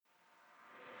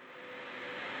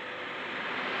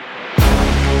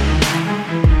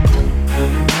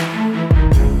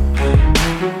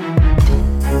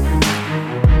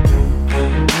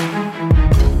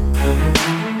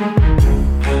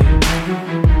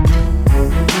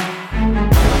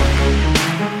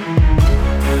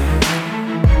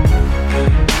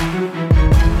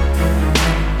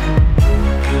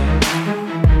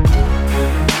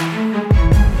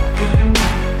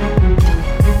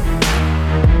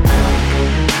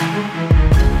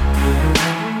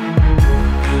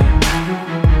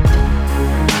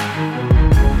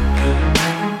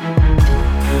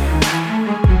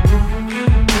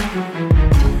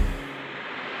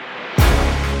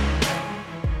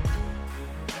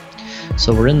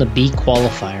So we're in the B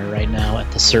qualifier right now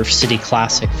at the Surf City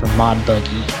Classic for Mod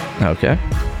Buggy. Okay.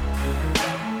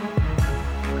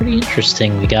 Pretty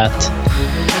interesting. We got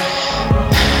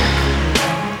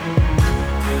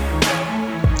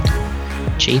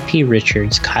JP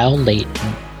Richards, Kyle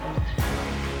Layton,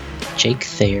 Jake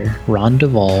Thayer, Ron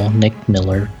Duvall, Nick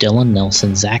Miller, Dylan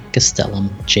Nelson, Zach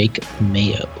Castellum, Jake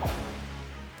Mayo.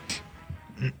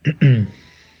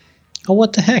 Oh,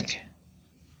 what the heck?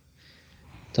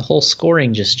 The whole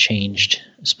scoring just changed.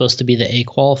 It's supposed to be the A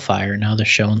qualifier. Now they're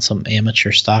showing some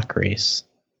amateur stock race.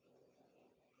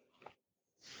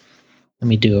 Let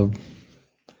me do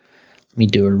a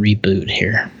reboot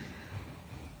here.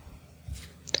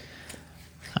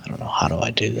 I don't know. How do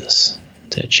I do this?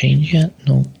 Did it change yet?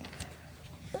 No.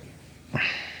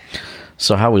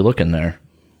 So how are we looking there?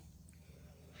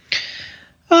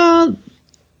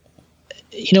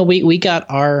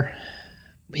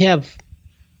 We have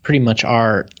pretty much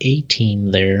our A team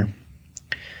there.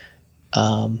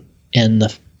 So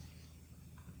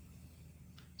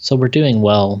we're doing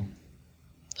well.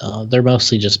 They're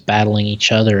mostly just battling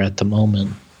each other at the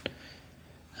moment.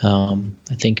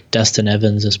 I think Dustin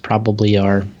Evans is probably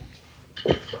our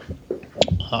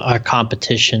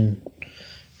competition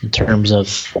in terms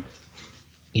of,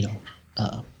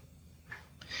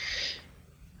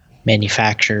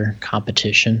 manufacturer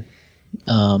competition.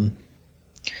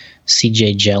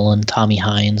 CJ Jellin, Tommy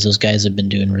Hines, those guys have been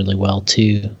doing really well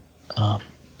too.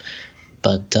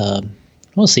 But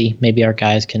we'll see. Maybe our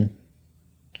guys can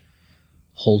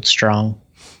hold strong.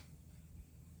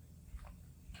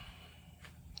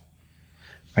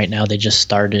 Right now they just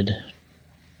started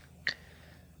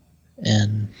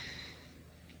and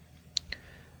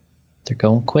they're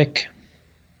going quick.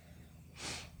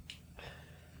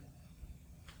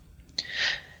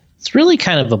 It's really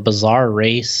kind of a bizarre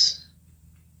race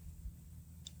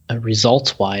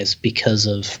results-wise because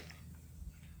of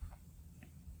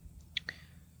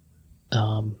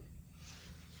I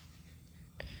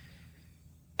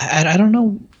don't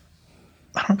know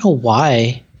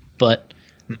why, but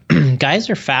guys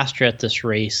are faster at this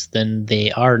race than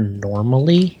they are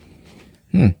normally.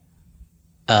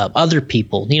 Other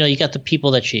people, you got the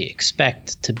people that you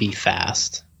expect to be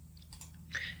fast.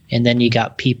 And then you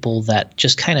got people that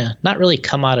just kind of not really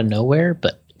come out of nowhere,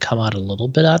 but come out a little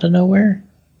bit out of nowhere.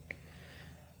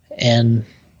 And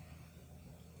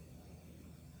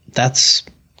that's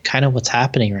kind of what's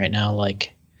happening right now.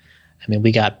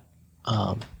 We got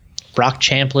Brock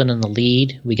Champlin in the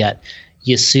lead. We got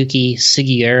Yasuki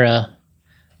Sugiura.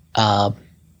 Oh,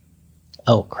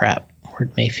 crap.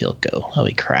 Where'd Mayfield go? Oh,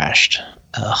 he crashed.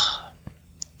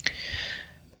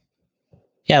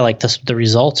 Yeah, the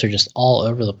results are just all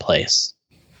over the place.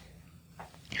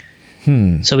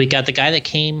 So we got the guy that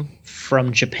came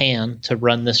from Japan to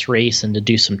run this race and to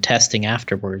do some testing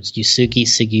afterwards, Yusuke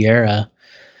Sugiura.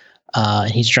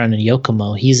 He's running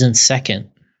Yokomo. He's in second.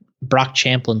 Brock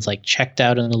Champlin's checked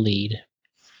out in the lead.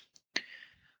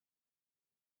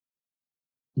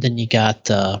 Then you got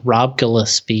Rob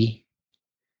Gillespie.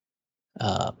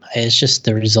 It's just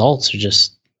the results are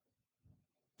just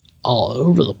all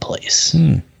over the place.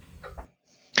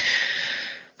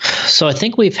 So I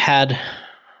think we've had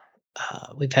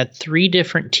 3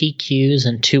 different TQs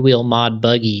and 2-wheel mod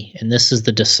buggy, and this is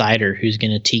the decider who's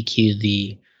going to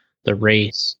TQ the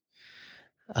race.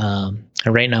 And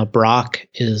right now Brock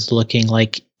is looking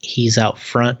like he's out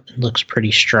front and looks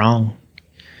pretty strong.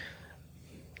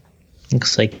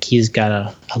 Looks like he's got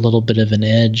a little bit of an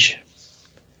edge.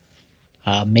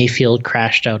 Mayfield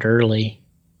crashed out early,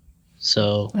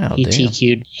 so he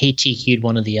TQ'd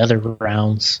one of the other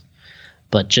rounds,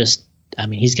 but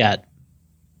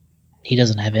he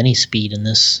doesn't have any speed in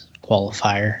this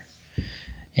qualifier.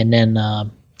 And then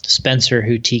Spencer,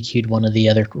 who TQ'd one of the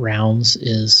other rounds,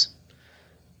 is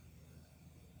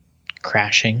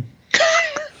crashing.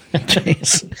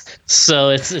 Jeez. So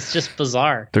it's just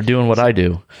bizarre. They're doing what I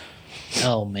do.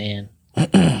 Oh man.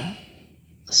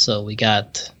 So we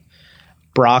got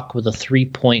Brock with a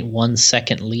 3.1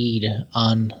 second lead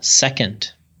on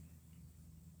second.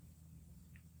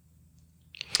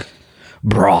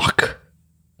 Brock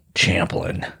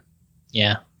Champlin.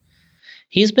 Yeah.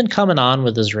 He's been coming on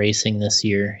with his racing this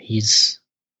year. He's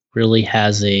really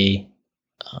has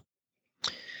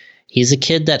he's a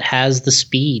kid that has the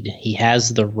speed. He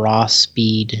has the raw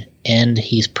speed, and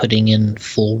he's putting in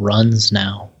full runs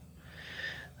now.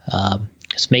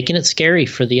 It's making it scary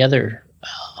for the other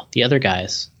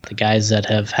guys, the guys that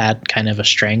have had kind of a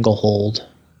stranglehold,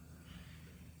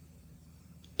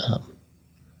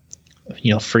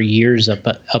 for years up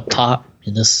top.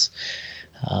 And this,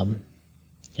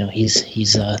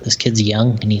 he's this kid's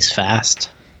young and he's fast.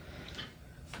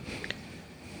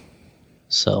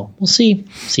 So we'll see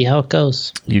how it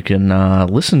goes. You can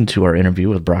listen to our interview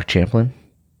with Brock Champlin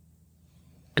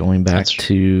going back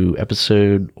to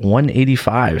episode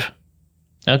 185.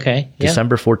 Okay.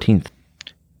 December 14th.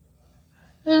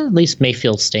 At least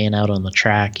Mayfield's staying out on the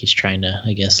track. He's trying to,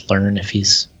 I guess, learn how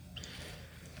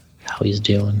he's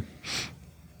doing.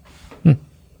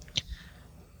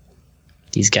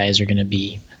 These guys are going to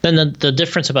be... Then the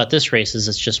difference about this race is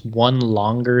it's just one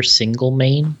longer single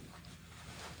main.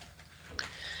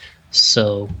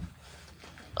 So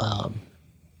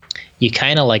you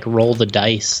kind of like roll the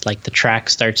dice. Like the track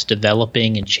starts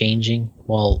developing and changing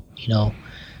while,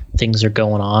 things are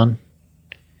going on.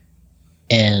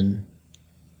 And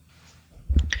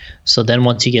so then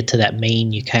once you get to that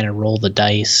main, you kind of roll the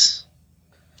dice.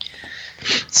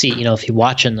 See, if you're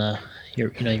watching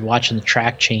you're watching the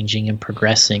track changing and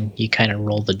progressing, you kind of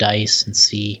roll the dice and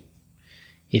see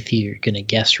if you're going to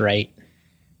guess right.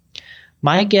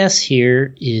 My guess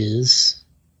here is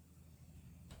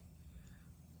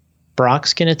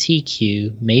Brock's going to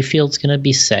TQ, Mayfield's going to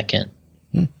be second,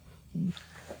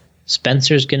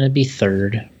 Spencer's going to be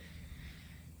third,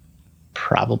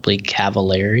 probably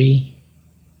Cavallari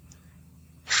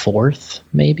fourth,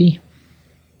 maybe.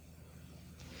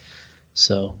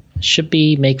 So should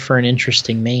make for an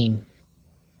interesting main.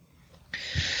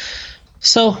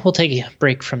 So we'll take a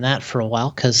break from that for a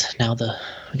while because now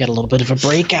we got a little bit of a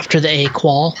break after the A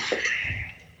qual.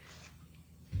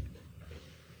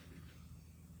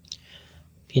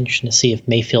 Be interesting to see if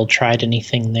Mayfield tried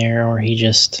anything there or he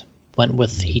just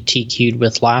he TQ'd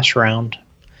with last round.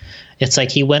 It's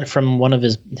like he went from one of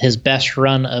his best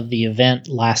run of the event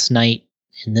last night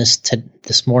and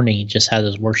this morning he just had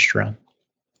his worst run.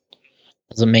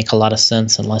 Doesn't make a lot of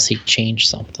sense unless he changed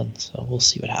something. So we'll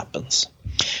see what happens.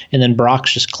 And then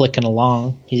Brock's just clicking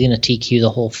along. He's going to TQ the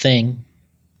whole thing.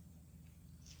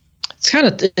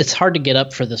 It's hard to get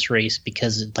up for this race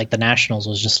because like the Nationals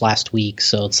was just last week.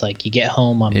 So it's like you get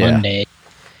home on Monday.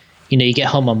 You get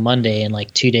home on Monday and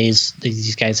like 2 days,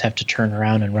 these guys have to turn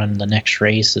around and run the next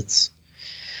race. It's,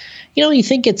 you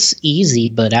think it's easy,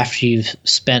 but after you've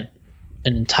spent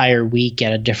an entire week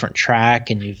at a different track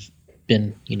and you've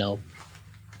been,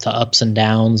 the ups and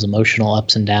downs, emotional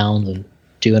ups and downs, and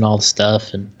doing all the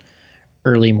stuff, and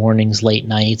early mornings, late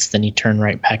nights. Then you turn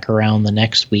right back around the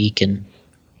next week, and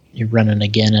you're running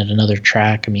again at another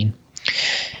track. I mean,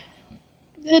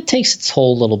 it takes its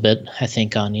toll a little bit, I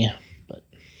think, on you. But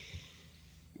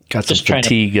got some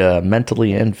fatigue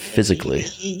mentally and physically.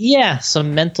 Yeah,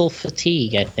 some mental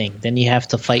fatigue, I think. Then you have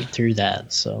to fight through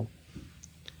that. So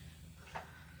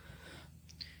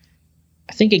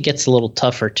I think it gets a little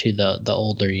tougher too the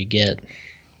older you get.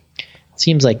 It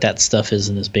seems like that stuff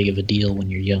isn't as big of a deal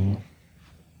when you're young.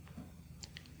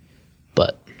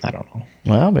 But I don't know.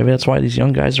 Well, maybe that's why these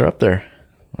young guys are up there,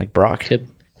 like Brock. Could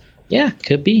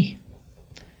be.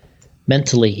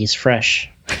 Mentally, he's fresh.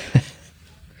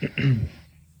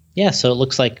 Yeah, so it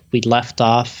looks like we left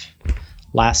off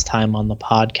last time on the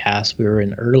podcast. We were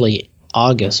in early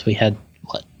August. We had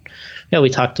we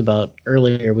talked about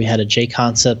earlier, we had a J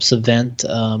Concepts event.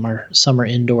 Our summer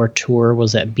indoor tour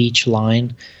was at Beach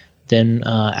Line. Then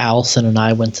Allison and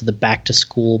I went to the Back to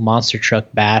School Monster Truck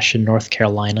Bash in North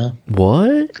Carolina.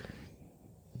 What?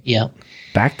 Yeah.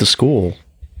 Back to school?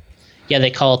 Yeah, they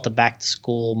call it the Back to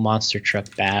School Monster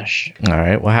Truck Bash. All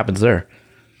right. What happens there?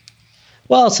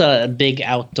 Well, it's a big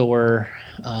outdoor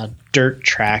dirt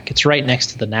track. It's right next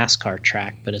to the NASCAR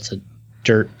track, but it's a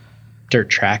dirt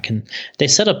track, and they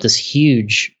set up this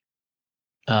huge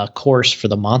course for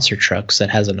the monster trucks that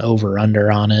has an over-under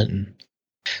on it. And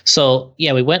so,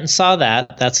 yeah, we went and saw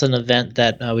that. That's an event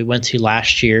that we went to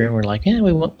last year, and we're like, I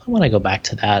want to go back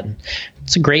to that. And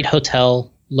it's a great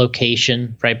hotel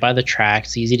location right by the track.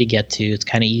 It's easy to get to. It's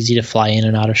kind of easy to fly in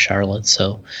and out of Charlotte.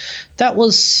 So that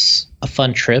was a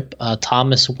fun trip.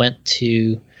 Thomas went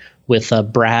with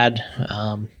Brad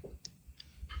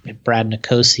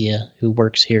Nicosia, who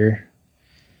works here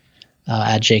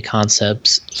at J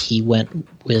Concepts. He went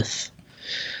with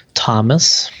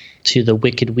Thomas to the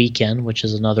Wicked Weekend, which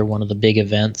is another one of the big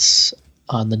events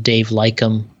on the Dave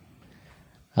Lycum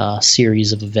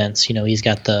series of events. He's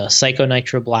got the Psycho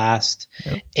Nitro Blast,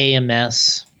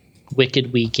 AMS,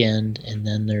 Wicked Weekend, and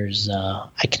then there's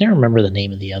I can't remember the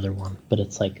name of the other one, but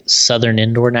it's like Southern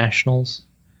Indoor Nationals.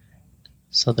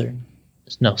 Southern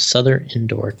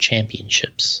Indoor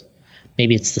Championships.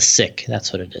 Maybe it's the SIC.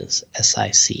 That's what it is.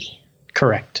 SIC.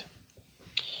 Correct.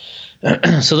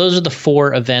 So those are the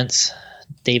 4 events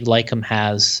Dave Lycum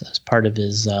has as part of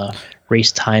his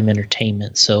race time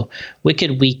entertainment. So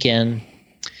Wicked Weekend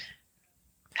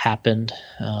happened.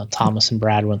 Thomas and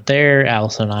Brad went there.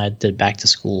 Allison and I did back to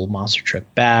school Monster Truck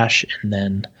Bash, and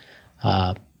then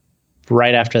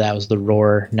right after that was the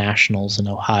Roar Nationals in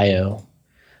Ohio,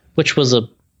 which was a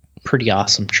pretty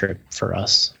awesome trip for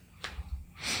us.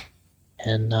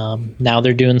 And now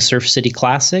they're doing Surf City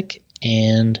Classic,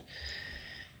 and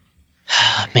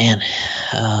man,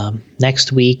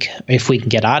 next week, if we can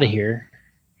get out of here,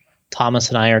 Thomas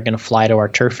and I are going to fly to our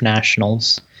Turf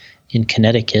Nationals in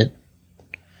Connecticut.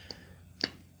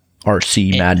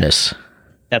 RC Madness.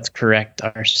 That's correct,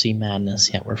 RC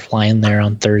Madness. Yeah, we're flying there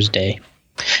on Thursday.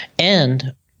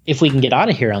 And if we can get out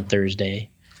of here on Thursday,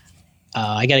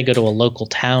 I got to go to a local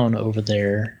town over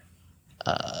there.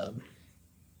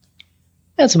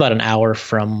 That's about an hour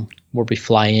from where we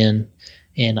fly in,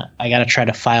 and I got to try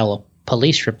to file a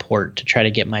police report to try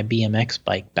to get my BMX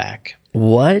bike back.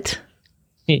 What?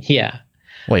 Yeah.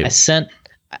 Wait. I sent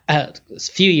a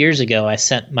few years ago. I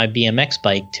sent my BMX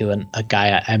bike to a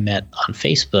guy I met on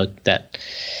Facebook that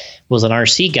was an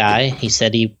RC guy. He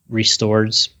said he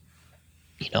restores,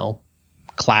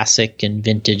 classic and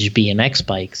vintage BMX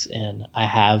bikes, and I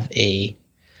have an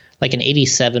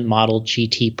 87 model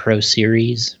GT Pro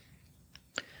Series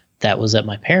that was at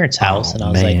my parents' house, and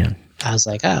I was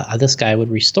like, this guy would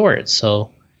restore it.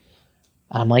 So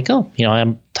I'm like,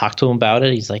 I talked to him about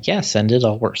it. He's like, yeah, send it.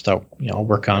 I'll work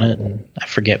on it. And I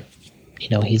forget,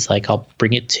 he's like, I'll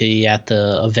bring it to you at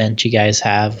the event you guys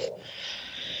have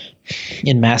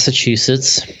in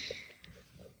Massachusetts.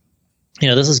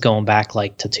 This is going back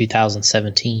to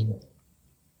 2017.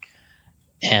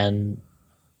 And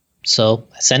so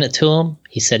I sent it to him.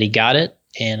 He said he got it,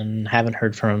 and haven't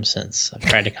heard from him since. I've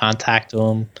tried to contact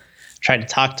him, tried to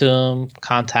talk to him,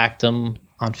 contact him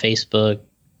on Facebook.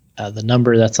 The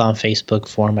number that's on Facebook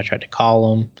for him, I tried to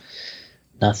call him.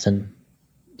 Nothing.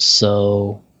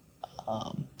 So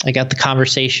I got the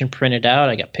conversation printed out.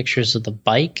 I got pictures of the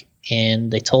bike,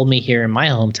 and they told me here in my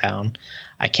hometown,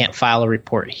 I can't file a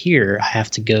report here. I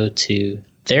have to go to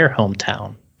their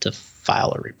hometown to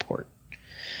file a report.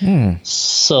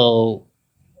 So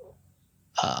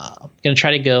I'm going to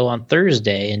try to go on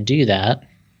Thursday and do that.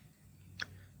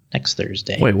 Next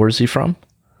Thursday. Wait, where's he from?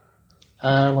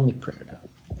 Let me print it out.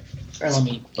 Or let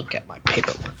me look at my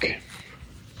paperwork.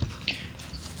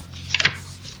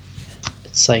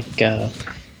 It's at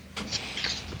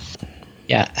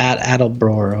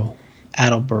Attleboro.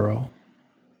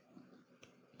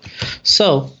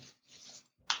 So,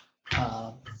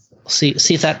 see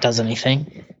if that does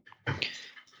anything.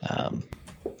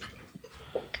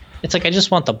 It's I just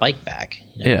want the bike back.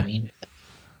 You know what I mean?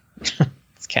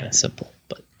 It's kind of simple,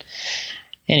 but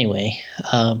anyway,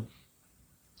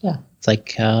 it's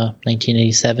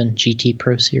 1987 GT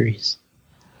Pro Series.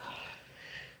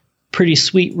 Pretty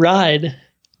sweet ride.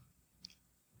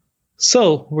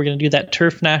 So we're going to do that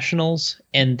Turf Nationals,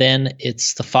 and then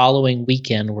it's the following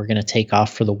weekend we're going to take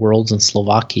off for the Worlds in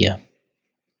Slovakia.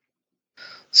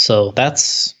 So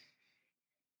that's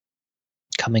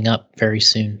coming up very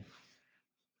soon.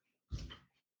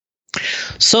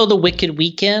 So the Wicked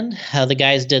Weekend, the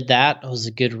guys did that. It was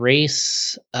a good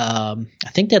race. I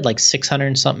think they had 600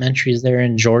 and something entries there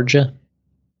in Georgia.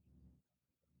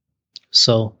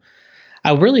 So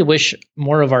I really wish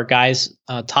more of our guys,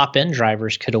 top end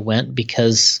drivers, could have went,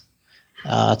 because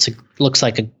looks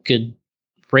like a good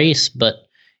race, but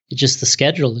it's just the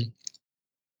scheduling.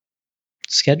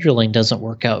 Scheduling doesn't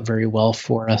work out very well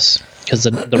for us, because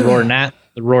the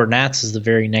Roar Nats is the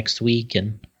very next week,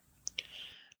 and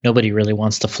nobody really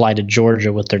wants to fly to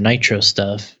Georgia with their nitro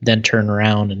stuff, then turn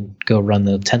around and go run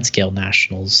the 10 scale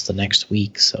nationals the next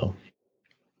week. So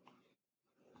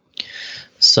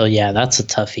yeah, that's a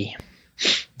toughie.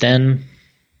 Then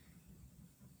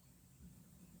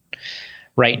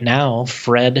right now,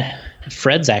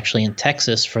 Fred's actually in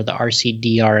Texas for the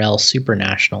RCDRL Super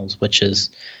Nationals, which is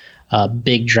a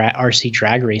big RC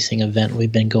drag racing event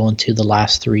we've been going to the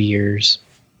last 3 years.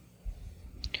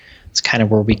 It's kind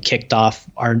of where we kicked off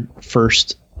our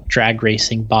first drag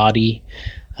racing body.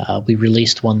 We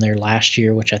released one there last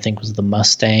year, which I think was the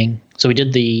Mustang. So we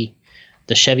did the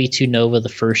Chevy 2 Nova the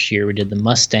first year. We did the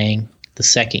Mustang the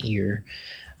second year,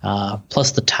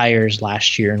 plus the tires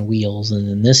last year and wheels. And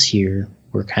then this year,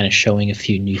 we're kind of showing a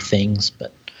few new things,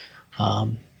 but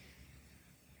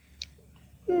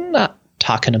not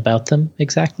talking about them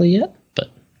exactly yet, but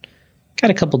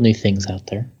got a couple new things out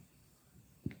there.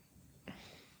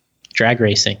 Drag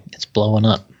racing, it's blowing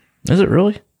up. Is it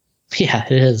really? Yeah,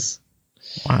 it is.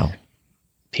 Wow.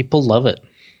 People love it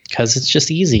because it's just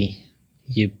easy.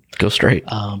 You go straight.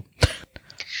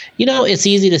 It's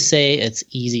easy to say it's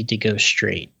easy to go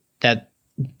straight.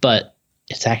 But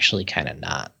it's actually kind of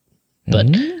not. But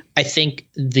I think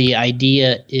the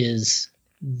idea is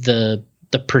the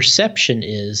perception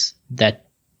is that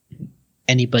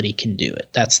anybody can do it.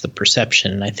 That's the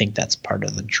perception, and I think that's part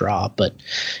of the draw. But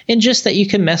and just that you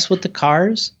can mess with the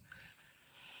cars,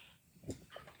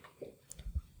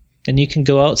 and you can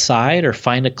go outside or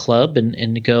find a club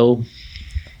and go,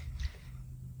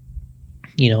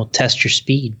 test your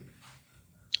speed.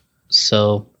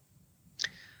 So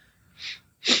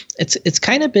it's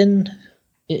kind of been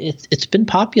it's been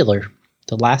popular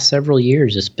the last several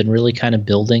years. It's been really kind of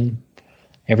building.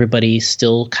 Everybody's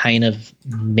still kind of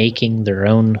making their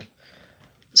own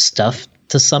stuff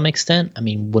to some extent. I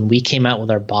mean, when we came out with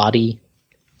our body,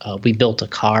 we built a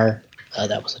car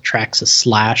that was a Traxxas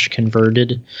Slash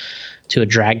converted to a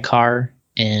drag car,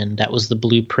 and that was the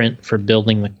blueprint for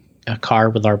building a car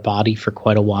with our body for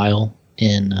quite a while.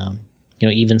 And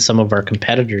even some of our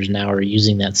competitors now are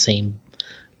using that same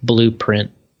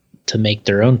blueprint to make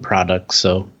their own products.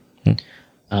 So,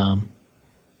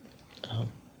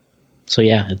 so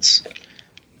yeah, it's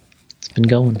been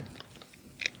going.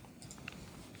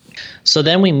 So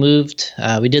then we moved.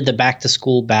 We did the back to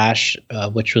school bash,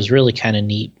 which was really kind of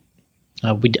neat.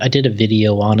 I did a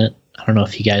video on it. I don't know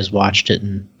if you guys watched it,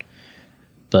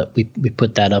 but we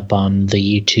put that up on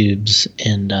the YouTubes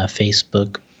and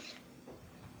Facebook.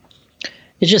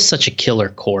 It's just such a killer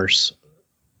course.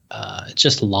 It's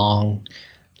just long,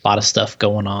 a lot of stuff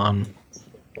going on.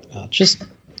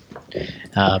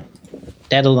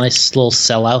 They had a nice little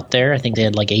sellout there. I think they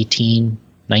had like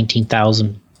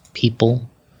 19,000 people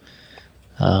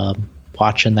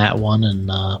watching that one.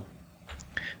 And of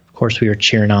course, we were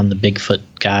cheering on the Bigfoot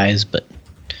guys, but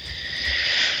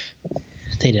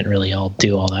they didn't really all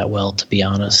do all that well, to be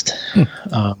honest.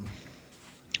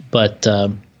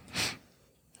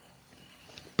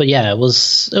 But yeah, it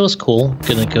was cool.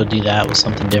 Gonna go do that with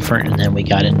something different, and then we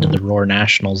got into the Roar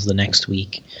Nationals the next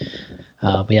week.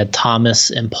 We had Thomas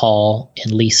and Paul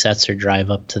and Lee Setzer drive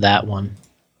up to that one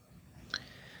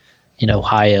in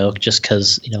Ohio, just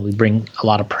because we bring a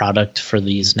lot of product for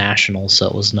these nationals, so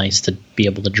it was nice to be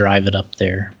able to drive it up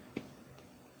there.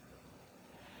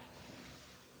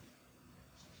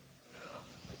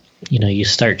 You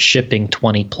start shipping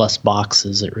 20 plus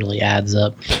boxes, it really adds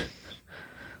up.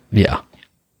 Yeah.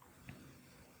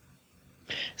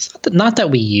 It's not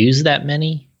that we use that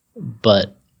many,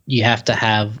 but you have to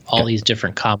have all these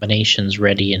different combinations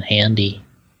ready and handy.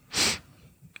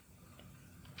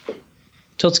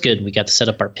 So it's good. We got to set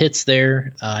up our pits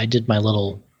there. I did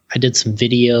some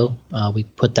video. We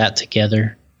put that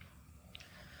together.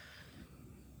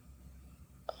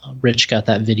 Rich got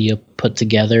that video put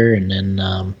together, and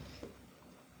then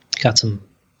got some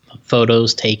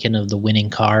photos taken of the winning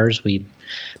cars. We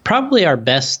probably our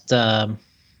best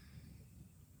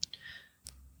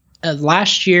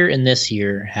last year and this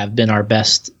year have been our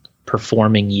best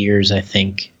performing years, I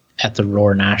think, at the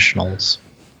Roar Nationals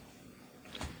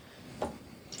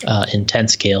in 10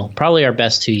 scale. Probably our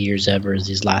best 2 years ever is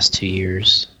these last 2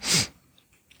 years.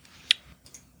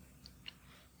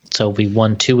 So we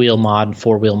won 2-wheel mod and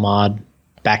 4-wheel mod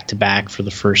back to back for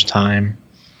the first time.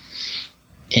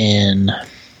 And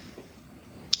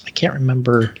I can't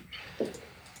remember.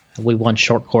 We won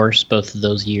short course both of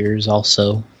those years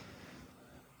also.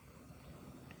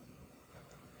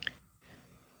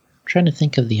 Trying to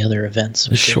think of the other events.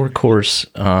 The short course,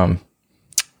 what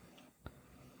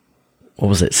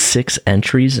was it, 6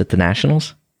 entries at the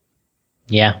Nationals?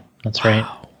 Yeah, that's right.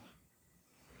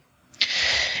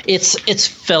 It's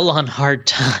fell on hard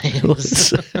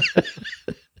times.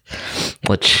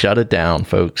 Let's shut it down,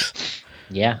 folks.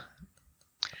 Yeah.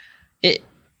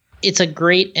 It's a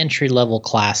great entry-level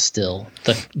class still.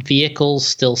 The vehicles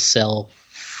still sell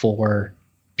for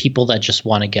people that just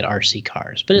want to get RC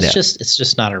cars, but it's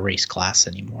just not a race class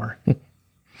anymore.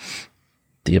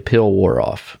 The appeal wore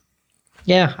off.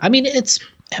 Yeah, I mean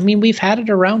we've had it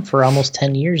around for almost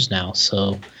 10 years now,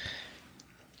 so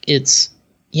it's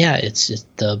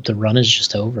the run is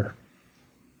just over.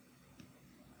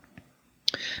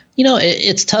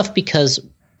 It's tough because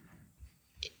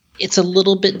it's a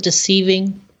little bit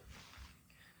deceiving.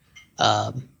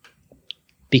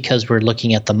 Because we're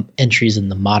looking at the entries in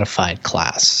the modified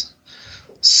class.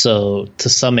 So to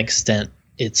some extent,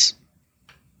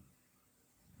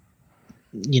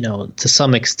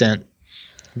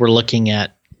 we're looking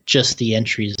at just the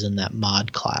entries in that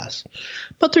mod class.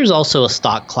 But there's also a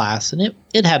stock class, and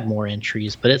it had more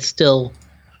entries, but it's still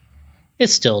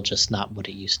just not what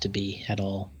it used to be at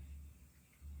all.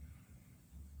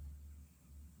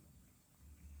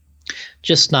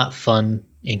 Just not fun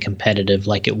and competitive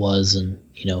like it was in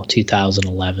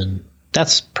 2011.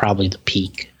 That's probably the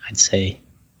peak, I'd say.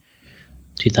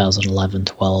 2011,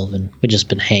 12, and we've just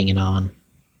been hanging on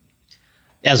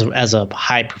as a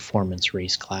high performance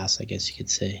race class, I guess you could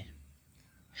say.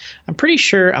 I'm pretty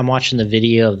sure I'm watching the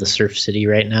video of the Surf City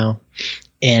right now,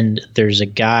 and there's a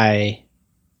guy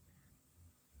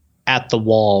at the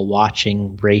wall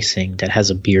watching racing that has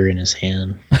a beer in his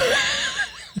hand.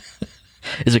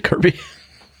 Is it Kirby?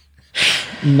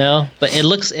 No, but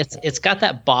it's got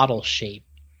that bottle shape.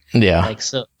 Yeah. Like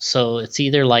so it's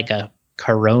either like a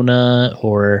Corona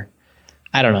or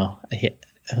I don't know.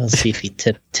 Let's see if he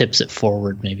tips it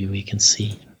forward. Maybe we can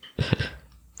see.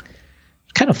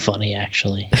 Kind of funny,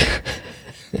 actually.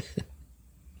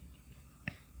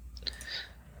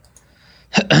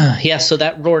 Yeah, so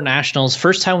that Roar Nationals,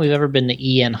 first time we've ever been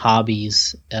to EN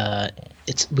Hobbies.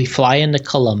 We fly into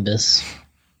Columbus,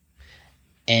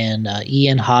 and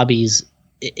EN Hobbies.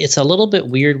 It's a little bit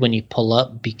weird when you pull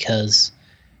up because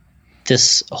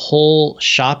this whole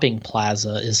shopping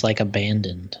plaza is like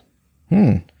abandoned.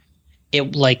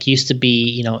 It like used to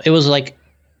be,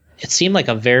 it seemed like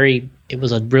it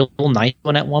was a real nice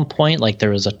one at one point. Like there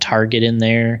was a Target in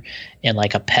there and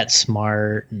like a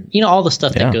PetSmart and, all the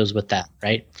stuff that goes with that.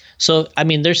 Right. So, I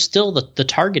mean, there's still the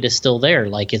Target is still there.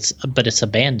 Like but it's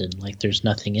abandoned. Like there's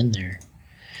nothing in there.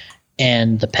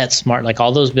 And the PetSmart, like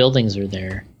all those buildings are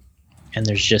there and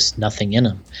there's just nothing in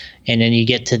them. And then you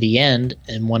get to the end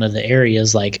in one of the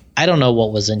areas, like, I don't know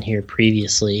what was in here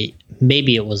previously.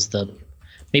 Maybe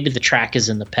the track is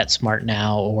in the PetSmart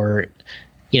now, or,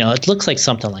 it looks like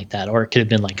something like that, or it could have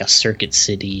been like a Circuit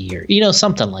City or,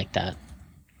 something like that.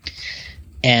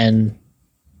 And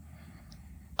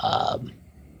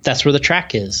that's where the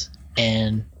track is.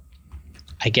 And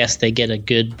I guess they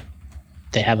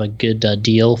have a good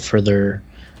deal for their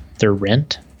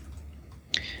rent.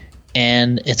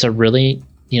 And it's a really,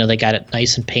 they got it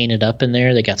nice and painted up in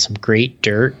there. They got some great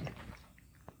dirt,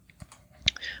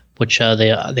 which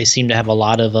they seem to have a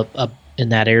lot of up in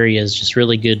that area is just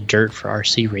really good dirt for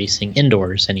RC racing,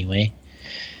 indoors anyway.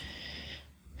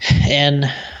 And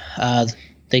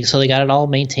they got it all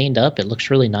maintained up. It looks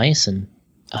really nice, and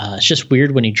it's just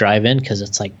weird when you drive in because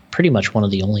it's like pretty much one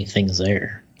of the only things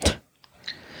there.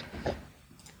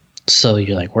 So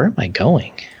you're like, where am I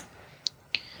going?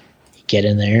 You get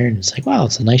in there, and it's like, wow,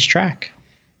 it's a nice track.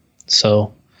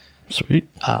 So sweet.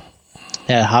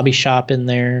 They had a hobby shop in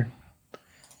there.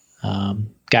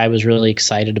 Guy was really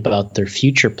excited about their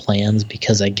future plans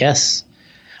because I guess,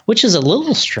 which is a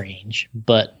little strange,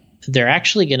 but they're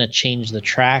actually going to change the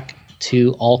track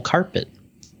to all carpet.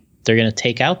 They're going to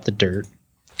take out the dirt.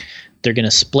 They're going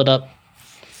to split up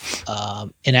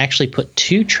and actually put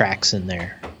 2 tracks in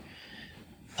there.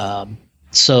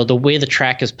 So the way the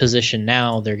track is positioned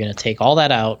now, they're going to take all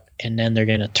that out, and then they're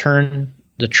going to turn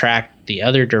the track the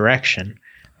other direction,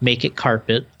 make it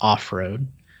carpet off-road,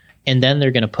 and then they're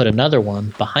going to put another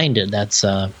one behind it that's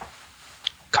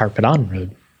carpet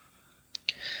on-road.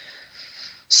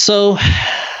 So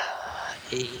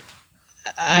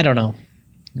I don't know.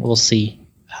 We'll see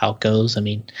how it goes. I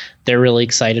mean, they're really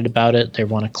excited about it. They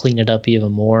want to clean it up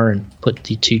even more and put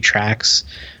the 2 tracks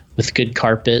with good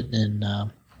carpet. And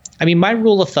I mean, my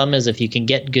rule of thumb is if you can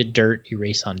get good dirt, you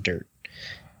race on dirt.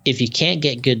 If you can't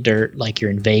get good dirt, like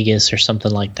you're in Vegas or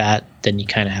something like that, then you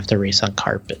kind of have to race on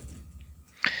carpet.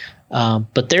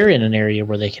 But they're in an area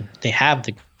where they have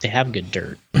good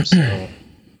dirt. So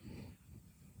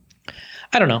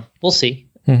I don't know. We'll see.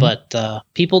 Mm-hmm. But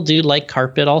people do like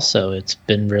carpet also. It's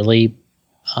been really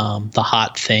the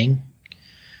hot thing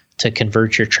to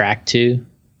convert your track to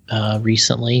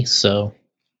recently. So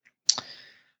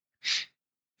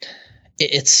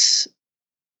it's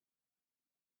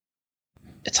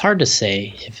hard to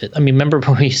say remember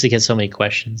when we used to get so many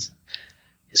questions?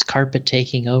 Is carpet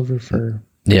taking over for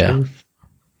turf?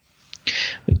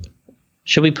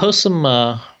 Should we post some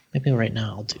maybe right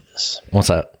now I'll do this. What's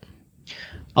that?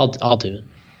 I'll do it.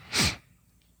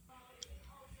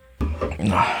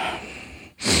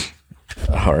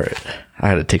 All right. I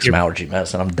had to take some allergy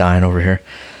medicine. I'm dying over here.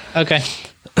 Okay.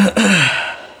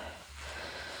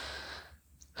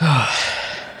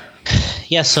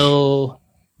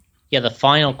 The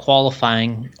final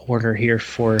qualifying order here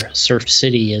for Surf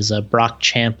City is Brock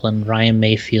Champlin, Ryan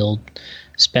Mayfield,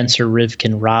 Spencer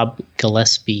Rivkin, Rob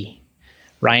Gillespie,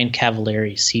 Ryan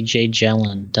Cavallari, CJ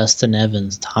Jellin, Dustin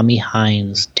Evans, Tommy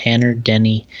Hines, Tanner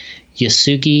Denny,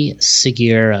 Yasugi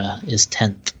Sugiura is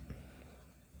 10th.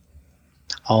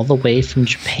 All the way from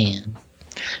Japan.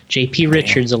 JP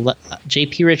Richards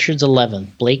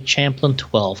 11th, Blake Champlin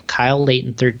 12th, Kyle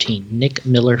Layton 13th, Nick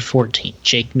Miller 14th,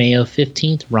 Jake Mayo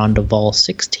 15th, Ron Duvall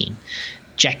 16th,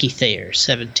 Jackie Thayer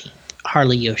 17th,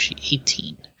 Harley Yoshi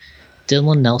 18th,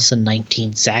 Dylan Nelson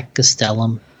 19th, Zach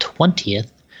Castellum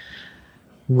 20th,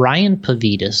 Ryan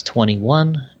Pavitas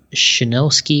 21,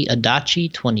 Shinosky Adachi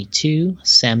 22,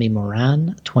 Sammy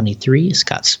Moran 23,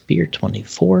 Scott Spear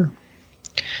 24.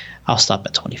 I'll stop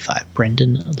at 25.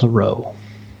 Brendan LaRoe.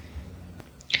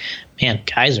 Man,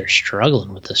 guys are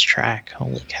struggling with this track.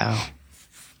 Holy cow.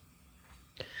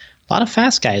 A lot of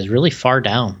fast guys really far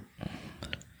down.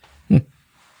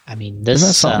 I mean,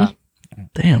 this...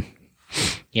 Damn.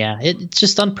 Yeah, it's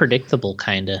just unpredictable,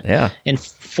 kind of. Yeah. And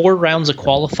 4 rounds of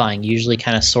qualifying usually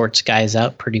kind of sorts guys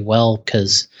out pretty well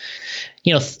because,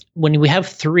 when we have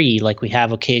 3, like we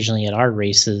have occasionally at our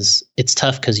races, it's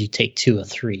tough because you take 2 of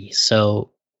 3. So,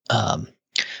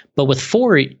 but with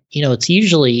 4, it's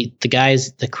usually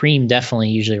the cream definitely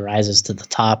usually rises to the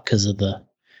top because of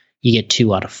you get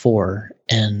 2 out of 4.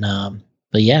 And,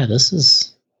 but yeah, this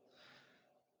is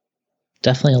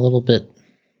definitely a little bit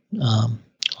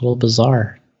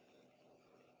bizarre.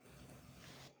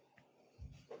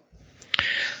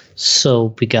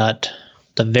 So we got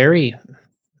the very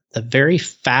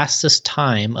fastest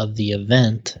time of the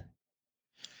event.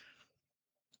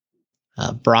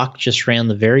 Brock just ran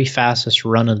the very fastest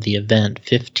run of the event,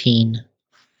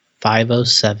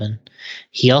 15:5:07.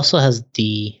 He also has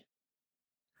the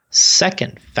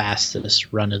second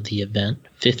fastest run of the event,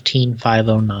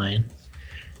 15:5:09.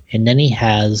 And then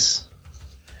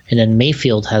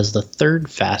Mayfield has the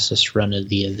third fastest run of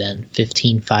the event,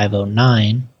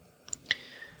 15:5:09.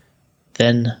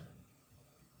 Then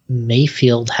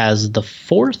Mayfield has the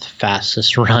fourth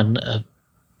fastest run of...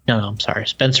 No, I'm sorry.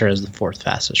 Spencer has the fourth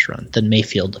fastest run. Then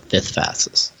Mayfield the fifth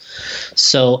fastest.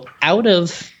 So out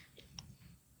of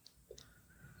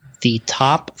the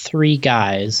top 3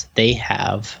 guys, they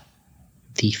have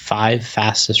the 5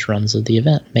 fastest runs of the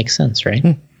event. Makes sense,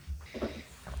 right?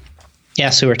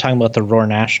 Yeah, so we're talking about the Roar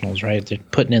Nationals, right? They're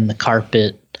putting in the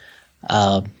carpet.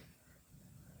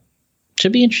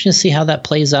 Should be interesting to see how that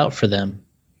plays out for them.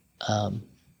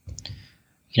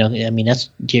 It's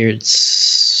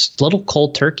a little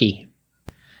cold turkey.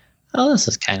 Oh, this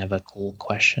is kind of a cool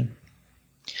question.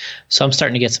 So I'm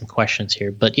starting to get some questions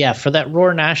here. But yeah, for that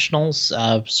Roar Nationals,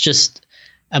 it's just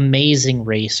amazing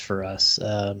race for us.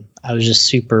 I was just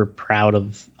super proud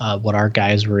of what our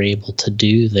guys were able to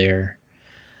do there.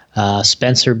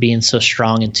 Spencer being so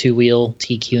strong in 2-wheel,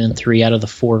 TQ in 3 out of the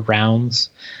 4 rounds.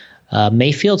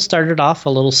 Mayfield started off a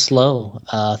little slow.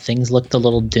 Things looked a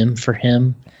little dim for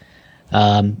him.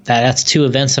 That's 2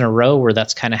 events in a row where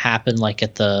that's kind of happened, like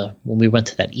when we went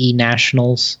to that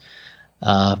E-Nationals,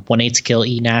 1/8 scale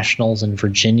E-Nationals in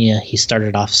Virginia. He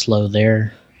started off slow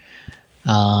there.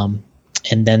 And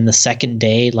then the second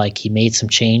day, like he made some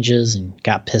changes and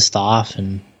got pissed off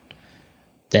and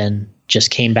then just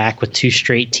came back with 2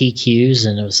 straight TQs,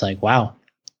 and it was like, wow.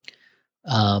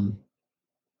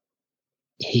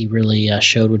 He really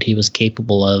showed what he was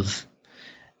capable of,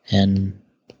 and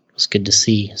it was good to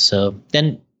see. So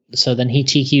then he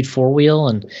TQ'd 4-wheel,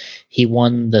 and he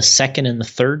won the second and the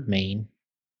third main.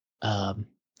 Kind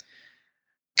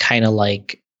of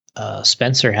like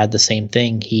Spencer had the same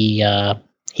thing. He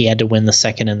had to win the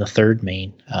second and the third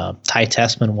main. Ty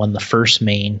Tessman won the first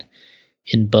main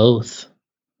in both.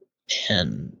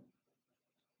 And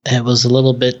it was a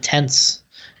little bit tense.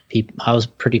 I was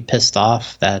pretty pissed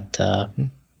off that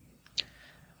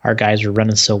our guys were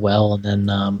running so well, and then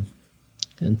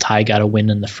and Ty got a win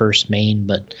in the first main.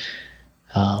 But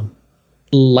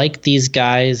like these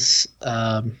guys,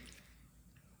 have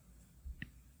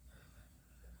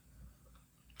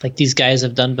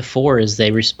done before, is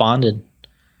they responded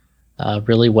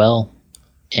really well,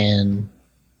 and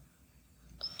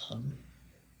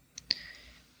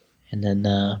then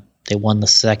they won the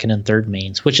second and third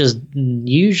mains, which is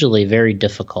usually very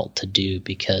difficult to do,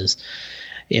 because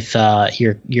if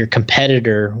your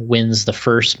competitor wins the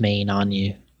first main on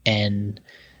you, and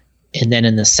then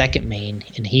in the second main,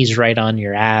 and he's right on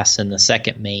your ass in the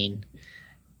second main,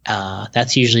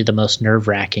 that's usually the most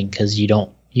nerve-wracking, because if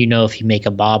you make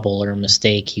a bobble or a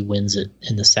mistake, he wins it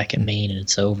in the second main and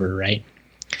it's over, right?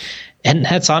 And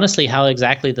that's honestly how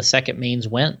exactly the second mains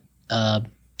went.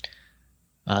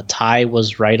 Ty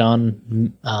was right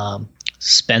on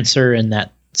Spencer in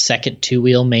that second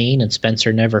 2-wheel main, and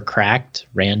Spencer never cracked,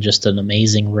 ran just an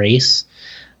amazing race.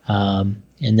 And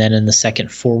then in the second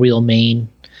 4-wheel main,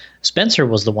 Spencer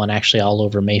was the one actually all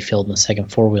over Mayfield in the second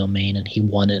 4-wheel main, and he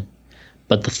won it.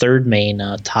 But the third main,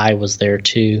 Ty was there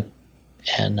too.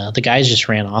 And the guys just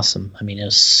ran awesome. I mean, it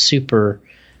was super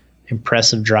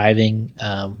impressive driving.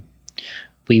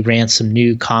 We ran some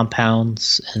new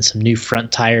compounds and some new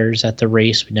front tires at the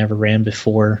race we never ran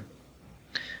before.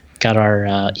 Got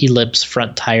our Ellipse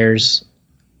front tires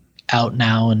out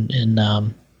now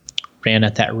and ran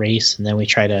at that race. And then we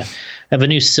try to have a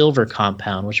new silver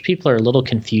compound, which people are a little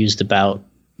confused about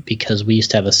because we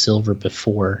used to have a silver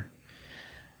before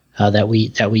that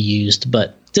we used.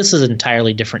 But this is an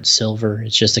entirely different silver.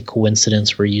 It's just a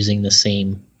coincidence we're using the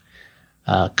same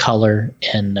color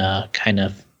and kind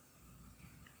of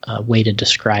way to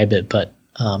describe it. But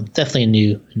definitely a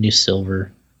new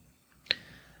silver.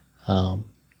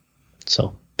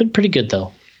 So been pretty good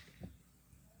though.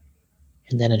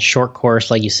 And then in short course,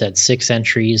 like you said, 6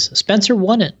 entries. Spencer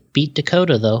won it, beat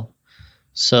Dakota though.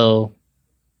 So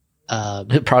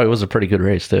it probably was a pretty good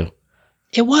race too.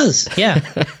 It was, yeah.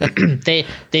 they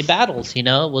battled,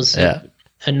 it was,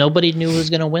 and nobody knew who was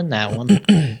going to win that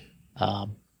one.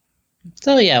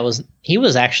 So yeah, he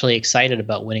was actually excited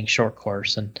about winning short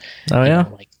course, and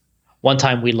like one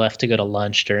time we left to go to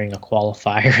lunch during a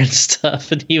qualifier and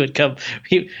stuff, and he would come.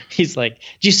 He's like,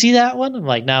 "Did you see that one?" I'm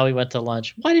like, "No, we went to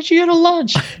lunch." Why did you go to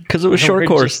lunch? Because it was short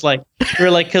course.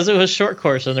 We're like, because it was short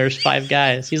course, and there's 5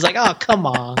 guys. He's like, "Oh, come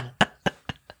on."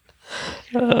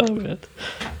 Oh man.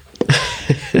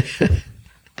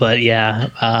 But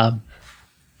yeah,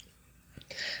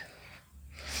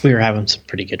 we were having some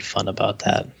pretty good fun about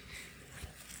that.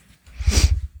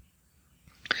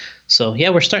 So yeah,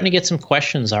 we're starting to get some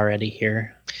questions already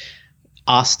here.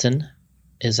 Austin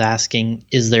is asking,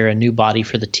 is there a new body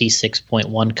for the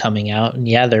T6.1 coming out? And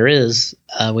yeah, there is.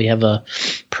 We have a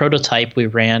prototype we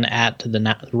ran at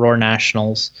the Roar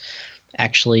Nationals.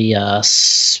 Actually,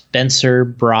 Spencer,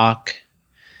 Brock,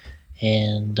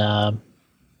 and a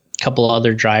couple of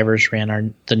other drivers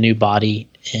ran the new body.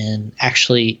 And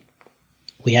actually,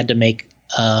 we did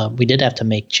have to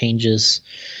make changes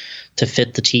to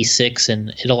fit the T6,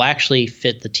 and it'll actually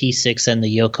fit the T6 and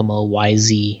the Yokomo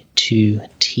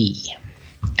YZ2T.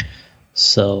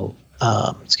 So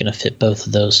it's going to fit both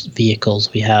of those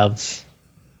vehicles. We have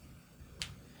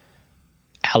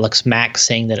Alex Mack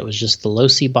saying that it was just the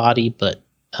Losi body, but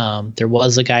there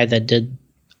was a guy that did.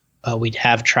 We'd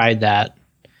have tried that,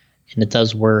 and it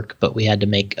does work, but we had to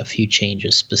make a few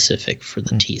changes specific for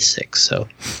the T6. So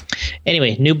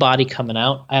anyway, new body coming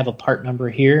out. I have a part number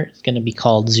here. It's going to be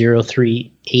called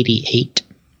 0388.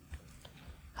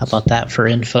 How about that for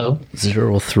info?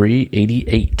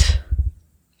 0388.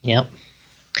 Yep.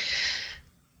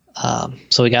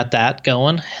 So we got that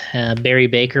going. Barry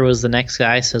Baker was the next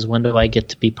guy. Says, when do I get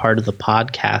to be part of the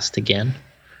podcast again?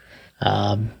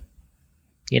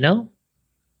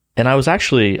 And I was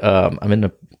actually,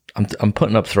 I'm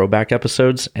putting up throwback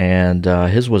episodes, and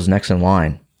his was next in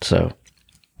line. So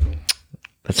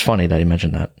that's funny that he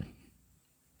mentioned that.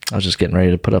 I was just getting ready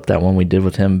to put up that one we did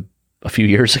with him a few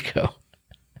years ago.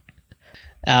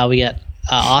 We got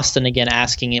Austin again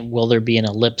asking, will there be an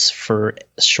ellipse for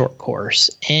short course?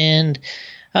 And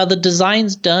the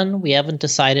design's done. We haven't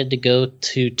decided to go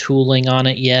to tooling on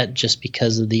it yet, just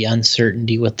because of the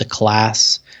uncertainty with the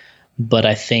class. But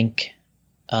I think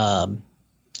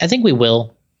we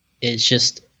will. It's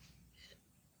just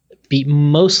be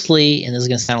mostly, and this is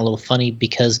going to sound a little funny,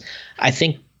 because I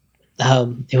think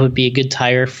it would be a good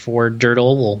tire for dirt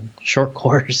oval short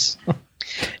course.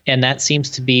 And that seems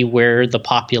to be where the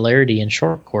popularity in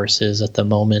short course is at the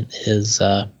moment, is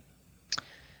in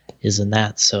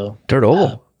that. So dirt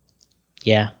oval.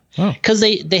 Yeah. Because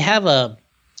they have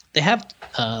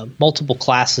multiple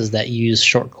classes that use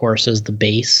short course as the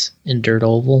base in dirt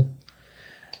oval.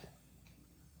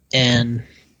 And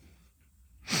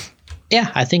yeah,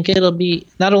 I think it'll be,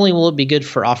 not only will it be good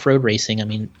for off-road racing, I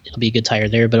mean, it'll be a good tire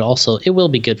there, but also it will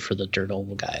be good for the dirt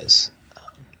oval guys.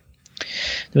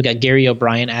 Then we got Gary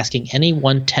O'Brien asking, any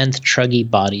 1/10 truggy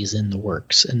bodies in the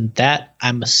works? And that,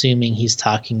 I'm assuming he's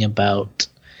talking about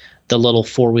the little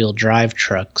 4-wheel drive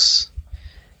trucks.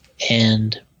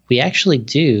 And we actually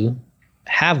do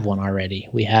have one already.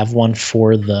 We have one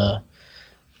for the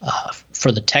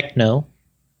Techno.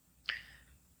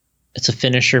 It's a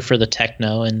finisher for the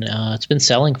Techno, and it's been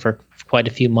selling for quite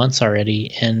a few months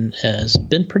already, and has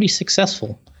been pretty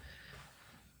successful.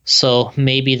 So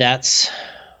maybe that's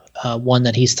one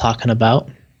that he's talking about.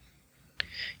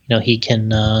 He can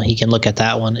look at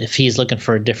that one. If he's looking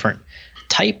for a different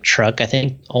type truck, I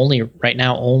think only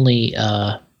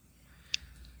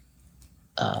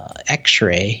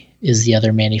X-Ray is the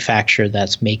other manufacturer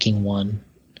that's making one.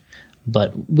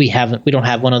 But we don't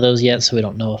have one of those yet, so we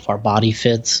don't know if our body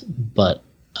fits. But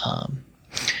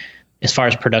as far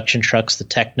as production trucks, the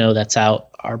Techno that's out,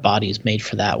 our body is made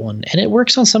for that one. And it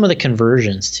works on some of the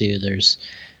conversions too. There's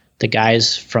the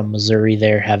guys from Missouri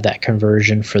there have that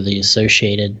conversion for the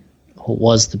Associated. It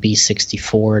was the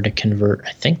B64 to convert,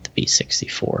 I think the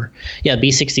B64. Yeah,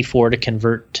 B64 to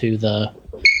convert to the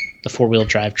the 4-wheel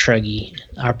drive Truggy.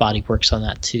 Our body works on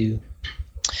that too.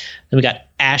 Then we got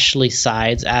Ashley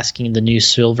Sides asking the new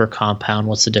silver compound,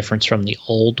 what's the difference from the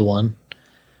old one?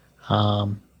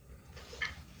 And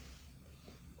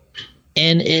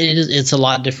it's a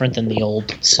lot different than the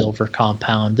old silver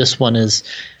compound. This one is,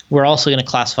 we're also going to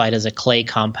classify it as a clay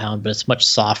compound, but it's much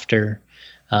softer.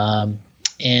 And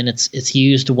it's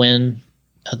used when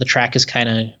the track is kind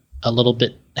of a little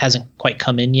bit, hasn't quite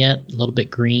come in yet, a little bit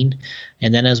green.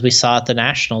 And then as we saw at the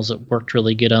Nationals, it worked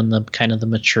really good on the kind of the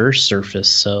mature surface.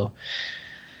 So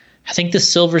I think this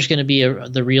silver is going to be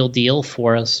the real deal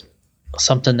for us,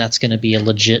 something that's going to be a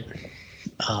legit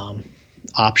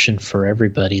option for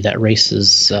everybody that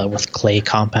races with clay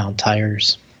compound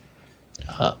tires.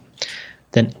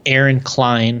 Then Aaron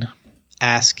Klein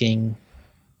asking,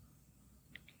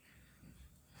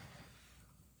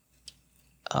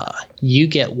 you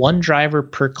get one driver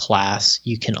per class.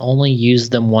 You can only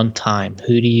use them one time.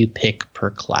 Who do you pick per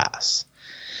class?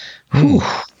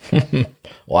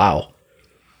 Wow.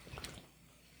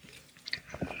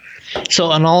 So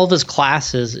on all of his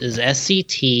classes is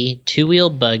SCT, 2-wheel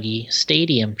buggy,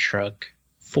 stadium truck,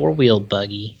 4-wheel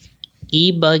buggy,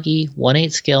 e-buggy,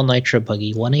 1/8 scale nitro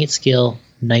buggy, 1/8 scale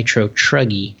nitro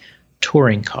truggy,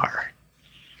 touring car.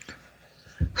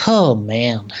 Oh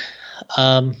man.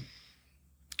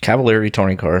 Cavalieri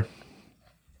touring car.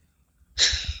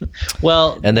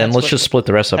 Well, and then let's just split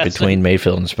the rest up between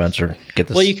Mayfield and Spencer. Get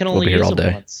this. Well, you can only use use all them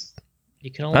day. once.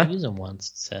 You can only use them once,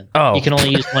 it said. Oh. You can only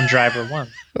use one driver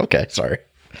once. Okay, sorry.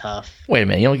 Tough. Wait a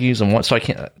minute, you only use them once, so I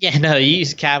can't. Yeah, no, you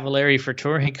use Cavalieri for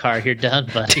touring car, you're done,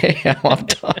 buddy. Damn, I'm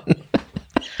done.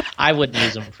 I wouldn't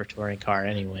use them for touring car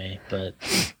anyway, but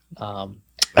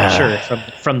sure,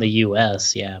 from the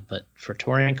U.S., yeah, but for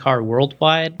touring car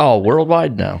worldwide? Oh,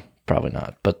 worldwide? No, probably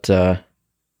not. But,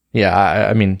 yeah,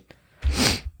 I mean...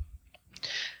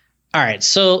 All right,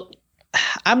 so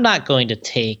I'm not going to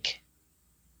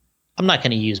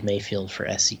use Mayfield for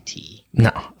SCT.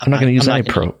 No, I'm not going to use any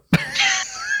pro.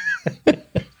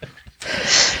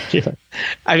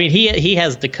 I mean, he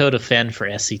has Dakota Fenn for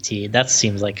SCT. That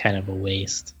seems like kind of a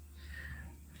waste.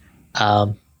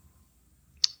 How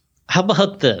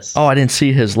about this? Oh, I didn't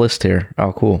see his list here.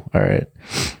 Oh, cool. All right.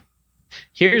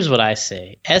 Here's what I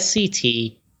say.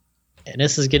 SCT, and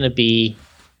this is going to be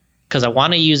because I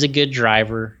want to use a good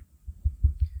driver,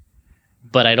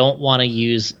 but I don't want to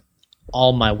use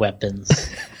all my weapons.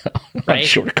 Right?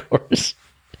 Short course.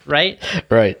 Right?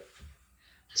 Right.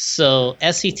 So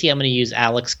SCT, I'm going to use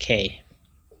Alex K.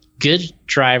 Good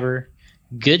driver,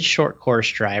 good short course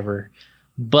driver,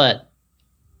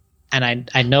 and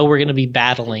I know we're going to be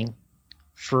battling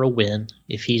for a win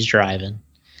if he's driving,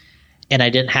 and I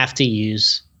didn't have to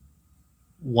use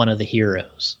one of the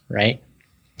heroes, right?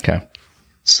 Okay.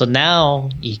 So now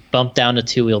you bump down to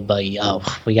 2-wheel buggy. Oh,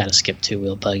 we got to skip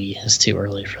 2-wheel buggy. It's too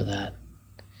early for that.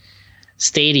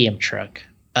 Stadium truck.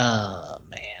 Oh,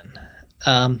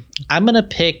 man. I'm going to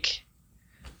pick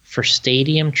for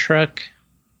stadium truck.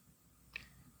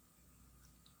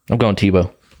 I'm going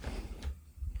Tebow.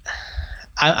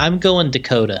 I'm going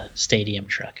Dakota stadium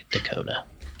truck, Dakota.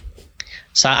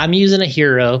 So I'm using a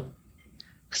hero.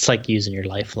 It's like using your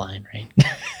lifeline, right?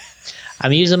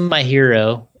 I'm using my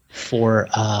hero for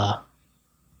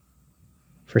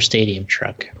stadium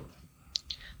truck.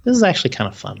 This is actually kind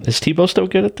of fun. Is Tebow still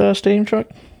good at the stadium truck?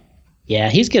 Yeah,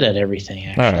 he's good at everything,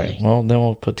 actually. All right. Well, then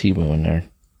we'll put Tebow in there.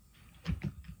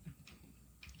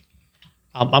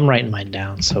 I'm writing mine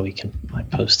down so I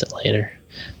post it later.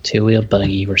 2-wheel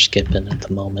buggy, we're skipping at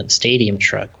the moment. Stadium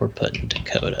truck, we're putting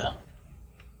Dakota.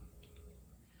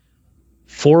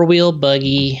 4-wheel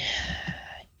buggy,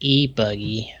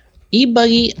 e-buggy.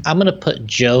 E-buggy, I'm going to put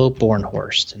Joe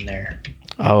Bornhorst in there.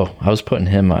 Oh, I was putting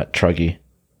him at Truggy.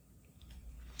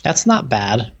 That's not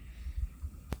bad.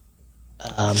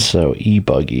 So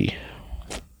e-buggy.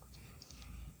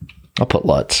 I'll put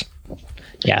Lutz.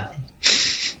 Yeah.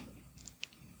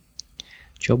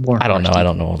 Joe Bornhorst. I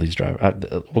don't know all these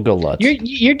drivers. We'll go Lutz.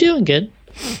 You're doing good.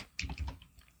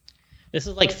 This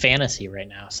is like fantasy right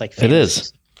now. It's like fantasy. It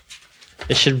is.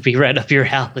 This should be right up your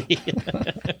alley.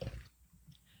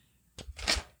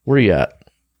 Where are you at?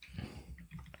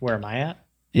 Where am I at?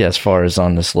 Yeah, as far as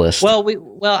on this list. Well,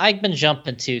 I've been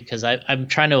jumping too because I'm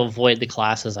trying to avoid the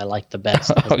classes I like the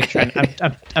best. Okay.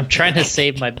 I'm trying to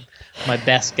save my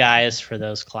best guys for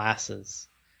those classes.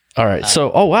 All right.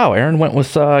 So, oh wow, Aaron went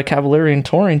with Cavalieri and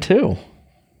Touring too.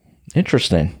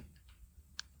 Interesting.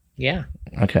 Yeah.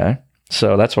 Okay.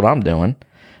 So that's what I'm doing.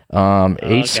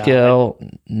 8 scale.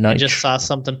 I just saw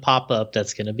something pop up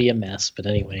that's going to be a mess, but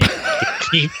anyway,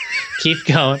 keep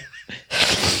going.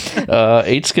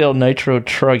 8 scale nitro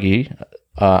truggy.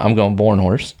 I'm going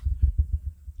Bornhorst.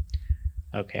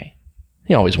 Okay.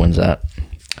 He always wins that.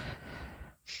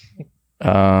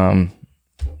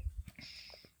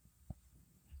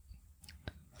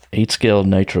 8-scale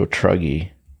nitro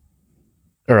truggy.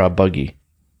 Or a buggy.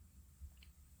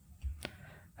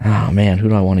 Oh, man, who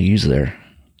do I want to use there?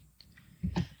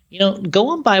 You know,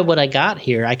 going by what I got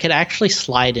here, I could actually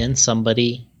slide in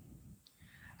somebody.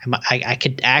 I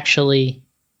could actually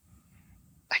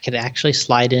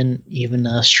slide in even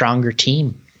a stronger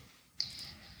team.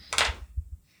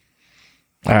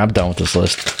 All right, I'm done with this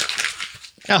list.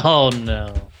 Oh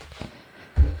no!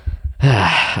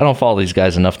 I don't follow these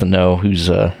guys enough to know who's.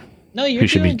 No, you're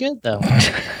doing good though.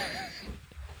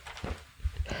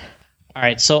 All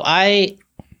right, so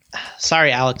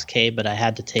sorry, Alex K, but I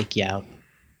had to take you out.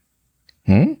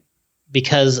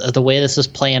 Because of the way this is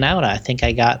playing out, I think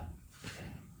I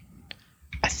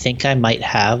might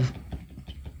have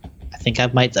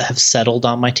settled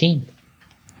on my team.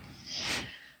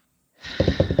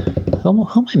 Who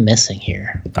am I missing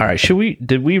here? All right,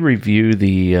 did we review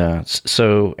the,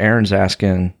 so Aaron's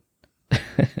asking,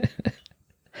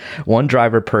 one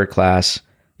driver per class,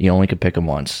 you only can pick them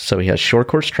once. So he has short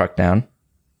course truck down,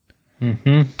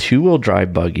 2-wheel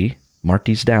drive buggy, mark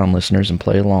these down, listeners, and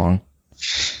play along.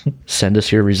 Send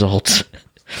us your results.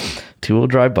 2-wheel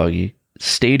drive buggy,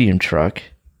 stadium truck,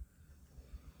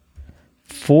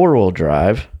 4-wheel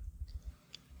drive,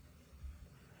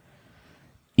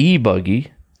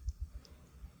 e-buggy,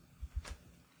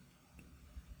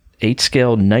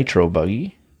 8-scale nitro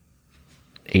buggy,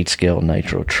 8-scale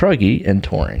nitro truggy, and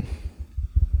touring.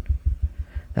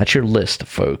 That's your list,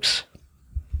 folks.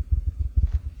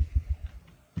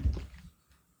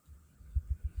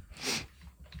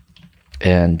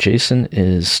 And Jason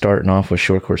is starting off with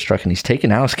short course truck, and he's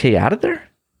taking Alex K out of there?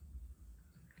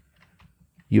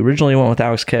 You originally went with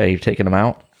Alex K. You're taking him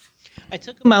out? I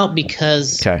took him out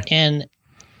because, and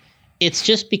it's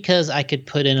just because I could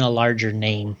put in a larger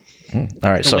name. All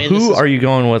right, so who are you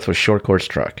going with short course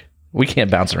truck? We can't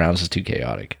bounce around. This is too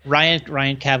chaotic. Ryan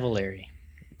Cavallari.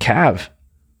 Cav?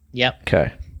 Yep.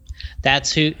 Okay.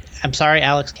 That's who. I'm sorry,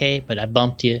 Alex K, but I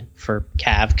bumped you for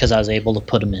Cav because I was able to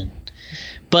put him in.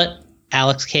 But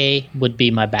Alex K would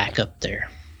be my backup there.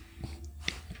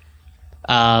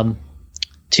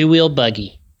 2-wheel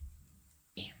buggy.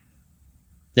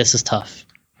 This is tough.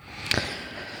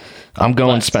 I'm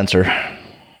going Spencer.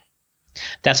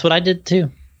 That's what I did too.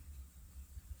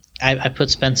 I put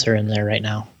Spencer in there right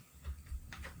now.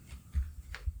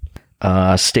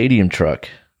 Stadium truck.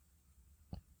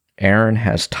 Aaron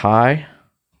has Ty.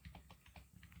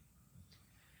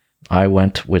 I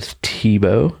went with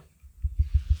Tebow.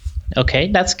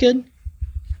 Okay, that's good.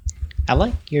 I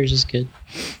like yours is good.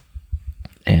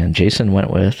 And Jason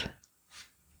went with?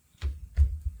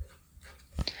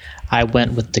 I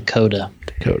went with Dakota.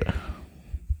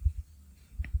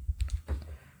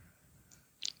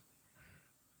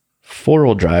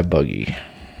 4-wheel drive buggy.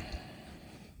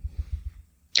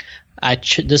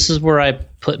 This is where I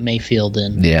put Mayfield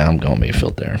in. Yeah, I'm going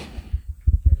Mayfield there.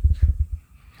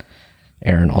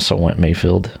 Aaron also went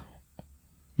Mayfield.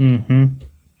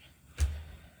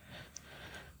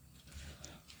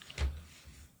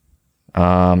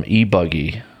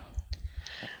 E-buggy.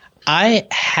 I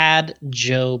had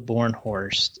Joe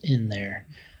Bornhorst in there,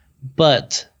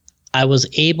 but I was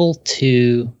able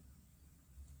to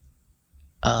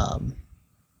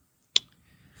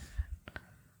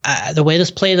the way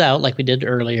this played out, like we did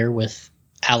earlier with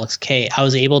Alex K, I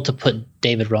was able to put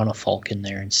David Ronafalk in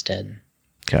there instead.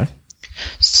 Okay.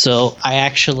 So I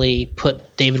actually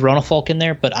put David Ronafalk in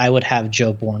there, but I would have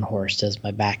Joe Bornhorst as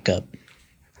my backup.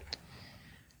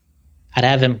 I'd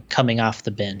have him coming off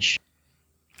the bench.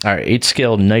 All right,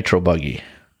 8-scale nitro buggy.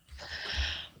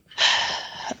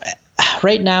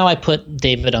 Right now, I put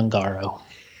David Ungaro.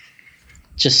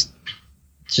 Just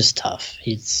tough.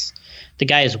 The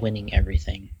guy is winning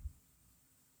everything.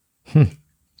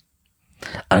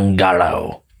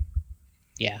 Ungaro.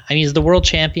 Yeah, I mean, he's the world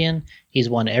champion. He's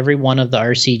won every one of the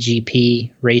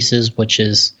RCGP races, which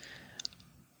is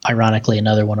ironically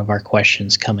another one of our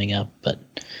questions coming up, but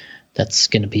that's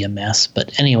going to be a mess.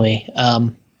 But anyway,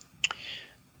 and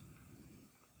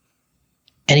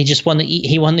he just won the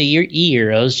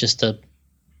E-Euros just a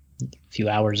few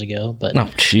hours ago. But oh,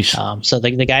 jeez. So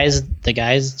the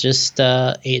guy's just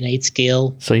an 8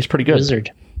 scale. So he's pretty good.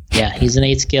 Wizard. Yeah, he's an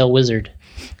 8 scale wizard.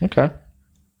 Okay.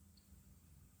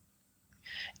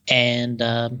 And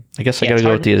I guess I got to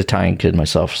go with the Italian kid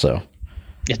myself. So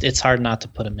it's hard not to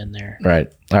put him in there.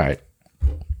 Right. All right.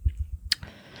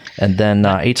 And then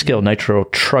 8-scale nitro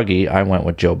truggy, I went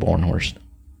with Joe Bornhorst.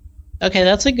 Okay,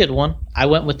 that's a good one. I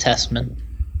went with Tessman.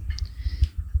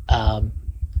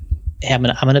 hey, I'm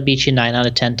gonna beat you 9 out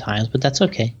of 10 times, but that's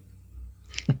okay.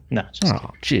 No, just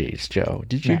oh, jeez, Joe.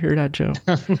 Did you hear that, Joe?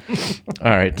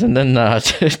 All right, and then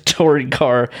touring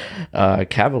car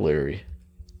cavalry.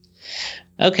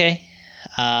 okay.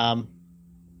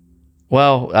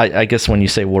 Well, I guess when you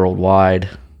say worldwide,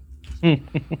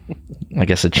 I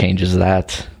guess it changes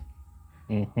that.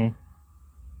 Mm-hmm.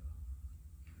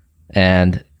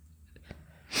 And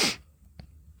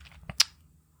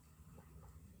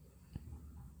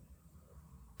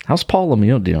how's Paul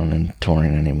Lemieux doing in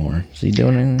touring anymore? Is he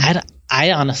doing anything?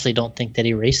 I honestly don't think that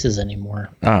he races anymore.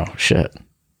 Oh, shit.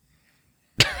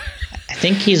 I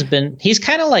think he's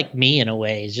kind of like me in a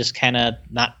way. He's just kind of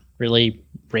not really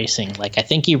racing. Like, I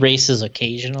think he races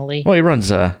occasionally. Well, he runs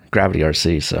Gravity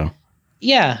RC, so.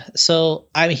 Yeah. So,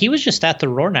 I mean, he was just at the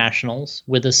Roar Nationals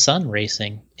with his son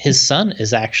racing. His son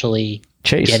is actually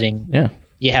getting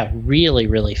really,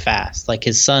 really fast. Like,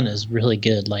 his son is really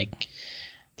good. Like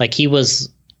he was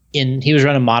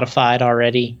running modified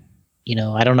already. You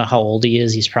know, I don't know how old he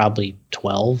is. He's probably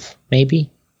 12, maybe.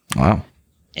 Wow.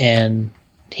 And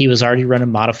he was already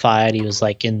running modified. He was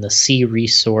like in the C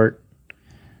resort.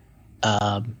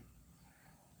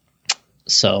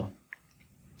 So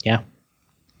yeah,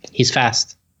 he's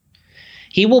fast.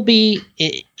 He will be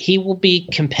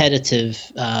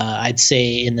competitive. I'd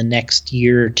say in the next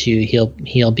year or two,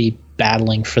 he'll be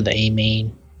battling for the A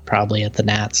main, probably at the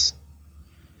Nats.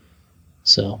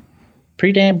 So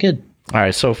pretty damn good. All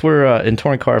right, so if we're in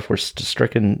touring car, if we're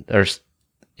staying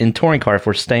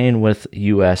with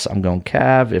US, I'm going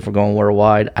Cav. If we're going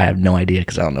worldwide, I have no idea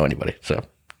because I don't know anybody. So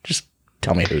just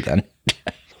tell me who then.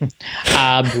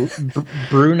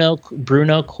 Bruno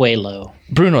Coelho.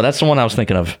 Bruno, that's the one I was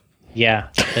thinking of. Yeah,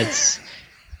 it's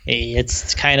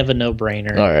kind of a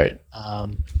no-brainer. All right.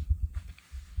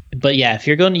 But yeah, if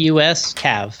you're going to US,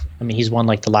 Cav. I mean, he's won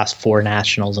like the last 4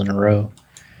 nationals in a row.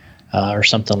 Or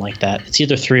something like that. It's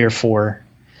either 3 or 4.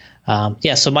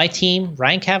 So my team,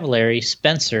 Ryan Cavallari,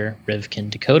 Spencer Rivkin,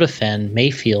 Dakota Fenn,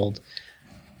 Mayfield,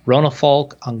 Rona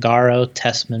Falk, Ongaro,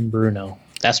 Tessman, Bruno.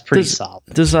 That's pretty solid.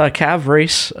 Does Cav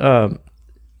race,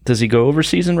 does he go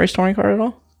overseas and race touring car at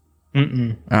all?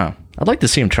 Mm-mm. Oh, I'd like to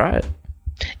see him try it.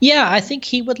 Yeah, I think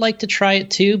he would like to try it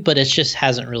too, but it just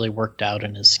hasn't really worked out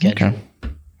in his schedule.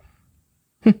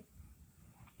 Okay.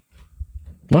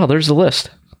 Well, there's the list.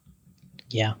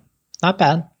 Yeah. Not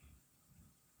bad.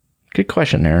 Good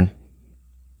question, Aaron.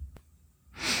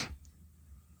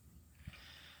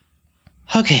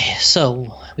 Okay,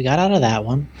 so we got out of that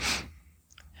one.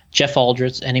 Jeff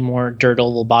Aldrich, any more dirt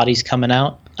oval bodies coming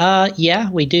out?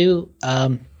 Yeah, we do.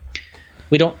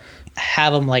 We don't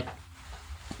have them like,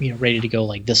 ready to go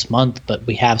like this month, but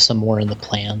we have some more in the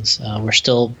plans. We're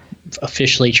still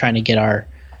officially trying to get our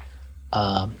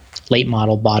late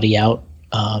model body out.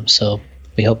 So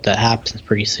we hope that happens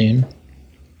pretty soon.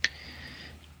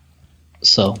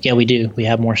 So, yeah, we do. We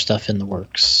have more stuff in the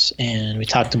works. And we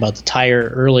talked about the tire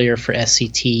earlier for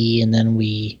SCT, and then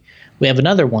we have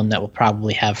another one that we'll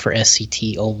probably have for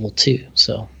SCT Oval too.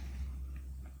 So,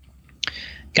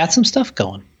 got some stuff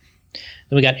going.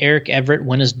 Then we got Eric Everett.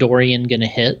 When is Dorian going to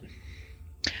hit?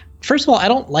 First of all, I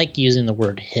don't like using the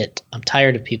word hit. I'm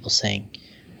tired of people saying.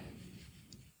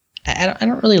 I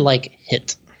don't really like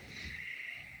hit.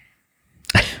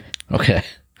 Okay.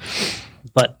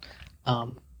 But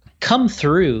come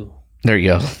through. There you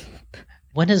go.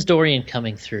 When is Dorian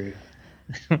coming through?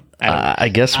 I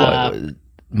guess what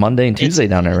Monday and Tuesday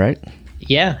down there, right?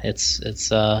 Yeah, it's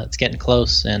getting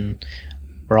close, and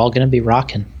we're all going to be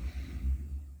rocking.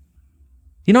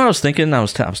 You know what I was thinking? I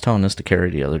was telling this to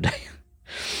Carrie the other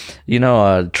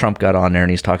day. Trump got on there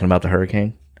and he's talking about the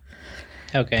hurricane.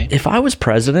 Okay. If I was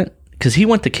president, because he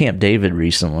went to Camp David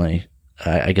recently,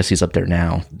 I guess he's up there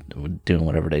now doing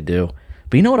whatever they do.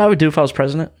 But you know what I would do if I was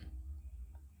president?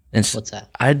 What's that?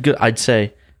 I'd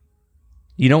say,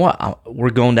 you know what?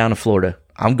 We're going down to Florida.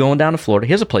 I'm going down to Florida.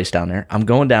 He has a place down there. I'm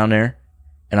going down there,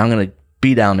 and I'm going to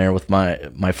be down there with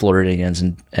my Floridians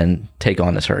and take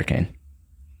on this hurricane.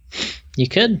 You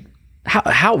could.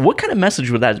 How? What kind of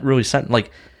message would that really send? Like,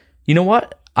 you know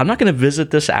what? I'm not going to visit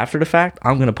this after the fact.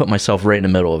 I'm going to put myself right in the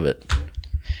middle of it.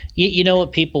 You know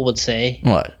what people would say?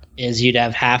 What? Is you'd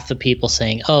have half the people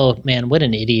saying, "Oh man, what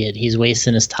an idiot! He's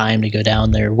wasting his time to go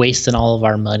down there, wasting all of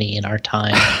our money and our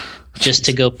time, just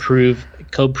to go prove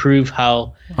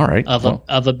how all right of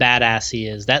a badass he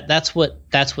is." That's what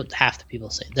half the people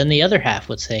say. Then the other half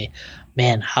would say,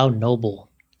 "Man, how noble."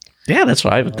 Yeah, that's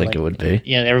what I would think it would be.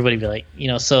 Yeah, everybody would be like,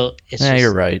 so it's. Yeah,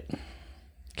 you're right.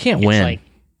 Can't win. Like,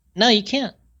 no, you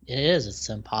can't. It is. It's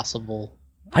impossible.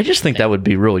 I just think that would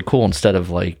be really cool instead of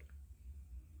like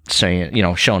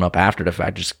saying, showing up after the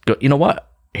fact. Just go, you know what?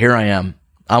 Here I am.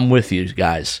 I'm with you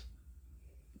guys.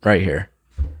 Right here.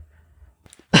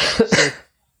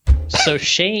 So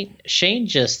Shane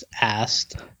just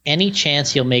asked, any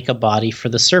chance you'll make a body for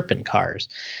the Serpent cars?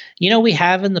 We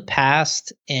have in the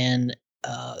past, and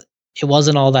it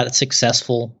wasn't all that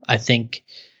successful. I think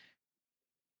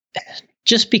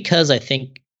just because I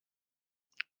think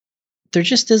there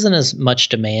just isn't as much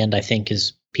demand, I think,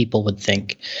 as people would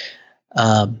think.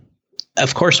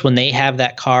 Of course, when they have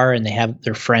that car and they have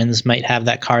their friends might have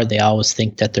that car, they always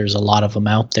think that there's a lot of them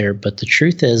out there. But the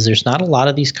truth is, there's not a lot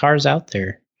of these cars out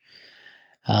there.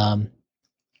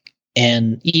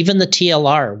 And even the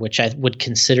TLR, which I would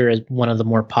consider as one of the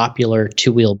more popular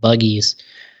two-wheel buggies,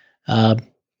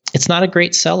 it's not a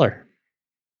great seller.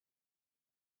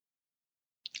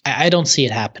 I don't see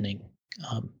it happening.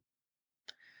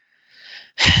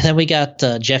 Then we got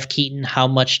Jeff Keaton. How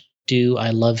much do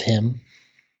I love him?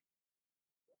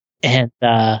 And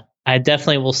I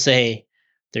definitely will say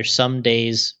there's some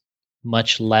days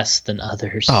much less than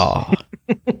others. Oh.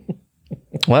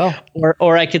 Well,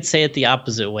 or I could say it the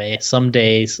opposite way. Some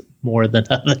days more than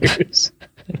others.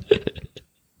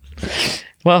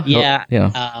 Well, yeah,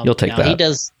 you'll take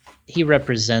that. He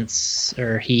represents,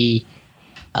 or he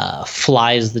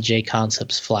flies the J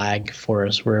Concepts flag for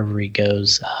us wherever he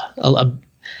goes.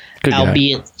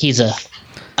 Albeit he's a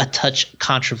touch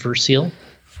controversial.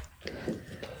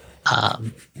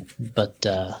 But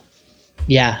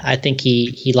yeah, I think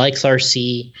he likes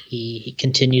RC. He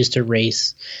continues to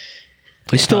race.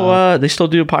 They still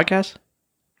do a podcast?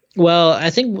 Well,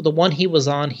 I think the one he was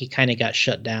on, he kind of got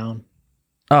shut down.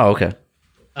 Oh, okay.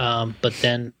 But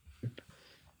then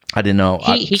I didn't know.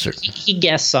 He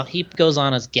guests. He goes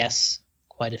on as guests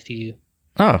quite a few.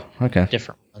 Oh, okay.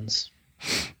 Different ones.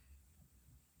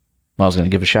 Well, I was going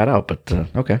to give a shout out, but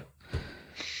okay.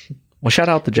 Well, shout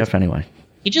out to Jeff anyway.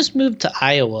 He just moved to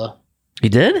Iowa. He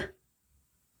did?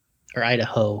 Or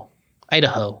Idaho.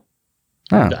 Idaho.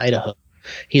 Oh. Idaho.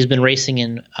 He's been racing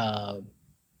in that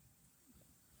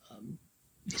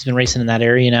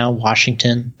area now,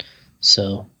 Washington.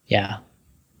 So yeah,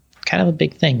 kind of a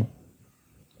big thing.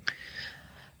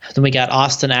 Then we got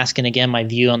Austin asking again my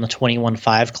view on the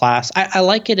 21.5 class. I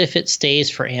like it if it stays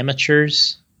for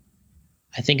amateurs.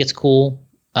 I think it's cool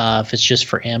if it's just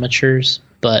for amateurs.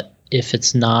 But if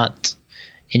it's not,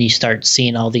 and you start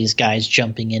seeing all these guys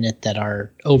jumping in it that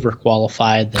are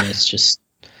overqualified, then it's just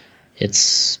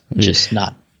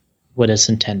not what it's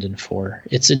intended for.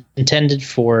 It's intended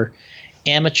for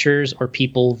amateurs or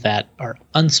people that are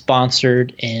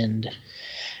unsponsored, and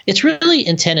it's really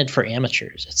intended for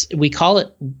amateurs. We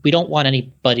don't want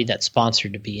anybody that's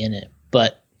sponsored to be in it,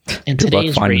 but in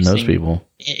today's racing, those people.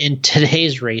 In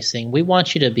today's racing, we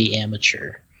want you to be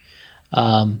amateur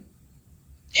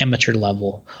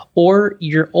level, or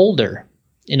you're older,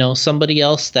 somebody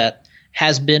else that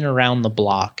has been around the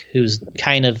block, who's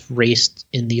kind of raced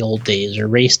in the old days or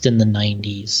raced in the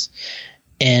 90s.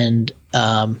 And,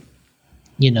 and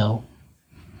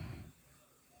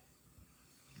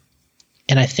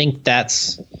I think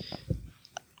that's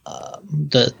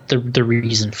the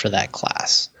reason for that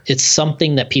class. It's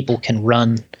something that people can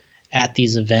run at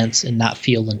these events and not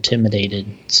feel intimidated.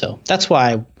 So that's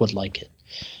why I would like it.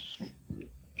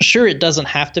 Sure, it doesn't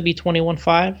have to be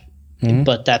 21.5. Mm-hmm.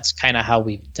 But that's kind of how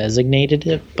we've designated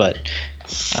it. But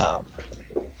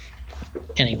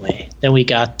anyway, then we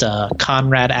got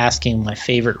Conrad asking my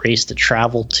favorite race to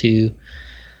travel to.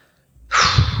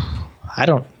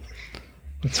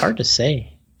 It's hard to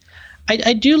say.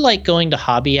 I do like going to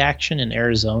Hobby Action in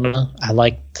Arizona. I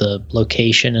like the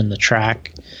location and the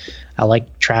track. I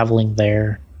like traveling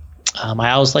there. I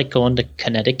always like going to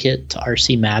Connecticut to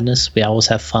RC Madness. We always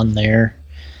have fun there.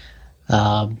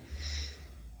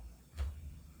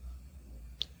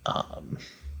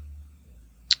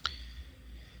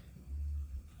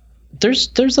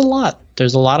 There's a lot.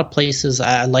 There's a lot of places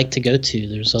I like to go to.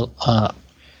 There's a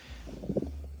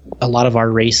lot of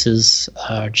our races,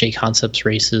 J Concepts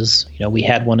races. We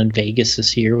had one in Vegas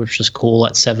this year, which was cool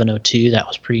at 702. That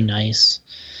was pretty nice.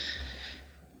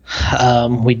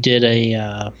 We did we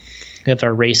have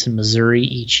our race in Missouri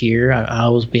each year.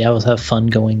 We always have fun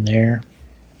going there.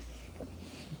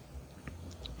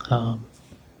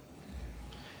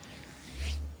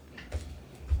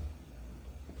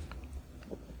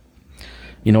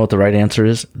 You know what the right answer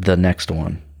is? The next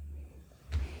one.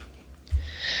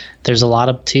 There's a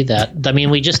lot to that. I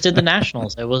mean, we just did the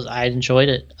Nationals. I enjoyed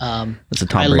it. That's a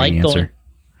Tom Brady answer.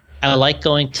 I like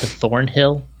going to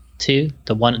Thornhill too.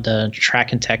 The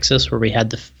track in Texas where we had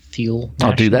the fuel.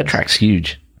 Oh, dude, that track's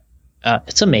huge.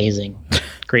 It's amazing.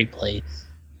 Great place.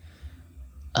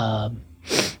 I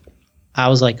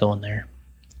always like going there.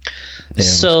 Yeah,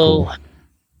 so, cool.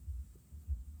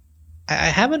 I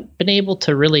haven't been able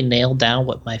to really nail down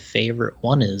what my favorite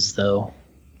one is, though.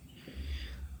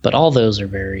 But all those are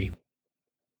very,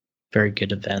 very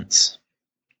good events.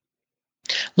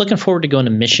 Looking forward to going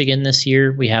to Michigan this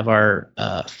year. We have our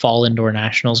fall indoor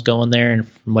nationals going there, and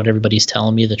from what everybody's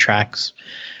telling me, the track's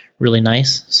really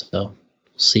nice. So we'll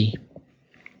see.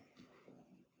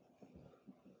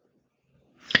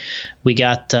 We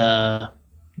got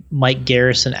Mike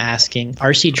Garrison asking,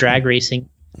 RC drag racing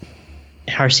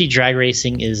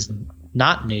is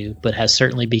not new, but has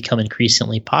certainly become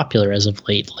increasingly popular as of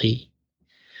lately.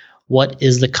 What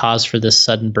is the cause for this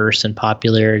sudden burst in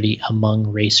popularity among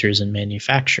racers and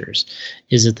manufacturers?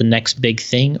 Is it the next big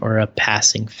thing or a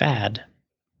passing fad?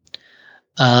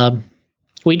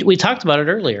 We talked about it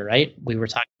earlier, right? We were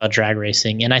talking about drag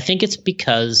racing, and I think it's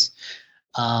because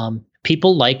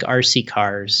people like RC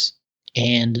cars,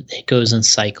 and it goes in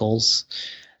cycles.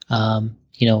 Like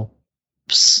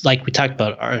we talked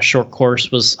about, our short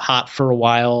course was hot for a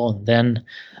while, and then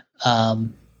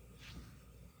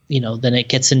then it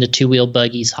gets into two-wheel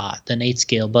buggies hot, then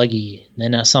 8-scale buggy,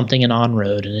 then something in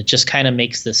on-road, and it just kind of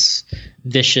makes this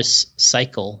vicious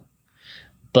cycle.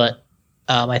 But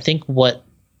I think what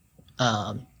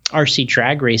RC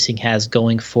drag racing has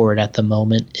going for it at the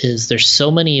moment is there's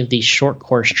so many of these short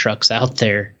course trucks out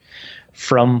there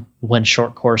from when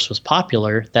short course was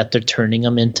popular that they're turning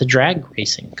them into drag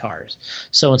racing cars.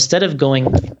 So instead of going...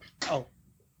 Oh.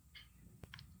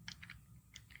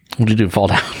 What did you do, fall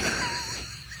down?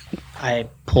 I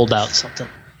pulled out something.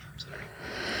 Sorry.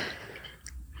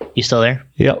 You still there?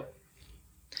 Yep.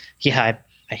 Yeah,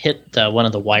 I hit one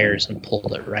of the wires and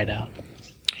pulled it right out.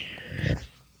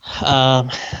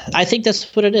 I think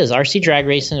that's what it is. RC drag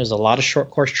racing, there's a lot of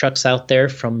short course trucks out there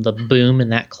from the boom in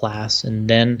that class. And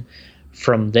then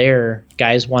from there,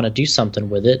 guys want to do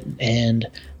something with it, and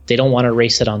they don't want to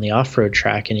race it on the off-road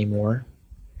track anymore.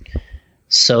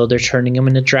 So they're turning them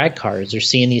into drag cars. They're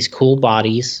seeing these cool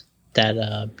bodies that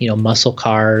muscle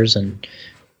cars and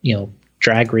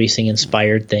drag racing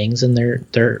inspired things, and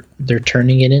they're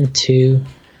turning it into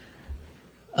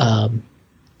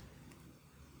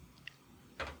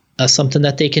something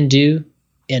that they can do,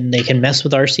 and they can mess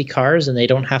with RC cars, and they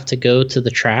don't have to go to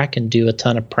the track and do a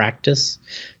ton of practice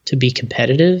to be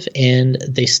competitive, and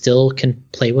they still can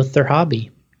play with their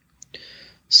hobby.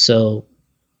 So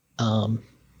I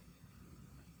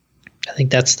think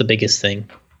that's the biggest thing.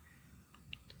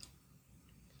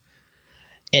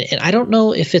 And I don't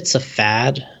know if it's a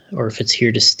fad or if it's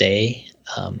here to stay.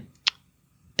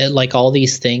 Like all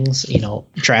these things,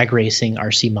 drag racing,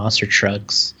 RC monster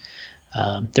trucks,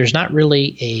 there's not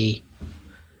really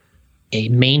a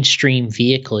mainstream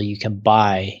vehicle you can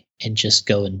buy and just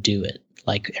go and do it.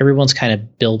 Like everyone's kind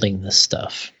of building this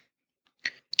stuff.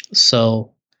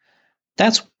 So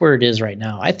that's where it is right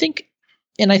now. I think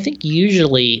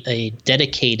usually a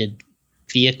dedicated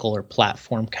vehicle or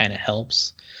platform kind of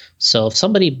helps. So if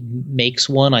somebody makes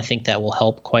one, I think that will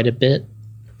help quite a bit,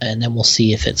 and then we'll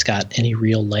see if it's got any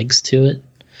real legs to it.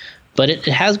 But it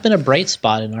has been a bright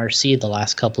spot in RC the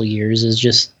last couple of years, is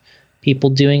just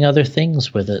people doing other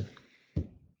things with it.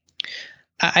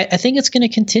 I think it's going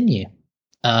to continue.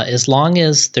 As long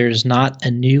as there's not a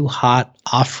new hot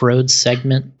off-road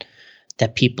segment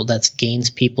that gains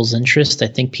people's interest, I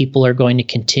think people are going to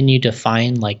continue to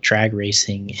find like drag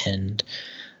racing and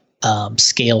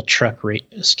scale truck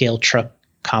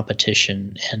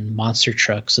competition and monster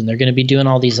trucks, and they're going to be doing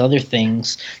all these other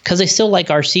things because they still like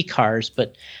RC cars,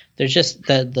 but there's just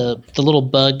the little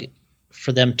bug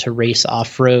for them to race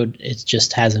off-road. It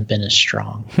just hasn't been as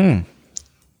strong.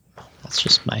 That's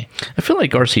just my... I feel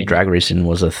like RC drag racing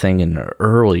was a thing in the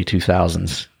early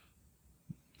 2000s.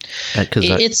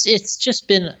 It's just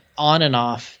been on and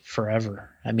off forever.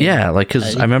 I mean, yeah, like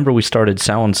because I remember we started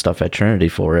selling stuff at Trinity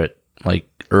for it, like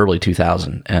early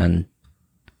 2000, and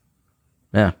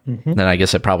yeah, then I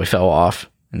guess it probably fell off,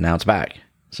 and now it's back.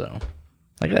 So,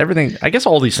 like everything, I guess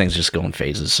all these things just go in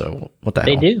phases. So what the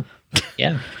hell? They do,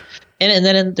 yeah. And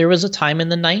then there was a time in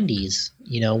the 90s,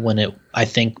 when I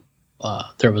think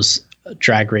there was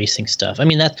drag racing stuff. I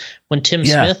mean, that's when Tim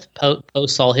Smith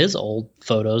posts all his old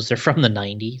photos. They're from the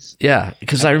 90s. Yeah,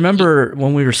 because I remember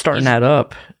when we were starting that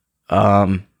up,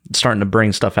 starting to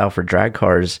bring stuff out for drag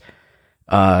cars,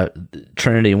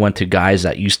 Trinity went to guys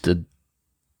that used to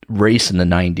race in the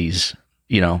 90s,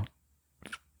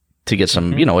 to get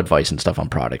some, advice and stuff on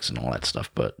products and all that stuff.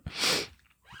 But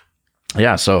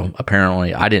yeah, so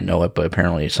apparently, I didn't know it, but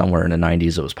apparently somewhere in the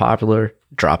 90s it was popular,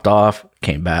 dropped off,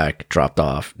 came back, dropped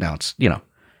off. Now it's,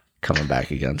 coming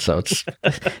back again. So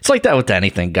it's like that with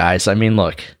anything, guys. I mean,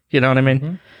 look, you know what I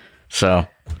mean? So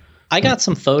I got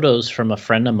some photos from a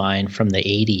friend of mine from the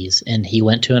 80s, and he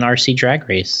went to an RC drag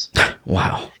race.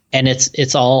 Wow. And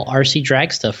it's all RC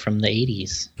drag stuff from the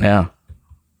 80s. Yeah.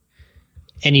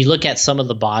 And you look at some of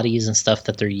the bodies and stuff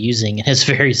that they're using, and it's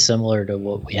very similar to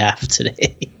what we have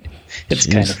today. It's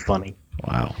kind of funny.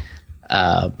 Wow.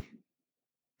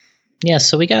 Yeah,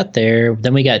 so we got there.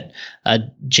 Then we got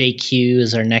JQ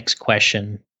is our next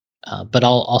question, but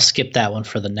I'll skip that one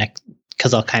for the next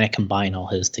because I'll kind of combine all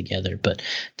his together. But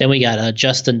then we got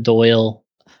Justin Doyle.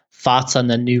 Thoughts on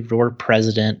the new Roar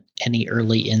president? Any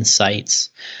early insights?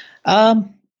 I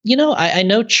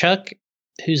know Chuck,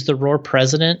 who's the Roar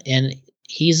president, and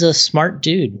he's a smart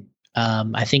dude.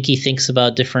 I think he thinks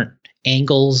about different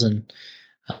angles, and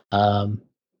I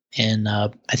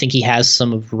think he has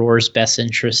some of Roar's best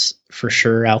interests for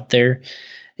sure out there.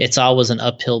 It's always an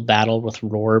uphill battle with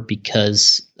Roar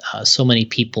because so many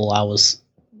people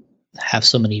have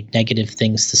so many negative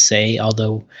things to say,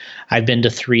 although I've been to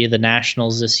 3 of the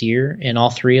nationals this year, and all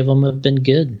 3 of them have been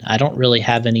good. I don't really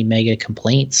have any mega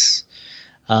complaints.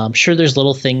 Sure, there's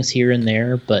little things here and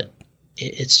there, but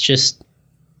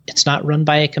it's not run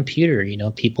by a computer.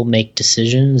 People make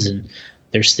decisions, and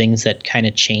there's things that kind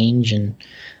of change, and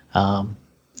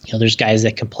there's guys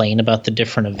that complain about the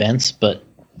different events, but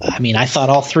I mean, I thought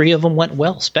all 3 of them went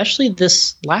well, especially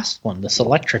this last one, this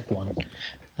electric one,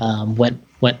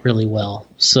 went really well.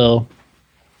 So,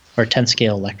 or 10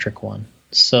 scale electric one.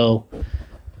 So,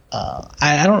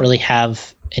 I don't really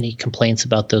have any complaints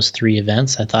about those 3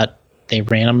 events. I thought they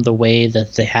ran them the way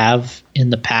that they have in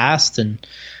the past, and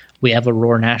we have a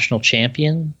Roar national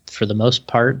champion for the most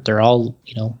part. They're all,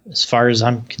 as far as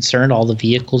I'm concerned, all the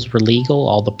vehicles were legal.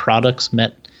 All the products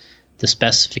met the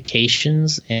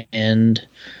specifications, and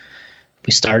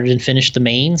we started and finished the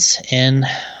mains, and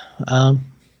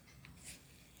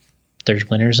there's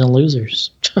winners and losers.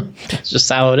 That's just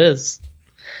how it is.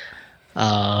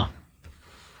 I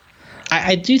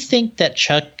do think that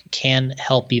Chuck can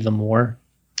help even more.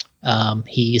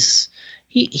 He's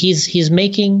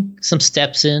making some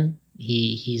steps in.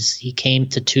 He came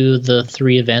to 2 of the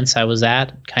 3 events I was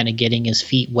at, kind of getting his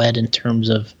feet wet in terms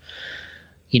of,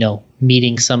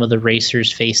 meeting some of the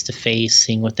racers face to face,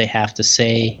 seeing what they have to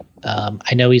say.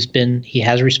 I know he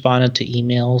has responded to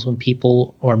emails when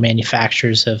people or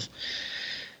manufacturers have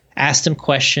asked him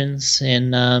questions,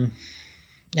 and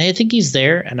I think he's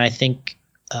there, and I think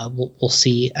we'll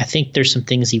see. I think there's some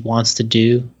things he wants to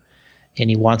do and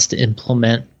he wants to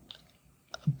implement,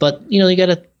 but you got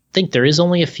to think there is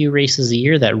only a few races a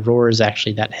year that Roar is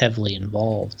actually that heavily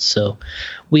involved. So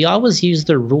we always use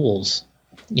their rules.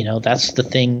 That's the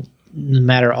thing. No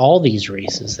matter all these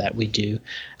races that we do,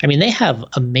 I mean, they have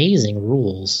amazing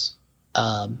rules,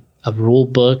 a rule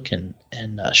book, and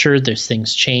sure, there's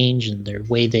things change and their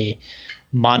way they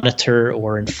monitor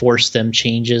or enforce them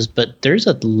changes, but there's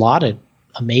a lot of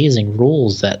amazing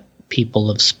rules that people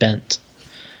have spent,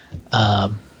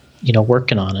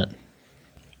 working on it.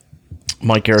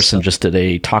 Mike Garrison just did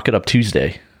a Talk It Up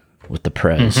Tuesday with the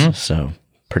Prez, so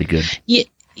pretty good.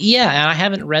 Yeah, and I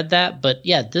haven't read that, but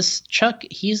yeah, this Chuck,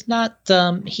 he's not.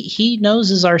 He knows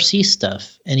his RC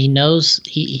stuff, and he knows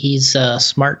he's a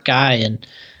smart guy, and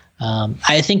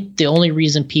I think the only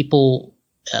reason people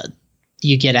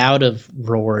you get out of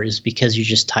Roar is because you're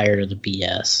just tired of the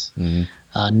BS.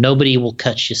 Nobody will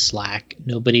cut you slack.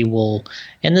 Nobody will,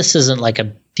 and this isn't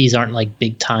these aren't like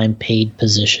big time paid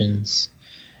positions.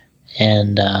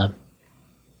 And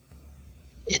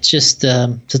it's just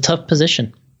it's a tough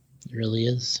position. It really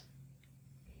is.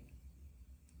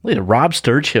 Look at Rob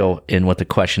Sturgill in with the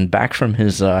question back from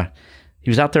his. He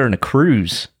was out there in a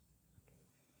cruise.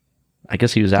 I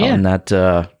guess he was out in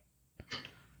that.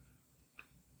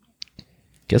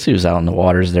 Guess he was out in the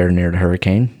waters there near the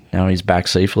hurricane. Now he's back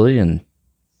safely, and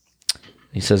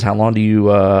he says, "How long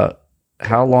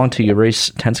till you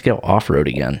race 10 scale off road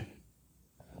again?"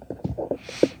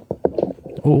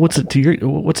 Well, what's it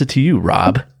to you,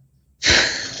 Rob?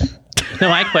 No,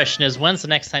 my question is, when's the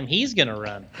next time he's going to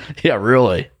run? Yeah,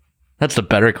 really. That's the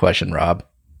better question, Rob.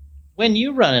 When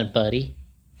you running, buddy?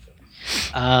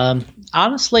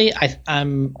 Honestly,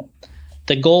 I'm.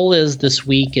 The goal is this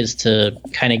week is to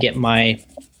kind of get my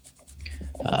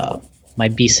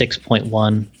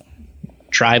B6.1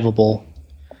 drivable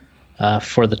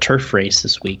for the turf race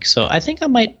this week. So I think I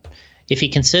might, if he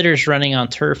considers running on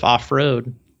turf off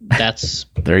road, that's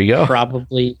there you go.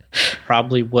 Probably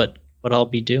what I'll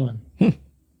be doing.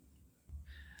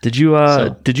 Did you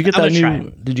get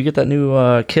that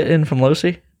new kit in from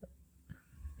Losi?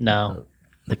 No.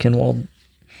 The Kinwald?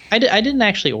 I didn't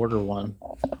actually order one.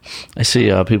 I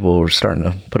see people were starting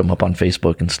to put them up on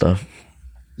Facebook and stuff.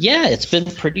 Yeah, it's been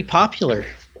pretty popular.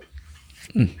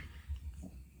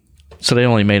 So they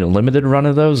only made a limited run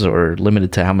of those, or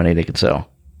limited to how many they could sell?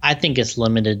 I think it's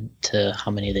limited to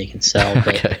how many they can sell.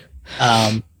 But, Okay.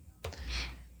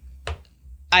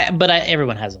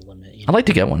 Everyone has a limit. I'd like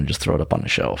to get one and just throw it up on the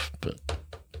shelf, but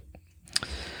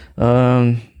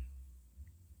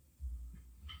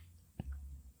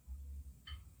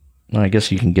I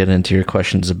guess you can get into your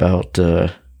questions about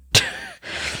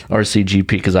RCGP,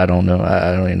 because I don't know.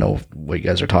 I don't even know what you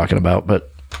guys are talking about,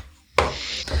 but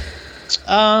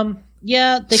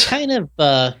yeah, they kind of.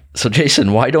 So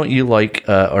Jason, why don't you like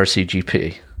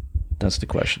RCGP? That's the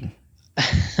question.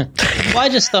 Well, I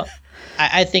just thought.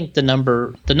 I think the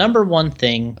number one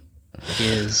thing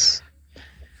is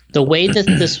the way that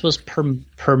this was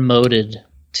promoted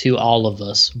to all of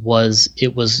us was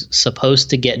it was supposed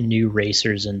to get new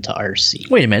racers into RC.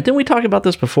 Wait a minute, didn't we talk about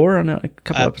this before on a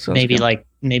couple episodes?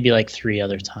 Maybe like 3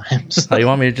 other times. Oh, you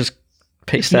want me to just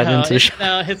paste that into the show?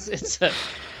 No, it's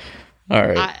all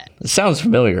right. It sounds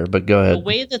familiar, but go ahead. The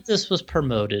way that this was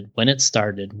promoted when it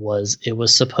started was it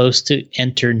was supposed to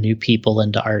enter new people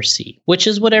into RC, which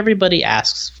is what everybody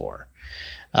asks for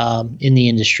in the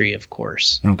industry, of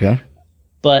course. Okay.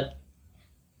 But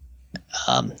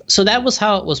so that was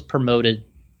how it was promoted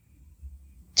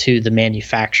to the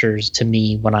manufacturers, to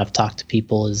me, when I've talked to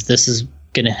people, is this is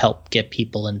going to help get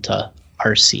people into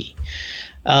RC,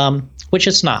 which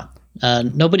it's not.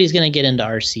 Nobody's going to get into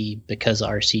RC because of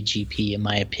RCGP, in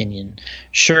my opinion.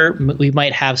 Sure, we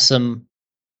might have some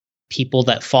people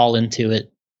that fall into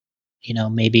it,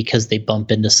 maybe because they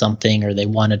bump into something or they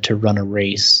wanted to run a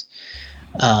race.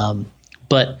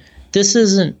 But this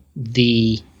isn't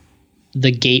the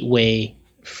gateway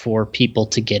for people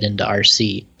to get into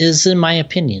RC, is in my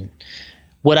opinion.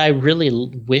 What I really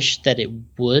wish that it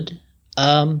would,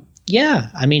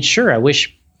 sure, I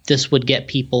wish this would get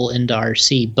people into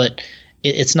RC, but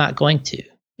it's not going to.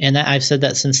 And I've said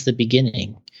that since the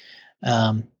beginning.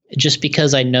 Just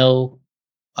because I know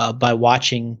by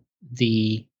watching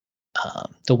the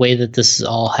way that this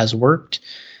all has worked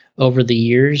over the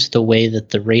years, the way that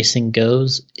the racing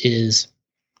goes, is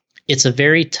it's a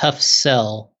very tough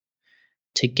sell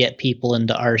to get people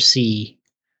into RC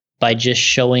by just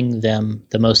showing them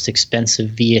the most expensive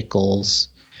vehicles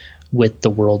with the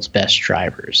world's best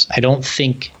drivers. I don't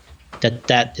think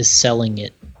that is selling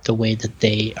it the way that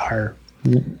they are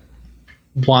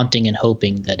wanting and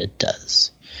hoping that it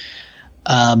does.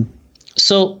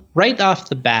 So right off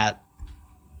the bat,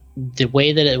 the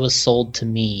way that it was sold to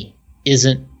me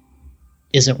isn't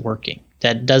working.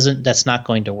 That's not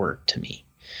going to work to me.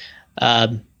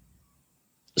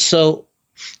 So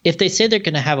if they say they're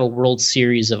going to have a World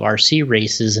Series of RC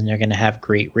races and they're going to have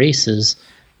great races,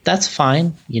 that's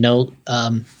fine.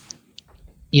 The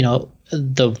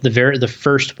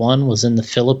first one was in the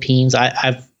Philippines.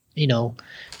 I've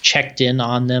checked in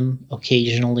on them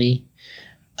occasionally,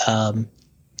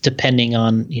 depending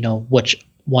on which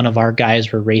one of our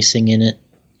guys were racing in it,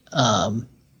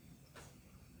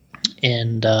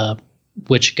 and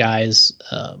which guys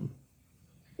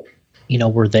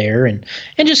were there, and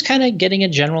just kind of getting a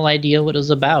general idea what it was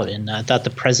about. And I thought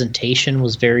the presentation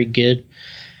was very good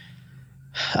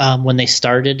when they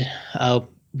started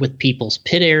with people's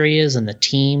pit areas and the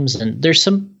teams, and there's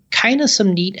some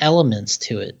neat elements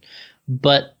to it,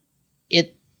 but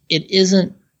it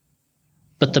isn't.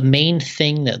 But the main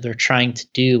thing that they're trying to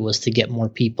do was to get more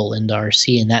people into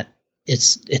RC, and that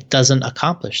it doesn't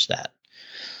accomplish that.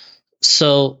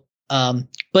 So,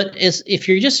 but if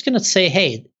you're just going to say,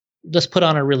 hey, let's put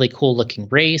on a really cool looking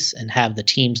race and have the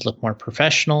teams look more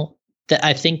professional, that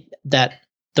I think that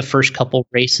the first couple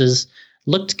races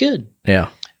looked good. Yeah.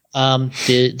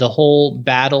 The whole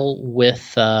battle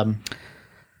with the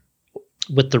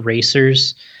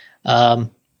racers, I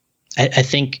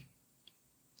think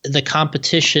the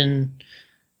competition,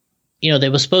 they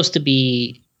was supposed to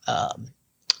be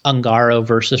Ungaro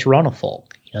versus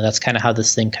Ronnefolk. That's kind of how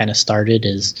this thing kind of started,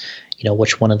 is,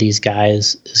 which one of these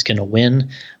guys is going to win.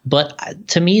 But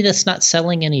to me, that's not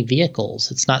selling any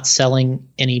vehicles. It's not selling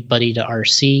anybody to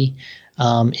RC.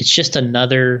 It's just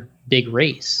another big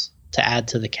race to add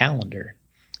to the calendar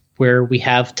where we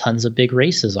have tons of big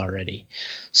races already.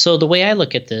 So the way I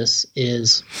look at this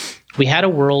is we had a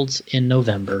Worlds in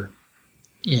November,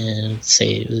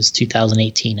 say it was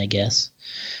 2018, I guess.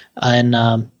 And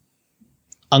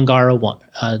Ungaro won.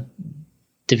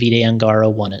 Davide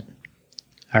Ungaro won it.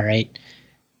 All right.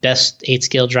 Best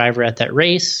 8-scale driver at that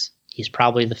race. He's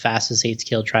probably the fastest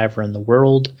 8-scale driver in the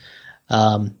world.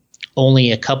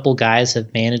 Only a couple guys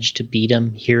have managed to beat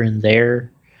him here and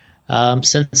there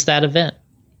since that event.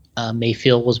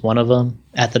 Mayfield was one of them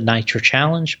at the Nitro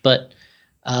Challenge, but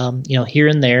here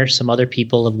and there, some other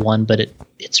people have won, but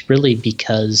it's really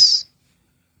because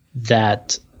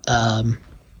that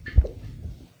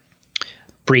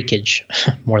breakage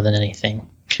more than anything.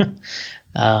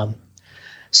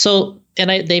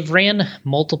 They've ran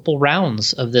multiple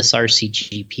rounds of this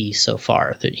RCGP so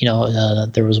far.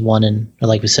 There was one in,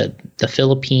 like we said, the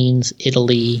Philippines,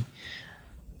 Italy,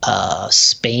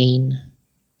 Spain,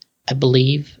 I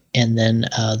believe, and then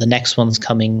the next one's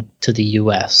coming to the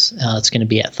U.S. It's going to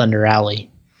be at Thunder Alley.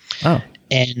 Oh,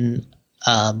 and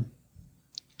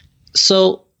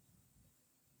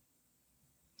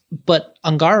but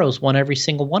Ungaro's won every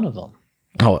single one of them.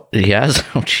 Oh, he has?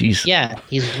 Oh, jeez. Yeah,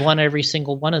 he's won every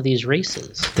single one of these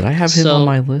races. Did I have him on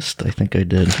my list? I think I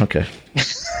did. Okay.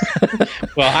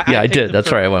 Well, I did.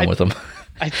 That's right. I went with him.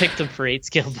 I picked him for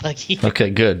 8-scale buggy. Okay,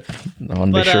 good. I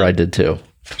want to make sure I did too.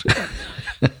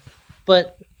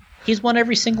 But he's won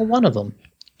every single one of them.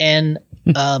 And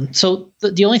so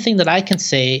the only thing that I can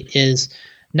say is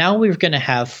now we're going to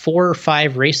have 4 or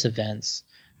 5 race events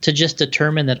to just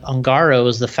determine that Ungaro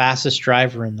is the fastest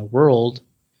driver in the world,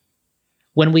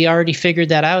 when we already figured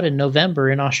that out in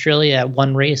November in Australia at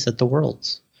one race at the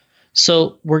Worlds.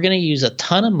 So we're going to use a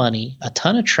ton of money, a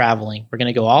ton of traveling. We're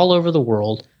going to go all over the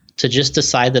world to just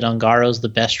decide that Ungaro is the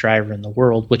best driver in the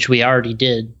world, which we already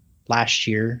did last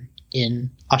year in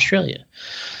Australia.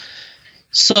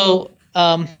 So,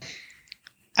 and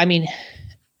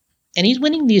he's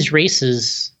winning these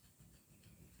races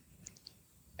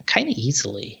kind of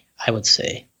easily, I would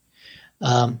say.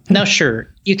 Now,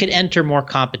 sure, you could enter more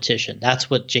competition. That's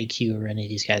what JQ or any of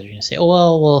these guys are going to say.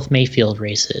 Oh, well, if Mayfield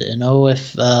race it, and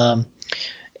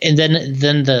and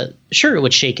then it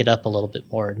would shake it up a little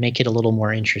bit more, make it a little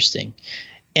more interesting.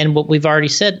 And what we've already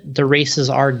said, the races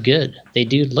are good. They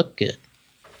do look good.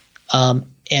 And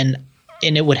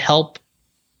it would help,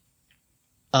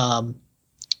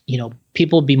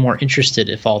 people would be more interested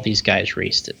if all these guys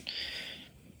raced it.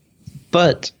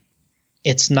 But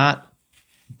it's not.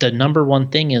 The number one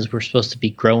thing is we're supposed to be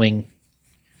growing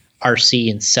RC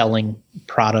and selling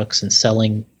products and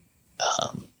selling,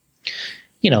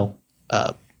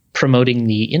 promoting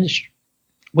the industry,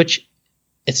 which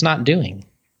it's not doing.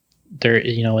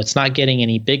 It's not getting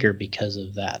any bigger because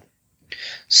of that.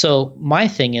 So my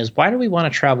thing is, why do we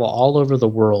want to travel all over the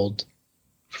world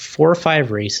for 4 or 5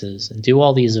 races and do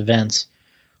all these events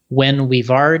when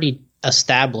we've already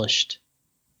established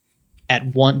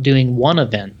doing one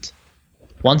event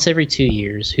once every 2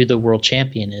 years who the world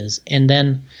champion is? And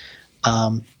then,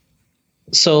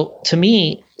 so to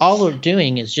me, all we're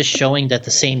doing is just showing that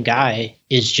the same guy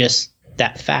is just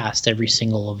that fast every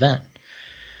single event.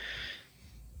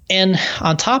 And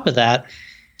on top of that,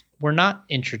 we're not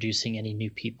introducing any new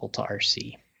people to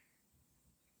RC.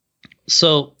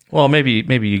 So, well, maybe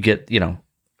you get,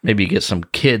 maybe you get some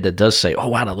kid that does say, "Oh,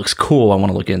 wow, that looks cool. I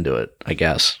want to look into it," I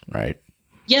guess. Right.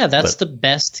 Yeah. That's the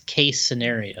best case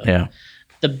scenario. Yeah.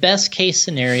 The best case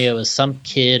scenario is some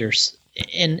kid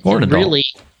and really,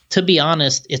 to be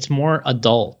honest, it's more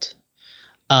adult.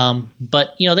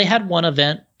 But they had one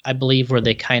event, I believe, where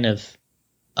they kind of,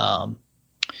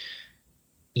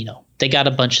 they got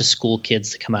a bunch of school kids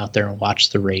to come out there and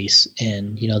watch the race.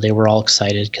 And, they were all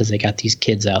excited because they got these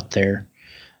kids out there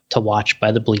to watch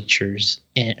by the bleachers.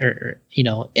 And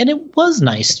it was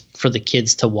nice for the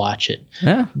kids to watch it.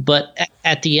 Yeah. But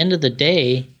at the end of the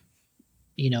day,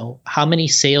 how many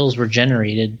sales were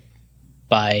generated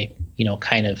by, you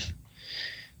kind of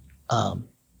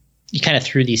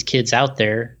threw these kids out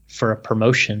there for a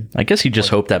promotion. I guess you just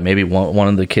hope that maybe one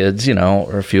of the kids,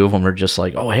 or a few of them are just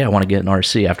like, "Oh, hey, I want to get an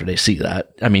RC," after they see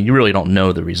that. I mean, you really don't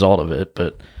know the result of it,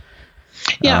 but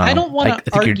yeah, I don't want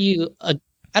to argue.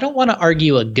 I don't want to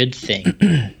argue a good thing.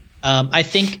 I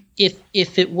think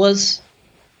if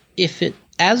it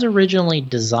as originally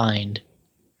designed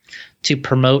to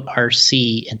promote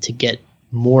RC and to get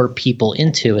more people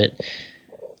into it,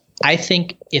 I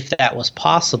think if that was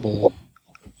possible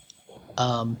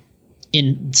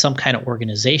in some kind of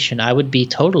organization, I would be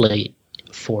totally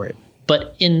for it.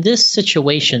 But in this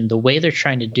situation, the way they're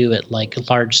trying to do it, like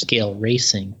large-scale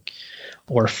racing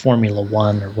or Formula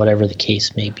One or whatever the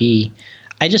case may be,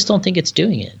 I just don't think it's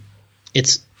doing it.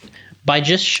 It's by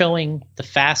just showing the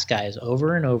fast guys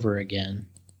over and over again.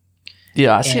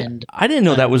 Yeah, I didn't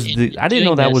know that was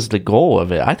the goal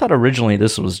of it. I thought originally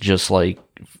this was just like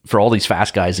for all these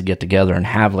fast guys to get together and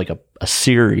have like a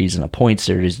series and a point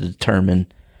series to determine.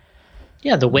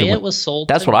 Yeah, the way it was sold.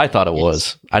 That's what I thought it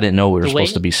was. I didn't know we were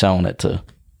supposed to be selling it to.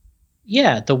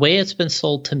 Yeah, the way it's been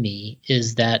sold to me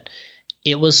is that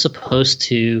it was supposed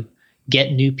to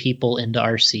get new people into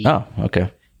RC. Oh,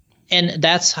 okay. And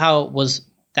that's how it was.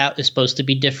 That is supposed to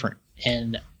be different.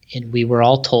 And we were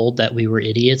all told that we were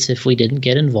idiots if we didn't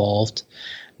get involved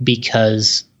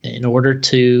because in order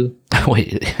to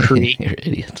Wait, create, you're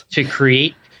idiots. to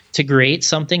create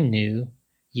something new,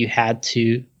 you had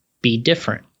to be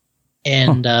different.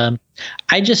 And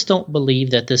I just don't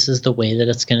believe that this is the way that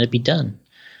it's going to be done.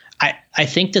 I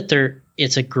think that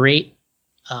it's a great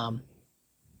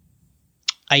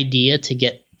idea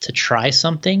to try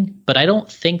something, but I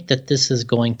don't think that this is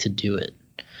going to do it.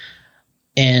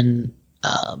 And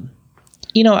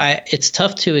it's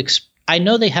tough to I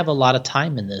know they have a lot of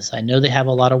time in this. I know they have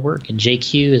a lot of work, and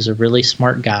JQ is a really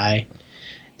smart guy.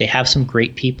 They have some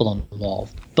great people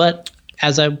involved. But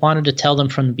as I wanted to tell them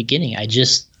from the beginning, I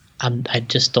just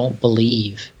don't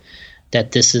believe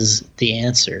that this is the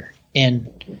answer. And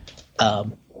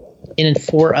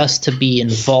for us to be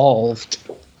involved,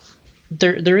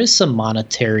 there is some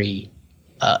monetary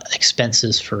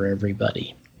expenses for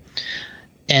everybody.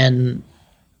 And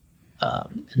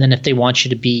then if they want you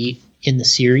to be in the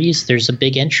series, there's a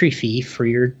big entry fee for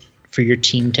your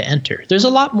team to enter. There's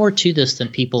a lot more to this than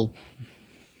people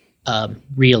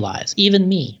realize. Even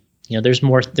me,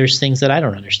 there's things that I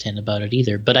don't understand about it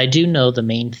either. But I do know the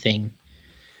main thing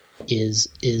is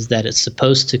that it's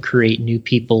supposed to create new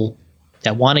people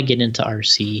that want to get into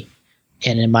RC,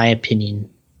 and in my opinion,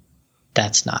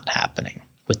 that's not happening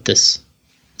with this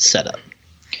setup.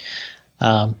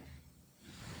 And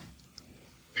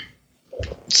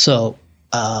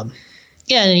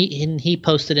he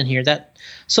posted in here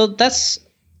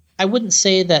I wouldn't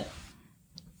say that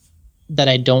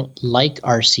I don't like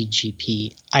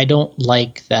RCGP. I don't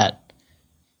like that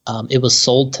it was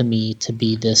sold to me to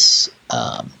be this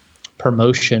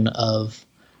promotion of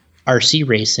RC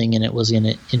racing, and it was going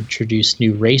to introduce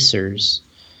new racers,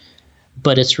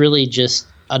 but it's really just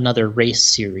another race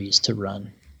series to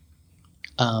run.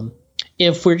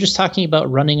 If we're just talking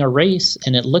about running a race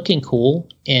and it looking cool,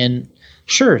 and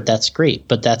sure, that's great,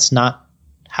 but that's not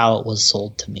how it was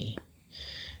sold to me.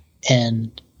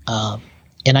 And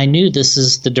I knew this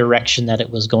is the direction that it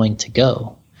was going to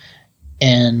go.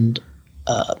 And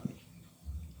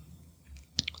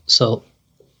so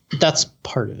that's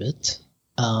part of it.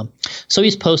 So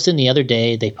he's posting the other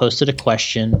day, they posted a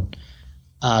question.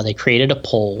 They created a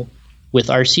poll. With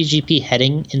RCGP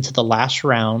heading into the last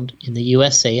round in the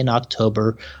USA in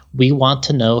October, we want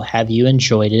to know, have you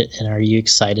enjoyed it, and are you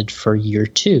excited for year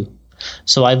 2?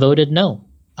 So I voted no.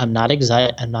 I'm not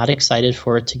excited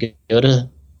for it to go to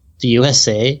the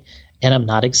USA, and I'm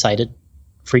not excited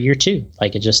for year 2.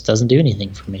 Like, it just doesn't do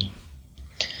anything for me.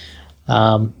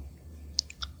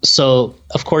 So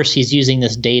of course he's using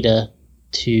this data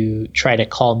to try to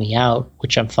call me out,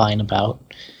 which I'm fine about.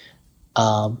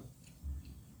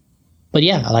 But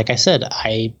yeah, like I said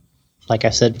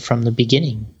from the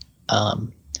beginning,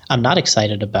 I'm not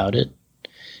excited about it,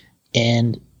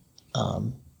 and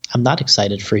I'm not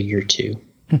excited for year 2.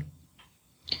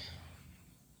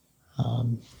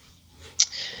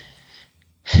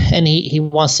 And he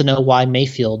wants to know why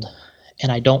Mayfield,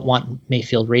 and I don't want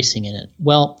Mayfield racing in it.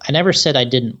 Well, I never said I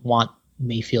didn't want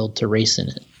Mayfield to race in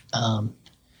it.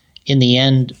 In the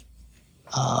end,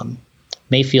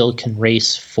 Mayfield can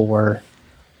race for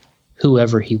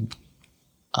whoever he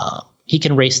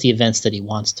can race the events that he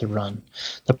wants to run.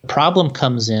 The problem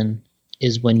comes in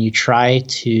is when you try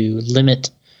to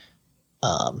limit.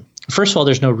 First of all,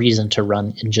 there's no reason to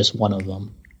run in just one of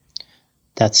them.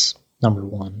 That's number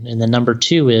one. And then number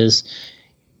 2 is,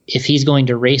 if he's going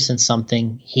to race in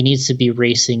something, he needs to be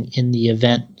racing in the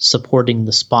event supporting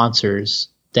the sponsors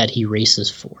that he races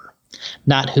for,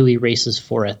 not who he races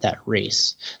for at that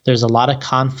race. There's a lot of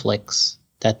conflicts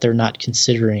that they're not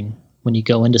considering when you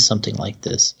go into something like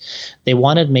this. They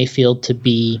wanted Mayfield to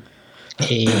be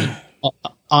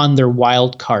on their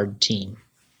wild card team.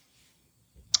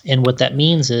 And what that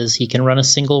means is he can run a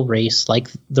single race like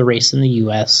the race in the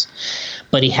US,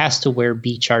 but he has to wear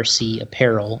Beach RC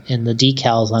apparel, and the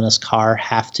decals on his car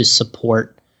have to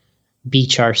support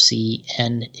Beach RC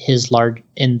and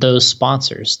those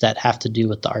sponsors that have to do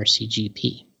with the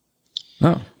RCGP.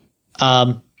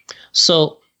 Oh.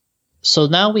 So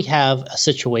now we have a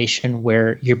situation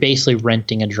where you're basically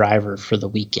renting a driver for the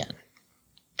weekend.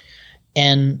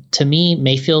 And to me,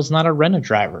 Mayfield's not a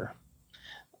rent-a-driver.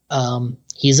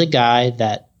 He's a guy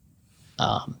that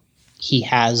he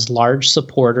has large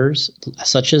supporters,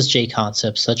 such as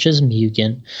J-Concept, such as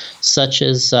Mugen, such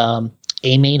as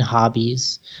A-Main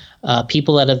Hobbies,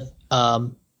 people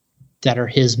that are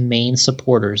his main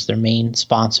supporters, their main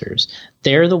sponsors.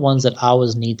 They're the ones that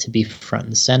always need to be front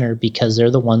and center because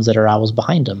they're the ones that are always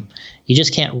behind him. You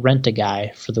just can't rent a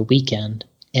guy for the weekend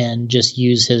and just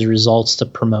use his results to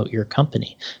promote your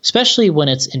company, especially when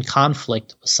it's in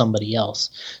conflict with somebody else.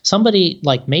 Somebody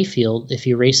like Mayfield, if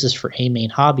he races for A-Main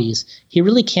Hobbies, he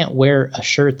really can't wear a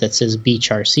shirt that says Beach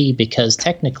RC because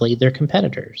technically they're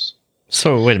competitors.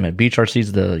 So wait a minute, Beach RC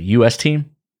is the U.S.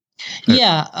 team?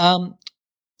 Yeah,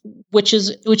 which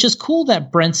is cool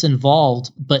that Brent's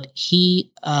involved, but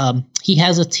he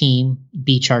has a team,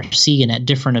 Beach RC, and at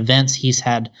different events he's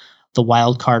had the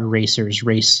wild card racers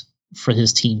race for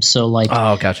his team. So like,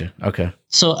 oh, gotcha. Okay.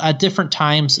 So at different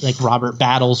times, like Robert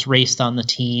Battles raced on the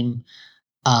team.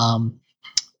 The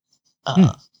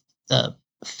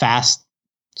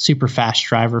super fast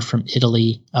driver from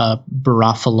Italy,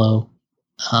 Barafalo,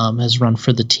 has run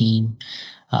for the team.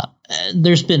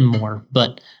 There's been more,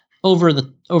 but over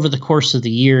the course of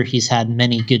the year, he's had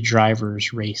many good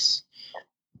drivers race.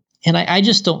 And I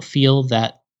just don't feel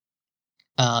that,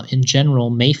 in general,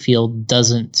 Mayfield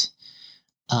doesn't.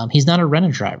 He's not a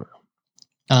rented driver.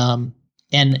 And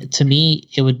to me,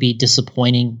 it would be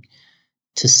disappointing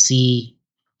to see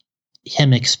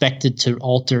him expected to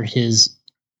alter his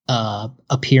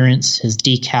appearance, his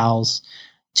decals,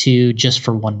 to just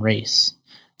for one race.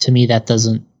 To me, that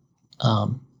doesn't.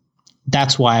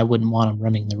 That's why I wouldn't want him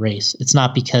running the race. It's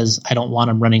not because I don't want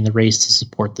him running the race to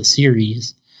support the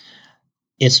series.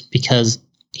 It's because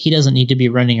he doesn't need to be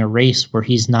running a race where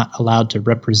he's not allowed to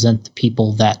represent the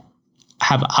people that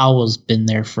have always been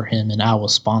there for him and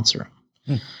always sponsor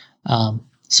him.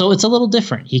 So it's a little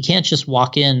different. He can't just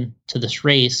walk in to this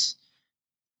race,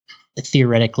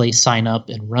 theoretically sign up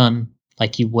and run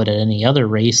like you would at any other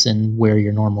race and wear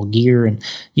your normal gear. And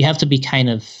you have to be kind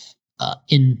of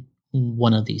in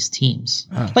one of these teams.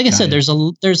 Like I said, there's a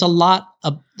lot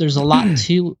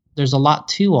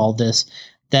to all this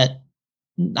that,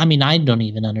 I mean, I don't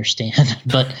even understand,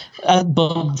 but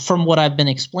from what I've been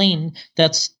explained,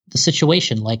 that's the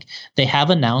situation. Like, they have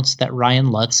announced that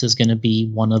Ryan Lutz is going to be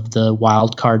one of the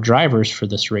wild card drivers for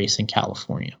this race in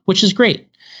California, which is great.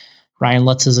 Ryan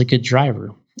Lutz is a good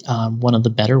driver, one of the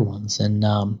better ones, and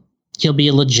he'll be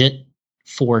a legit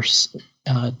force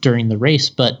during the race.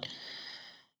 But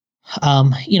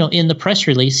in the press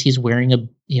release, he's wearing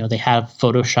they have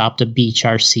photoshopped a Beach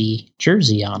RC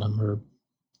jersey on him, or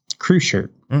crew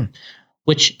shirt,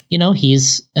 which,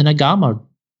 he's an Agama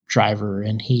driver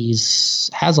and has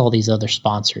all these other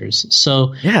sponsors.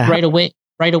 So right away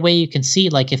you can see,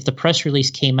 like, if the press release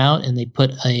came out and they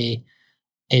put a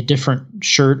different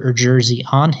shirt or jersey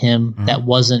on him that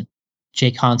wasn't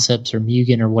J Concepts or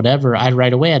Mugen or whatever, I'd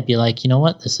be like, you know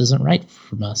what, this isn't right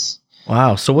from us.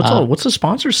 Wow. So what's the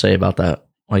sponsor say about that?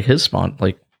 Like his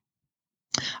like,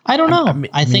 I don't know.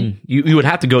 I think you would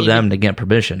have to go to them to get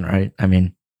permission, right? I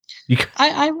mean,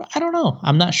 I don't know.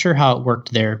 I'm not sure how it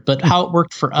worked there, but how it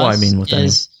worked for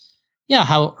us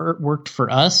how it worked for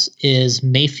us is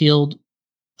Mayfield.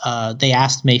 They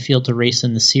asked Mayfield to race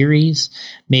in the series.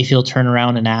 Mayfield turned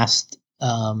around and asked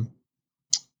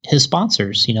his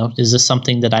sponsors, is this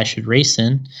something that I should race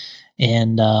in?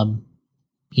 And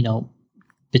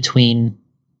between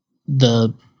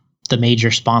the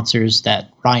major sponsors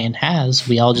that Ryan has,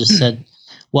 we all just said,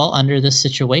 well, under this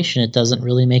situation, it doesn't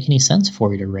really make any sense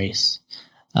for you to race.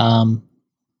 Not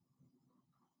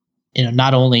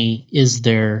only is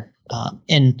there,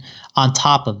 and on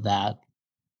top of that,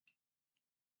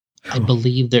 I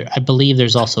believe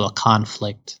there's also a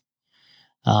conflict.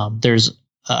 There's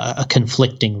a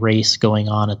conflicting race going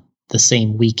on at the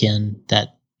same weekend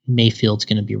that Mayfield's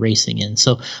going to be racing in.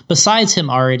 So besides him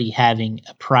already having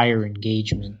a prior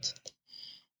engagement,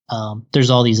 there's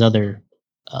all these other,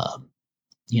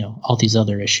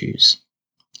 issues.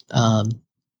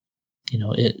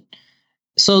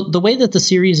 So the way that the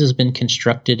series has been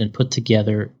constructed and put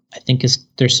together, I think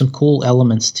there's some cool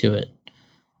elements to it.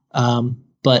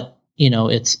 But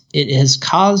it has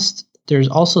caused, there's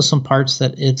also some parts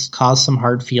that it's caused some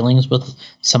hard feelings with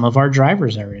some of our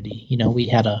drivers already. We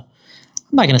had I'm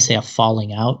not going to say a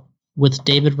falling out with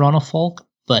David Ronnefolk,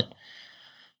 but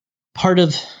part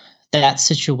of that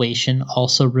situation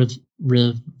also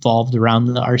revolved around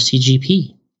the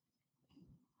RCGP.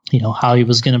 How he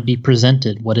was going to be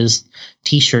presented, what his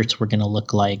T-shirts were going to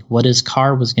look like, what his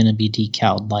car was going to be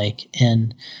decaled like,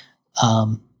 and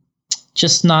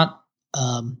just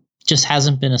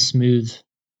hasn't been a smooth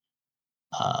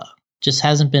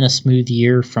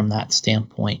year from that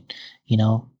standpoint,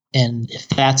 and if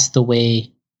that's the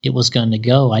way it was going to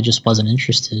go, I just wasn't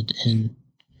interested in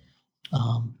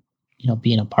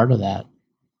being a part of that.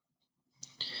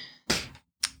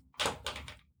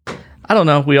 I don't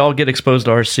know. We all get exposed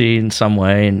to RC in some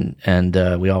way, and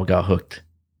we all got hooked.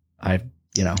 Me,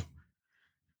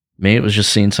 it was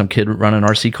just seeing some kid run an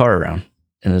RC car around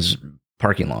in his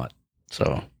parking lot,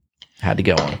 so had to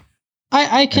go on.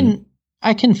 I can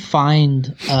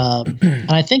find,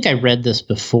 and I think I read this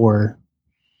before.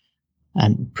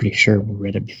 I'm pretty sure we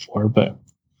read it before, but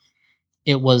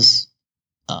it was,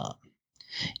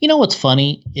 what's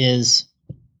funny is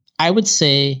I would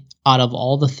say out of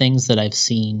all the things that I've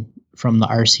seen from the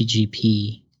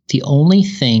RCGP, the only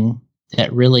thing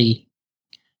that really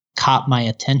caught my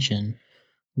attention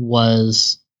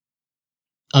was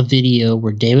a video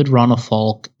where David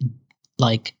Ronafalk,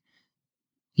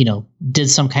 did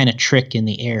some kind of trick in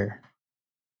the air.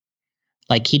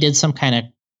 Like he did some kind of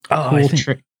cool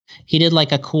trick. He did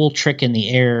like a cool trick in the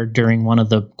air during one of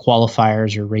the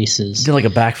qualifiers or races. He did like a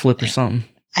backflip or something.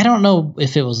 I don't know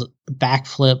if it was a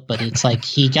backflip, but it's like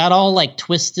he got all like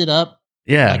twisted up.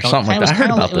 Yeah, like something like that. I heard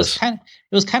about this. It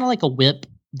was kind of like a whip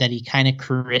that he kind of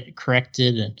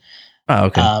corrected. And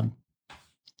okay.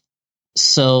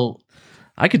 So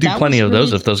I could do plenty of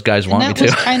those if those guys want me to.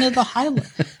 That was kind of the highlight.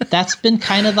 That's been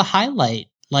kind of the highlight.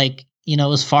 Like,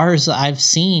 as far as I've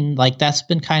seen, like that's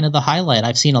been kind of the highlight.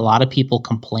 I've seen a lot of people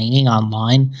complaining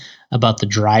online about the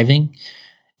driving.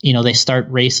 They start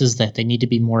races that they need to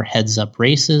be more heads up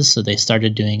races. So they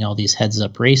started doing all these heads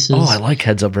up races. Oh, I like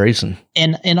heads up racing.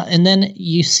 And then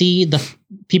you see the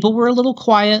people were a little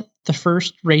quiet the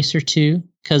first race or two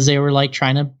because they were like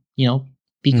trying to,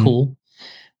 be cool.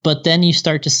 But then you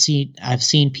start to see, I've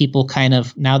seen people kind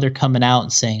of, now they're coming out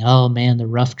and saying, oh man, the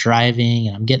rough driving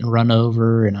and I'm getting run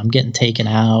over and I'm getting taken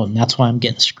out and that's why I'm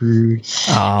getting screwed.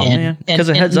 Oh man, because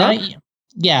of heads up?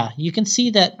 Yeah, you can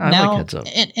see that I now. Like heads up.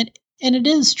 And it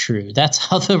is true. That's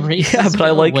how the race is. But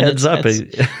I like heads up.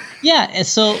 Yeah, and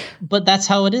so, but that's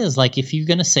how it is. Like if you're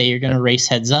going to say you're going to race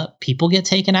heads up, people get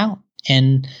taken out.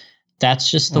 And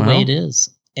that's just the way it is.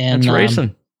 And that's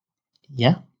racing.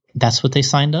 Yeah. That's what they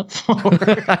signed up for.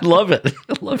 I love it.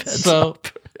 I love heads up.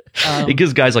 It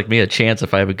gives guys like me a chance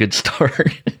if I have a good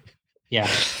start.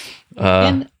 Yeah.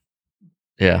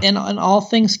 Yeah. And on all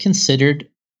things considered,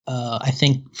 I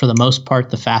think for the most part,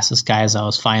 the fastest guys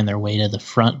always find their way to the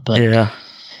front. But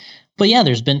yeah,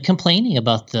 there's been complaining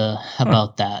about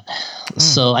that.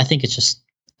 So I think it's just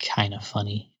kind of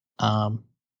funny. Do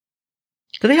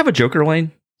they have a Joker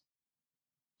lane?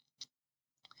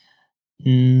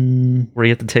 Where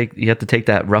you have to take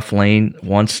that rough lane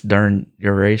once during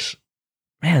your race.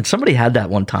 Man, somebody had that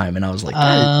one time, and I was like,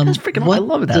 "That's freaking! I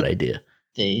love that idea."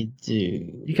 They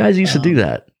do. You guys used to do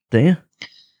that, didn't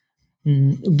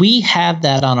you? We had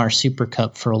that on our Super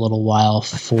Cup for a little while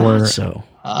for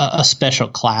a special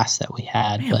class that we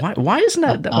had. Man, but why isn't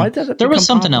that? Why did that? There was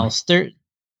something else.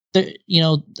 The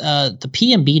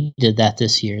PMB did that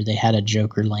this year. They had a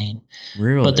Joker lane.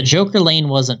 Really? But the Joker lane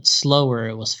wasn't slower,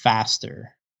 it was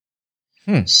faster.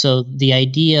 So the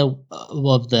idea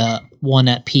of the one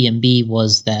at PMB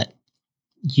was that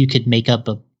you could make up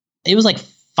it was like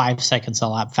 5 seconds a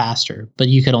lap faster, but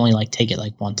you could only like take it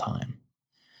like one time.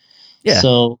 Yeah.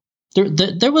 So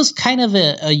there was kind of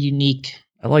a unique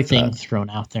thing thrown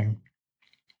out there.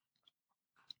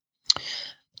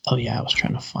 Oh yeah, I was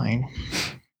trying to find.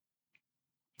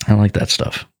 I like that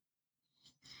stuff.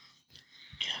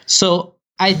 So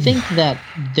I think that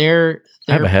their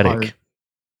I have a headache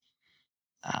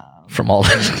from all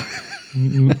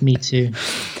this. Me too.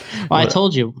 Well, I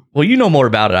told you. Well, you know more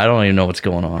about it. I don't even know what's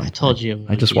going on. I told you.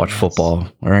 I just watch football.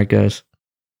 All right, guys.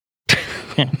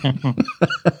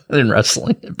 And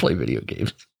wrestling and play video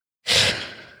games.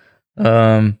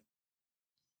 Okay,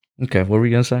 what were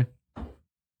we gonna say?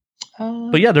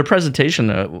 But yeah, their presentation,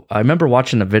 I remember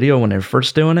watching the video when they were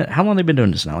first doing it. How long have they been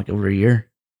doing this now? Like over a year?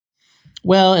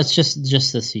 Well, it's just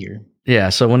this year. Yeah,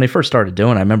 so when they first started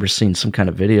doing it, I remember seeing some kind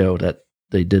of video that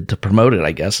they did to promote it,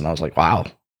 I guess, and I was like, wow,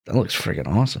 that looks freaking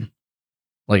awesome.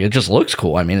 Like, it just looks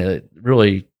cool. I mean, it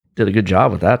really did a good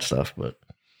job with that stuff, but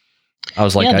I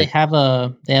was like... Yeah, they have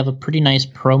a pretty nice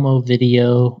promo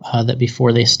video that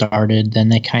before they started, then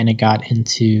they kind of got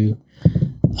into...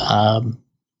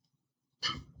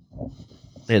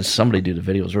 They had somebody do the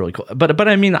video. It was really cool. But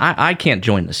I mean, I can't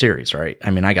join the series, right?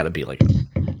 I mean, I got to be like...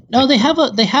 No, they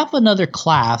have another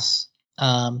class.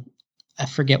 I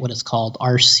forget what it's called.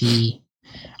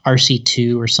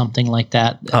 RC2 or something like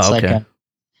that. It's okay.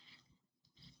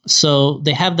 So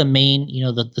they have the main,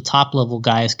 the top level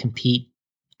guys compete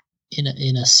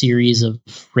in a series of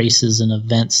races and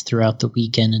events throughout the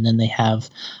weekend. And then they have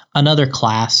another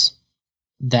class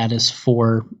that is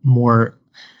for more...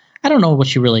 I don't know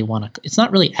what you really want to... It's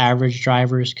not really average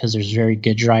drivers because there's very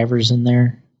good drivers in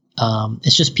there.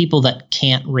 It's just people that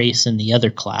can't race in the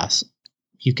other class.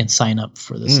 You can sign up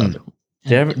for this other one.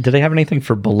 Do they have anything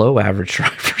for below average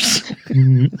drivers?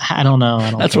 I don't know.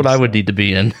 That's what I would need to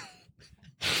be in.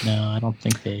 No, I don't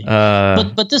think they. Uh,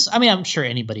 But this, I mean, I'm sure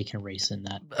anybody can race in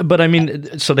that. but I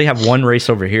mean, so they have one race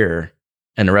over here,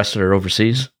 and the rest are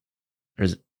overseas. Or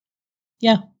is it?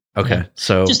 Yeah. Okay, Yeah.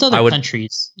 so Just other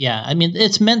countries. Yeah, I mean,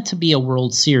 it's meant to be a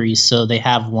World Series, so they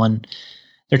have one.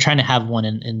 They're trying to have one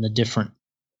in the different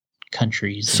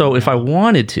countries. So if I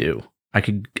wanted to, I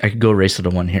could go race to the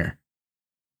one here.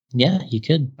 Yeah, you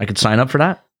could. I could sign up for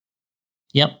that.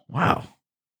 Yep. Wow.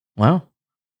 Well,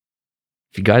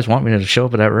 if you guys want me to show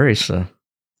up at that race, go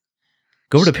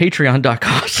over to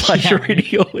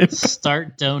patreon.com/radio impound.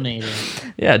 Start donating.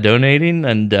 Yeah, donating,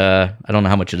 and I don't know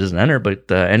how much it is to enter, but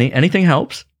anything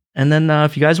helps. And then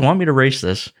if you guys want me to race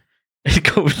this,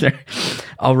 go over there.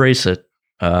 I'll race it.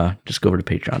 Just go over to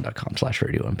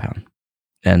patreon.com/radio impound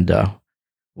and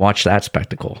watch that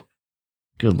spectacle.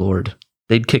 Good Lord.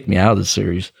 They'd kick me out of this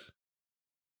series.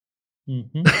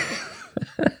 Mm-hmm.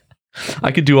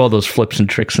 I could do all those flips and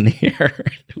tricks in the air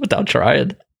without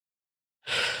trying.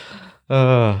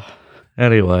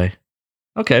 Anyway.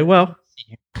 Okay, well,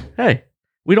 hey,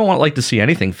 we don't want to see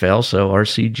anything fail, so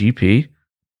RCGP.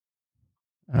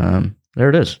 There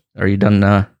it is. Are you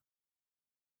done?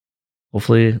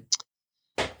 Hopefully,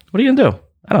 what are you going to do?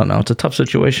 I don't know. It's a tough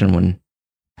situation when...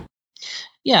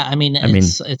 Yeah, I mean,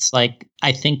 it's like,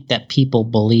 I think that people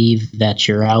believe that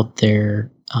you're out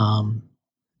there,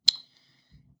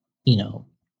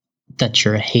 that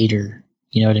you're a hater.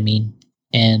 You know what I mean?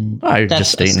 And you're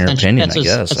just stating your opinion, I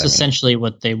guess. That's essentially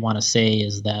what they want to say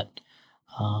is that,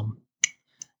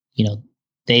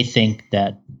 they think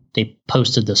that they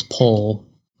posted this poll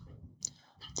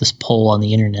on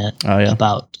the internet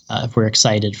about if we're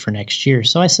excited for next year.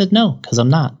 So I said no, because I'm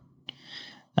not.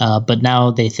 But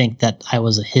now they think that I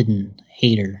was a hidden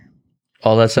hater.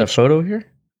 Oh, that's that photo here?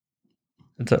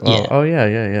 Yeah. Oh,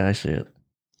 yeah, I see it.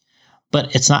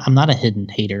 But it's not. I'm not a hidden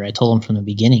hater. I told them from the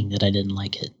beginning that I didn't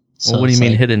like it. So what do you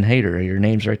mean hidden hater? Your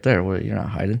name's right there. What, you're not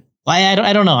hiding? Well,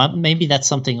 I don't know. Maybe that's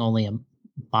something only a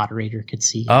moderator could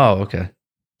see. Oh, okay.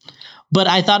 But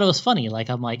I thought it was funny. Like,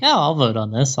 I'm like, I'll vote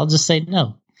on this. I'll just say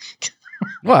no.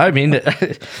 Well, I mean,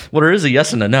 there is a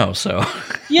yes and a no, so.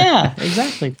 Yeah,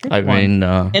 exactly. I mean,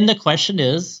 and the question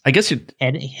is, I guess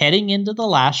heading into the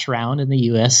last round in the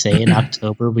USA in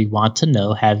October, we want to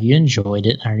know: have you enjoyed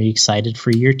it? Are you excited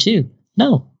for year 2?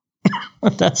 No.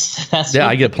 that's yeah.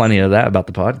 I get plenty of that about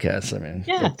the podcast. I mean,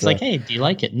 yeah, it's like, hey, do you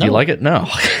like it? No. Do you like it? No.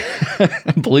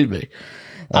 Believe me.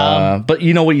 But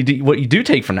you know what you do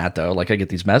take from that though, like I get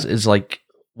these messages is like,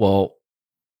 well,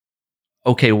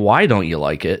 okay, why don't you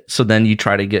like it? So then you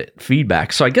try to get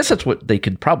feedback. So I guess that's what they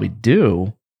could probably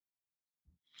do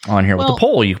on here with the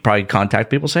poll. You could probably contact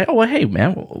people and say, oh, well, hey,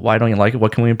 man, why don't you like it?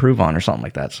 What can we improve on or something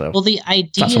like that? So, well, the idea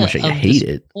it's not so much that you hate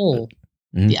it.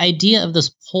 The idea of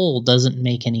this poll doesn't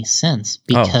make any sense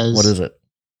because what is it?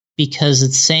 Because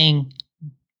it's saying,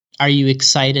 are you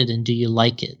excited and do you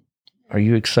like it? Are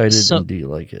you excited and do you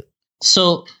like it?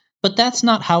 So, but that's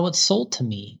not how it's sold to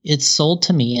me. It's sold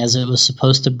to me as it was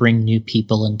supposed to bring new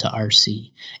people into RC.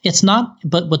 It's not,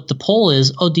 but what the poll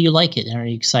is, oh, do you like it? And are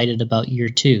you excited about year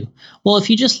 2? Well, if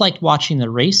you just liked watching the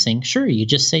racing, sure, you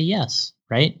just say yes,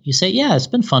 right? You say, yeah, it's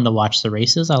been fun to watch the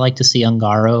races. I like to see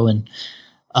Ungaro and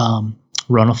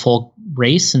run a full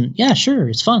race. And yeah, sure,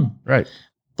 it's fun. Right.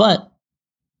 But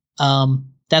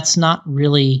that's not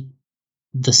really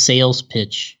the sales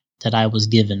pitch that I was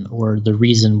given, or the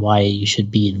reason why you should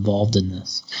be involved in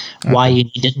this, why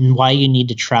you need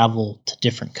to travel to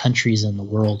different countries in the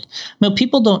world. I mean,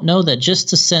 people don't know that just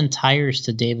to send tires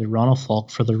to David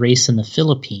Ronefalk for the race in the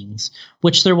Philippines,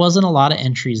 which there wasn't a lot of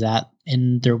entries at,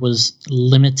 and there was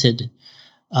limited,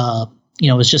 it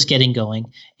was just getting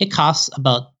going. It costs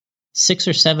about $600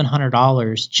 or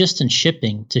 $700 just in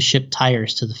shipping to ship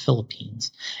tires to the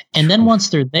Philippines, and then once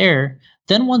they're there,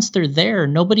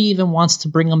 nobody even wants to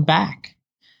bring them back.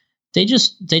 They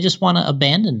just want to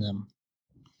abandon them.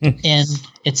 And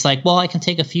it's like, well, I can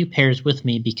take a few pairs with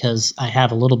me because I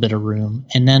have a little bit of room.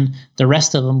 And then the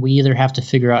rest of them, we either have to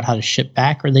figure out how to ship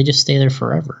back or they just stay there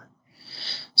forever.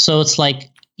 So it's like,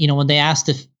 when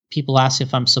people ask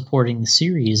if I'm supporting the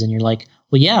series, and you're like,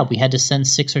 well, yeah, we had to send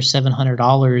 $600 or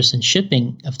 $700 in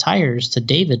shipping of tires to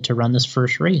David to run this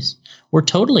first race. We're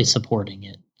totally supporting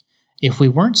it. If we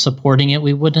weren't supporting it,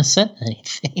 we wouldn't have said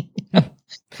anything,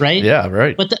 right? Yeah,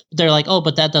 right. But they're like, oh,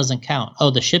 but that doesn't count.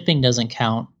 Oh, the shipping doesn't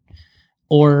count,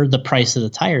 or the price of the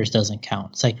tires doesn't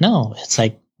count. It's like, no. It's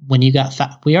like when you got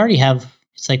we already have.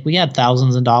 It's like we had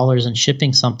thousands of dollars in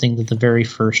shipping something to the very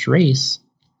first race,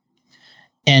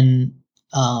 and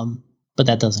but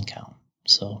that doesn't count.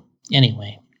 So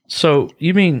anyway. So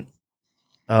you mean,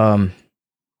 never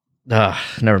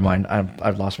mind.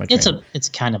 I've lost my train. It's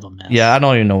kind of a mess. Yeah, I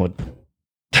don't even know what.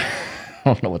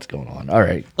 don't know what's going on. All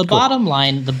right. The bottom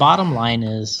line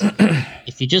is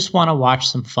if you just want to watch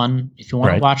some fun, if you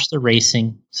want to watch the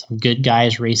racing, some good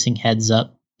guys racing heads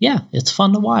up, yeah, it's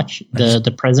fun to watch.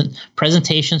 The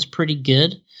presentation's pretty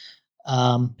good.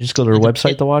 You just go to their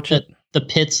website to watch it? The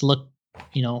pits look,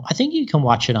 I think you can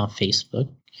watch it on Facebook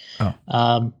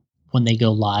when they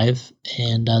go live.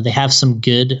 And they have some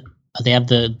good, they have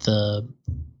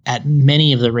at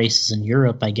many of the races in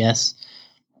Europe, I guess,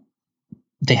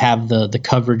 they have the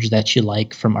coverage that you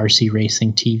like from RC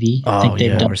Racing TV.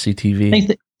 RC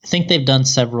TV. I think they've done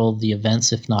several of the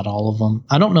events, if not all of them.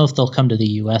 I don't know if they'll come to the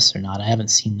U.S. or not. I haven't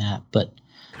seen that, but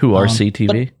who RC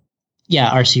TV? Yeah,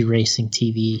 RC Racing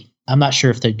TV. I'm not sure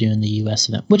if they're doing the U.S.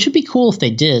 event, which would be cool if they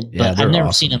did. But I've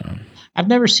never seen them. Man. I've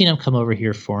never seen them come over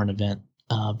here for an event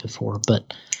before.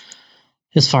 But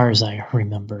as far as I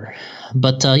remember,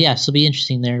 but so it'll be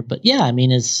interesting there. But yeah, I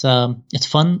mean, it's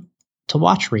fun to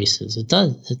watch races. It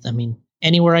does. I mean,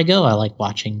 anywhere I go, I like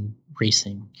watching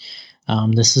racing.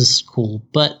 This is cool,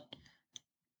 but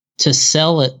to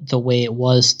sell it the way it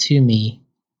was to me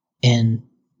and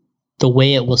the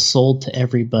way it was sold to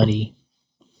everybody,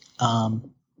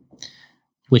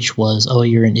 which was, oh,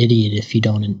 you're an idiot if you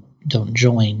don't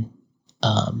join.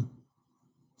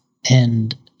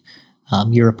 And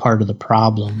you're a part of the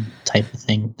problem type of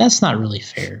thing. That's not really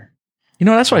fair.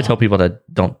 That's why I tell people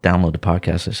that don't download the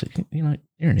podcast. I say,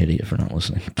 you're an idiot for not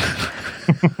listening.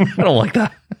 I don't like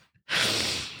that.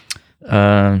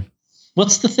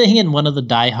 What's the thing in one of the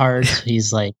diehards?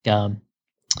 He's like,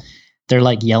 they're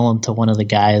like yelling to one of the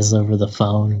guys over the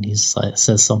phone, and he's like,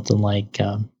 says something like,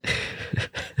 I'll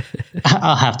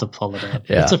have to pull it up.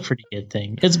 Yeah. It's a pretty good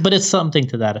thing. But it's something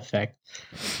to that effect.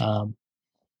 All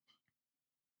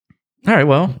right.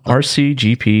 Well,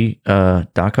 rcgp.com.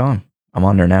 I'm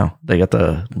on there now. They got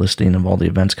the listing of all the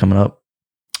events coming up.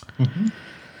 Mm-hmm.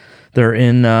 They're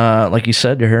in, like you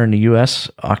said, they're here in the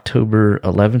U.S. October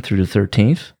 11th through the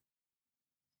 13th.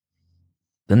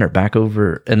 Then they're back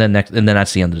over, and then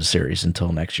that's the end of the series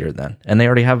until next year. Then, and they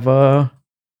already have. It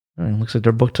looks like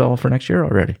they're booked all for next year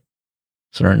already.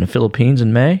 So they're in the Philippines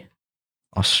in May,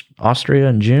 Austria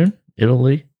in June,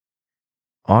 Italy,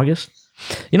 August.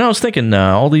 I was thinking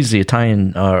all the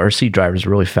Italian RC drivers are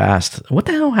really fast. What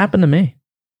the hell happened to me?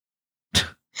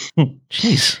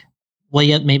 Jeez.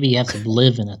 Well, maybe you have to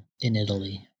live in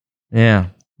Italy. Yeah,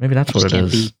 maybe that's what it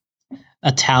is. Be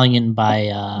Italian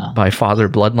by father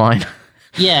bloodline.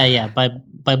 Yeah. By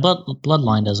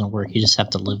bloodline doesn't work. You just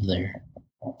have to live there.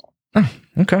 Oh,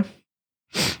 okay.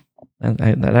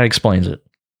 That explains it.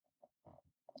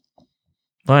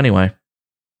 Well, anyway.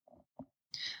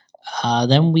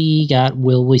 Then we got,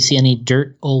 will we see any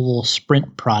dirt oval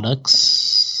sprint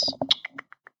products?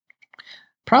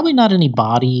 Probably not any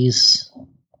bodies.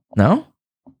 No?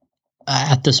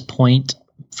 At this point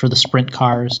for the sprint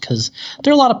cars, because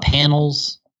there are a lot of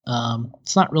panels.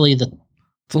 It's not really it's a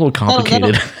little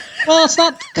complicated. Well, it's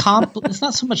not it's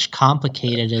not so much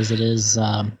complicated as it is.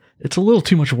 It's a little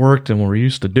too much work than we're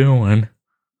used to doing.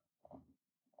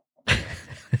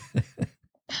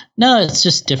 No, it's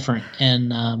just different,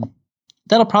 and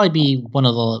that'll probably be one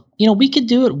of the. We could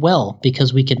do it well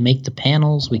because we could make the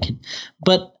panels.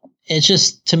 But it's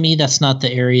just, to me, that's not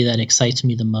the area that excites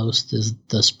me the most. Is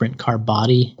the sprint car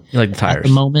body? You like the tires at the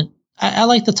moment? I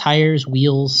like the tires,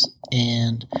 wheels,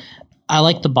 and I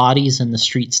like the bodies in the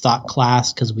street stock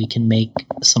class because we can make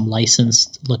some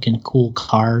licensed looking cool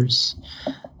cars.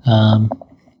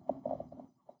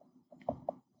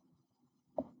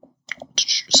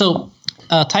 So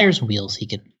tires and wheels he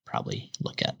could probably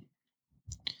look at.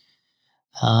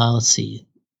 Let's see.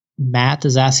 Matt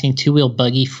is asking two-wheel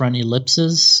buggy front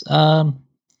ellipses.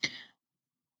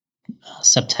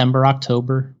 September,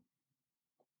 October.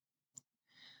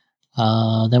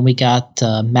 Then we got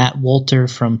Matt Wolter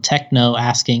from Techno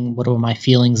asking, what are my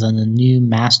feelings on the new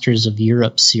Masters of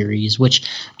Europe series, which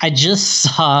I just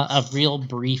saw a real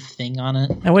brief thing on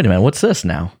it. Now, wait a minute. What's this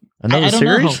now? Another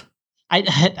series? Know.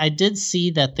 I did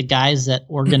see that the guys that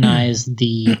organized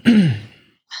the...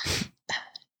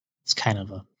 It's kind of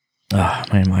a... Oh,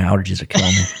 man, my allergies are killing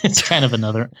me. It's kind of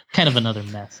another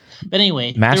mess. But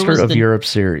anyway, Master of Europe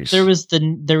series. There was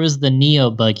the Neo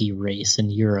Buggy race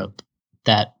in Europe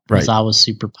that was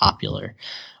super popular.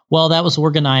 Well, that was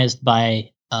organized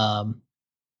by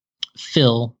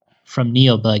Phil from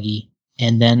Neo Buggy,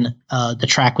 and then the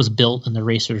track was built and the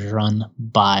race was run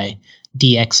by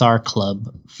DXR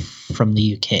Club from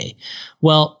the UK.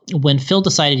 Well, when Phil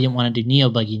decided he didn't want to do Neo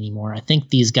Buggy anymore, I think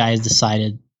these guys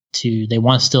decided they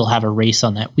want to still have a race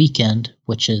on that weekend,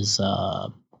 which is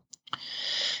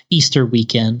Easter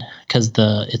weekend because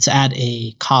it's at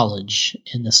a college.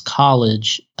 In this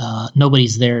college,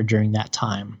 nobody's there during that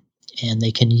time, and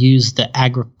they can use the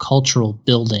agricultural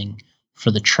building for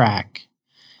the track,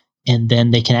 and then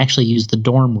they can actually use the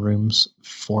dorm rooms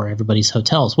for everybody's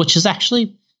hotels, which is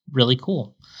actually really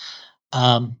cool.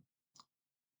 But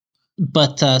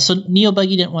so Neo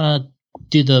Buggy didn't want to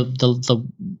do the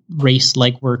race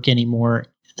legwork anymore,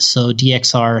 so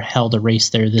DXR held a race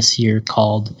there this year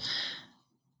called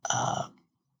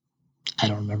I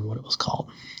don't remember what it was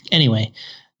called. Anyway,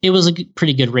 it was a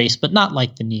pretty good race, but not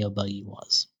like the Neo Buggy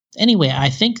was. Anyway, I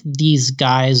think these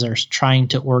guys are trying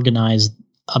to organize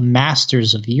a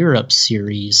Masters of Europe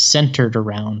series centered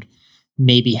around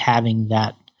maybe having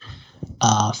that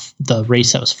the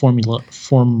race that was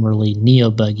formerly Neo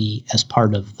Buggy as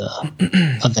part of the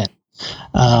event.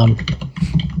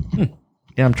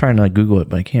 Yeah, I'm trying to Google it,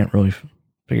 but I can't really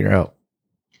figure it out.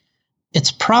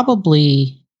 It's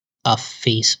probably a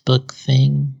Facebook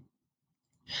thing.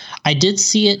 I did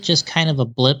see it just kind of a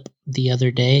blip the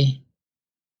other day.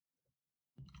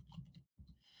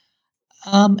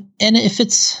 And if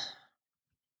it's,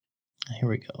 here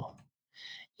we go.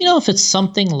 If it's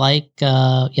something like,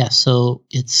 so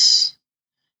it's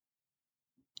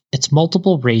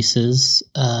multiple races.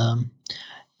 The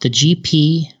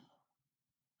GP,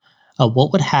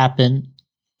 what would happen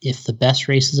if the best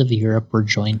races of Europe were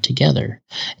joined together?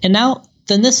 And now,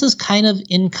 then this is kind of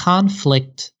in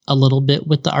conflict a little bit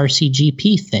with the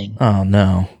RCGP thing. Oh,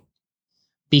 no.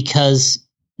 Because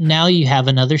now you have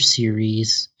another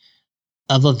series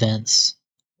of events,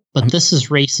 but this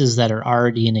is races that are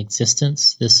already in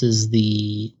existence. This is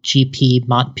the GP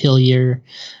Montpellier,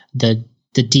 the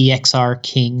DXR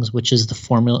Kings, which is the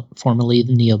formerly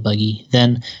the Neo Buggy,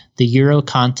 then the Euro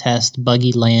Contest,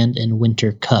 Buggy Land, and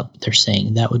Winter Cup. They're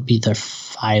saying that would be their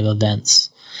 5 events.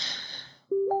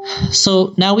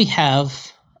 So now we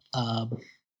have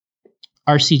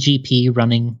RCGP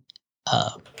running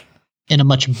in a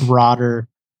much broader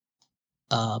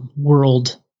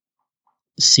world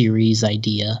series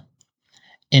idea.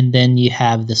 And then you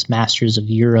have this Masters of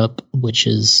Europe, which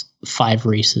is 5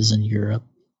 races in Europe.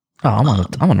 Oh, I'm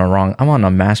on a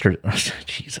Master.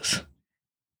 Jesus.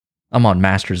 I'm on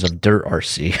Masters of Dirt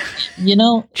RC.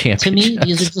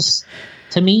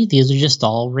 To me, these are just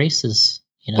all races.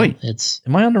 Wait,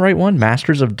 am I on the right one?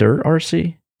 Masters of Dirt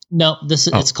RC? No,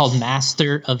 it's called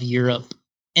Master of Europe.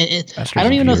 I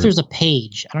don't even know if there's a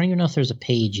page. I don't even know if there's a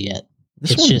page yet.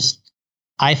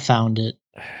 I found it.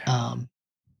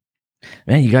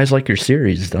 Man, you guys like your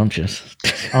series, don't you?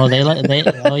 Oh,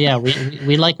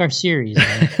 we like our series.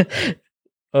 Right?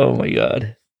 Oh my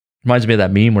god, reminds me of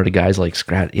that meme where the guy's like,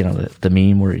 the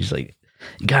meme where he's like,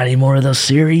 "You got any more of those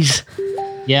series?"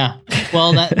 Yeah,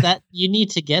 well, that you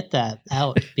need to get that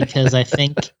out because I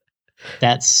think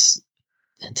that's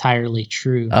entirely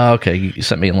true. Okay, you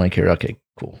sent me a link here. Okay,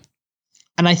 cool.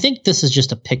 And I think this is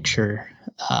just a picture.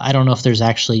 I don't know if there's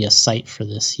actually a site for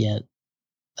this yet.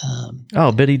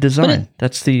 Biddy Design.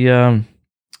 That's the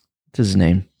what's his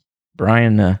name?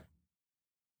 Brian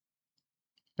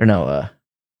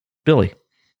Billy. Is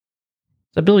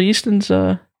that Billy Easton's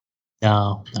No.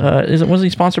 Wasn't he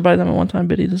sponsored by them at one time,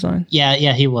 Biddy Design?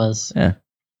 Yeah, he was. Yeah.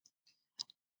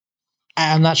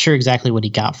 I'm not sure exactly what he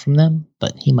got from them,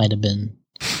 but he might have been.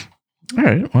 All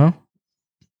right, well.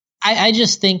 I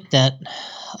just think that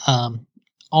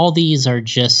all these are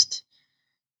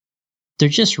they're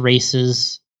just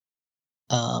races.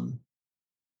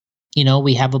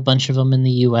 We have a bunch of them in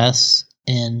the US,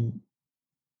 and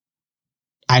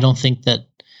I don't think that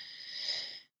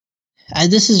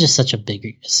this is just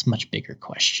it's much bigger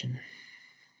question.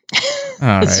 All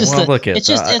right. Well, look at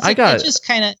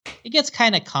it gets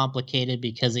kind of complicated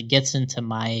because it gets into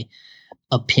my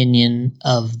opinion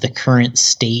of the current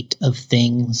state of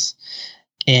things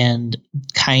and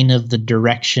kind of the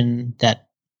direction that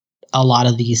a lot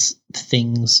of these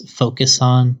things focus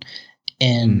on,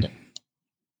 and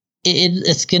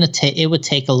it would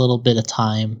take a little bit of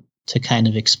time to kind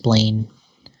of explain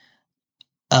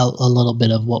a little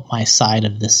bit of what my side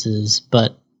of this is,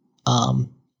 but and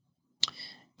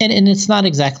it's not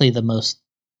exactly the most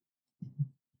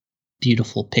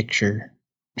beautiful picture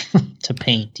to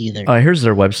paint either. Here's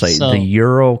their website,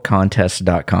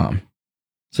 theeurocontest.com.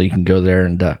 So you can go there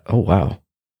and oh wow,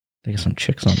 they got some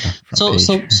chicks on the front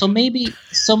page. So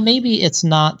maybe it's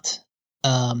not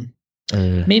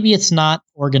maybe it's not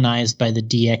organized by the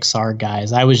DXR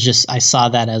guys. I saw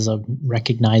that as a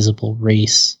recognizable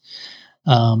race.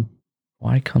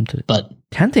 Why come to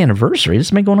 10th anniversary? This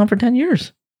has been going on for 10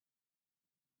 years.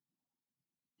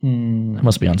 It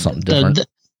must be on something different.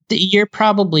 You're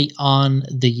probably on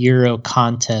the Euro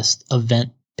Contest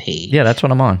event page. Yeah, that's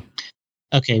what I'm on.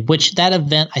 Okay, which that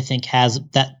event, I think,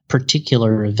 that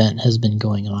particular event has been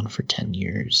going on for 10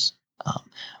 years.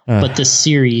 But this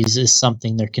series is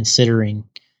something they're considering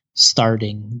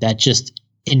starting that just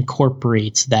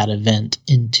incorporates that event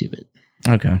into it.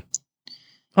 Okay.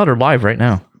 Oh, they're live right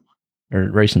now. They're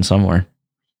racing somewhere.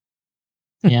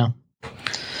 Yeah.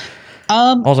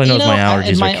 All I know is my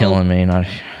allergies are killing me, and I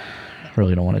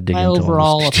really don't want to dig into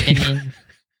overall opinion.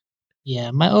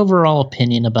 Yeah, my overall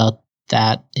opinion about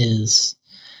that is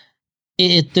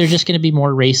there's just going to be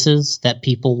more races that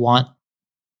people want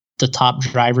the top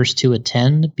drivers to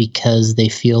attend because they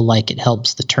feel like it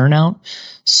helps the turnout.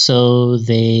 So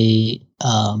they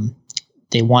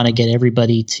want to get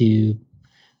everybody to,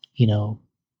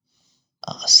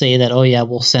 say that, oh yeah,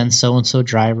 we'll send so-and-so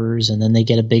drivers. And then they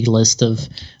get a big list of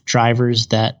drivers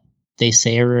that they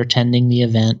say are attending the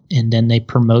event. And then they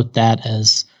promote that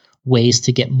as ways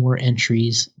to get more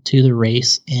entries to the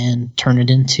race and turn it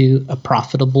into a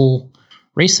profitable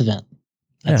race event.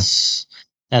 That's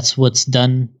what's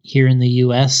done here in the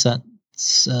U.S.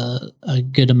 That's a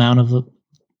good amount of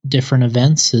different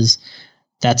events.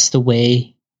 That's the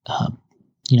way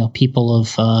people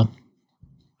have.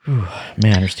 Man,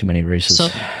 there's too many races. So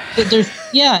there's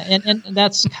and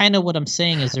that's kind of what I'm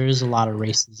saying is there is a lot of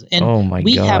races, and oh my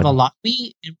we God. have a lot.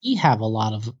 We have a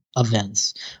lot of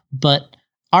events, but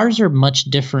ours are much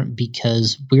different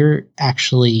because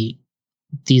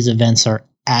these events are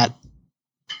at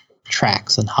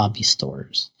tracks and hobby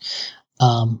stores,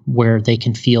 where they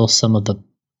can feel some of the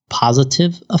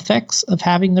positive effects of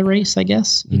having the race, I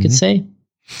guess you could say.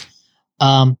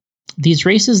 These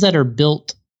races that are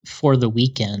built for the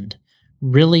weekend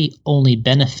really only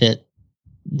benefit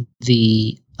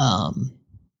the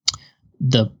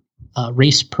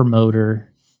race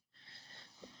promoter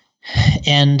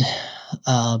and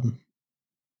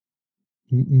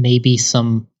maybe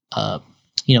some the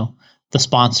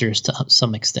sponsors to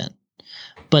some extent,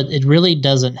 but it really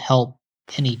doesn't help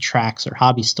any tracks or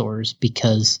hobby stores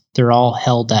because they're all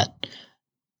held at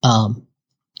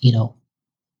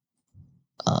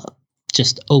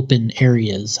just open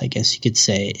areas, I guess you could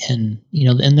say. And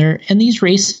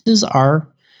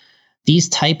these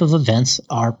type of events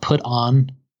are put on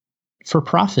for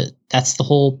profit. That's the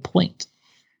whole point.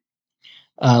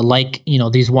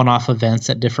 These one-off events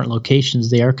at different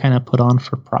locations, they are kind of put on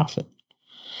for profit,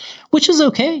 which is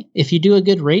okay. If you do a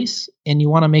good race and you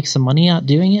want to make some money out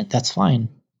doing it, that's fine.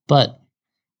 But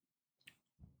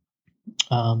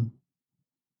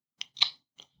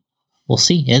we'll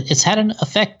see. It's had an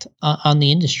effect on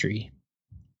the industry.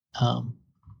 The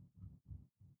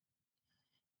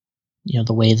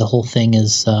way the whole thing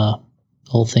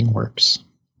works.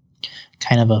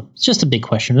 It's just a big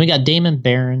question. We got Damon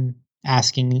Barron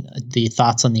asking the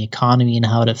thoughts on the economy and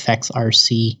how it affects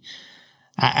RC.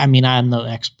 I'm no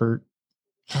expert.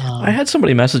 I had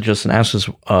somebody message us and ask us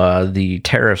the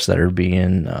tariffs that are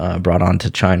being brought on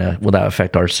to China. Will that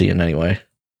affect RC in any way?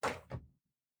 I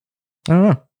don't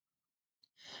know.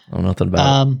 I don't know nothing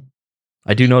about it.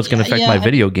 I do know it's going to affect my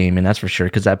video gaming, that's for sure,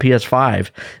 because that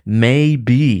PS5 may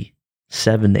be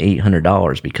 $700 to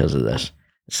 $800 because of this.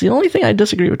 It's the only thing I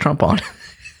disagree with Trump on.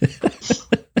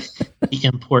 The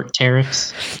import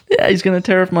tariffs. Yeah, he's going to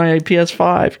tariff my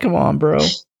PS5. Come on, bro.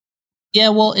 Yeah,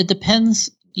 well, it depends,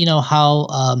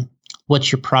 how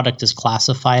what your product is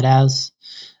classified as.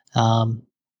 To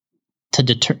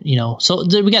deter, so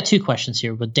we got two questions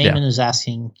here. But Damon is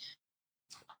asking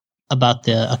about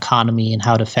the economy and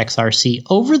how it affects RC.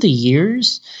 Over the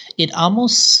years, it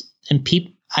almost, and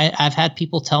I've had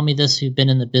people tell me this who've been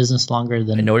in the business longer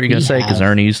than I know what you're going to say, because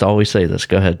Ernie used to always say this.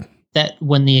 Go ahead. That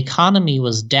when the economy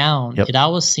was down, it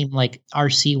always seemed like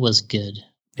RC was good.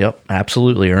 Yep,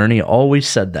 absolutely. Ernie always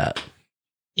said that.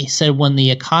 He said when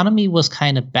the economy was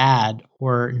kind of bad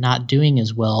or not doing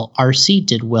as well, RC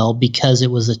did well because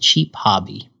it was a cheap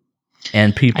hobby.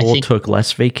 And people took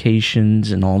less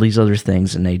vacations and all these other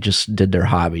things, and they just did their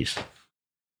hobbies.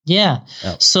 Yeah.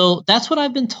 Yep. So that's what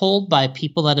I've been told by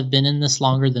people that have been in this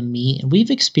longer than me. And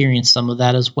we've experienced some of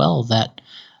that as well, that,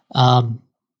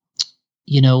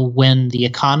 when the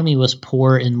economy was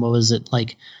poor and what was it,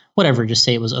 like, whatever, just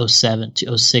say it was 07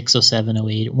 to 06, 07,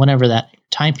 08, whenever that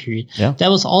time period. Yeah.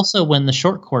 That was also when the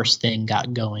short course thing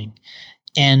got going.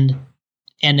 And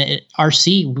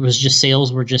RC was just,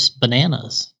 sales were just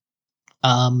bananas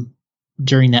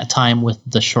during that time with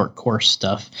the short course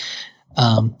stuff.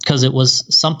 Because it was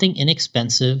something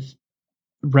inexpensive,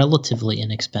 relatively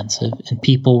inexpensive, and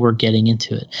people were getting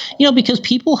into it. Because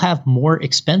people have more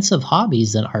expensive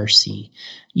hobbies than RC.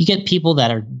 You get people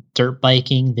that are dirt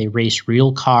biking, they race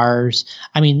real cars.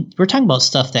 We're talking about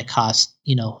stuff that costs,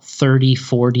 $30,000,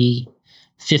 $40,000,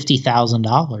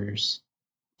 $50,000.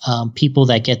 People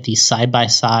that get these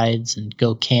side-by-sides and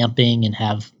go camping and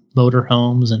have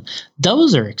motorhomes, and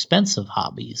those are expensive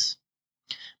hobbies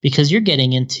because you're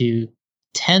getting into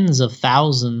tens of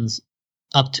thousands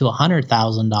up to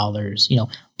 $100,000. You know,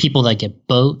 people that get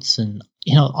boats and,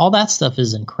 you know, all that stuff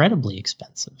is incredibly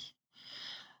expensive.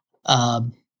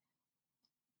 And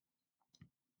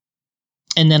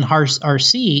then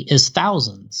RC is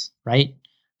thousands, right?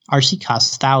 RC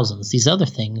costs thousands. These other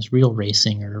things, real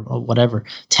racing or whatever,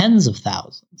 tens of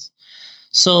thousands.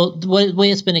 So the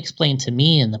way it's been explained to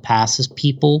me in the past is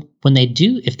people,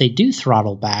 if they do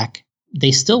throttle back,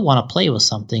 they still want to play with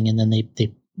something, and then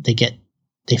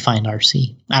they find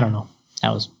RC. I don't know.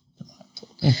 That was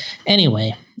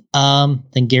anyway.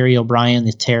 Then Gary O'Brien,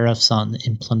 the tariffs on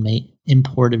the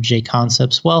import of J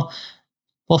Concepts. Well,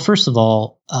 first of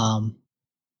all,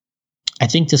 I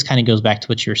think this kind of goes back to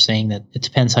what you were saying, that it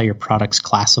depends how your product's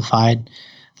classified.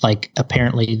 Like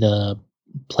apparently the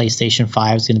PlayStation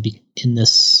 5 is going to be in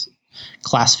this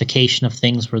classification of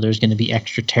things where there's going to be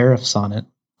extra tariffs on it.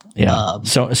 Yeah.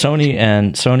 So Sony,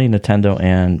 Nintendo,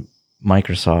 and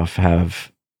Microsoft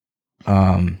have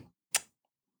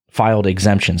filed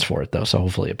exemptions for it, though. So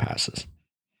hopefully it passes.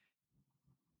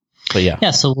 But yeah.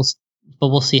 Yeah. So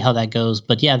we'll see how that goes.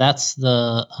 But yeah, that's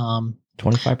the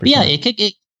 25%. Yeah, it could.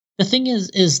 The thing is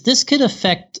this could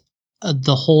affect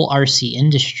the whole RC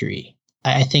industry.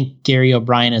 I think Gary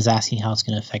O'Brien is asking how it's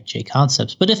going to affect J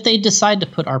Concepts. But if they decide to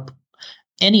put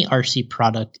any RC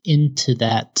product into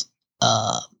that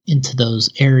into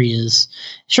those areas,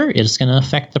 sure, it's going to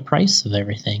affect the price of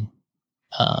everything.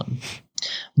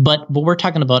 But we're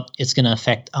talking about it's going to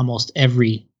affect almost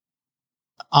every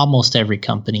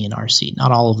company in RC.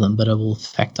 Not all of them, but it will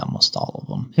affect almost all of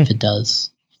them if it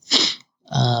does.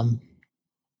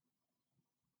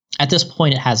 At this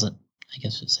point, it hasn't. I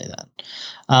guess we'd say that.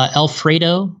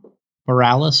 Alfredo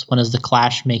Morales, when is the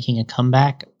Clash making a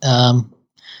comeback?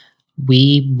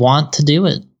 We want to do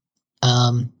it.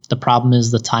 The problem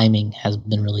is the timing has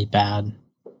been really bad.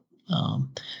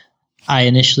 I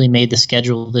initially made the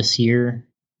schedule this year,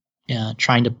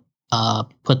 trying to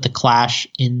put the Clash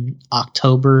in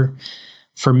October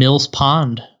for Mills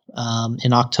Pond.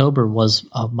 In October was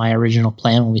my original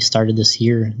plan when we started this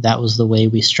year. That was the way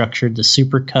we structured the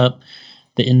Super Cup,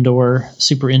 the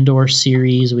Super Indoor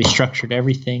Series. We structured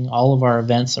everything, all of our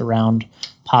events around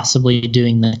possibly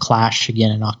doing the Clash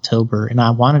again in October. And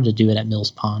I wanted to do it at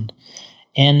Mills Pond.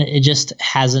 And it just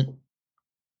hasn't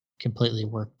completely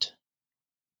worked.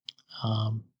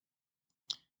 I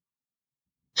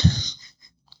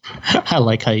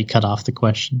like how you cut off the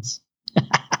questions.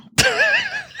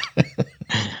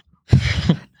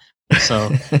 So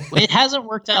it hasn't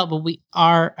worked out, but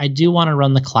I do want to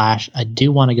run the Clash. I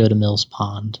do want to go to Mills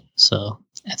Pond. So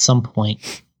at some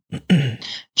point,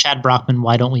 Chad Brockman,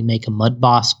 why don't we make a Mud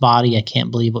Boss body? I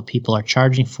can't believe what people are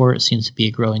charging for it. It seems to be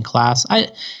a growing class.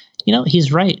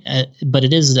 He's right. But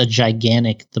it is a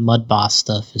gigantic, the Mud Boss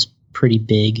stuff is pretty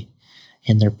big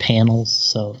in their panels.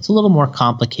 So it's a little more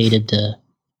complicated to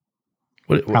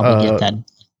probably get that.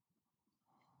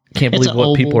 Can't believe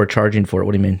what people are charging for it.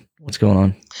 What do you mean? What's going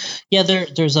on? Yeah,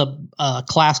 there's a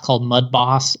class called Mud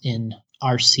Boss in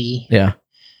RC. Yeah.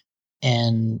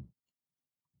 And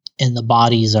the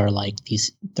bodies are like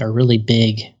these, they're really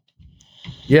big.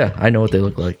 Yeah, I know what they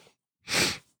look like.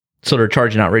 So they're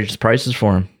charging outrageous prices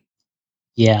for them.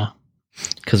 Yeah.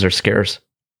 Because they're scarce.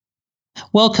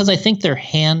 Well, because I think they're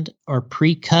hand or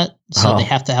pre-cut. So they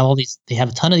have to have they have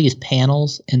a ton of these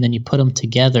panels, and then you put them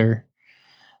together.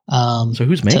 So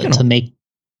who's making them? To make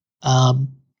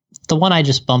the one I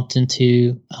just bumped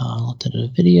into, looked at a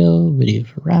video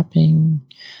for wrapping.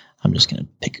 I'm just going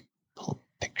to pull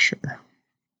a picture.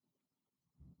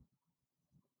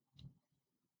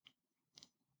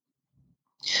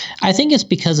 I think it's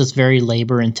because it's very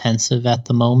labor intensive at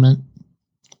the moment,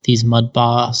 these Mud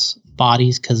Boss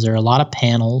bodies, because there are a lot of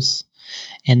panels,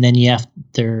 and then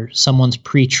someone's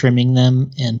pre-trimming them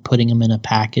and putting them in a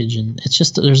package, and it's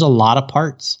just, there's a lot of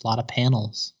parts, a lot of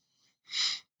panels.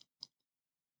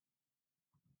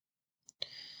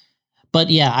 But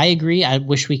yeah, I agree. I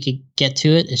wish we could get to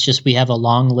it. It's just we have a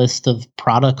long list of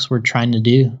products we're trying to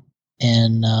do,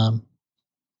 and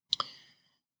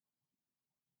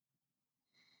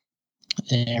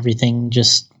everything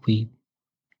just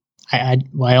I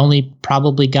only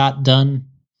probably got done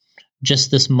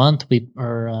just this month.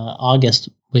 August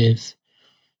we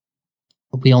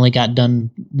only got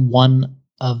done one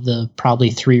of the probably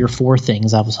 3 or 4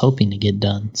 things I was hoping to get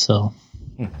done. So.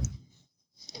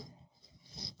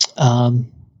 Then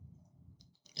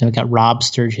we got Rob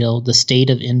Sturgill, the state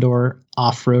of indoor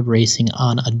off-road racing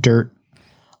on a dirt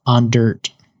on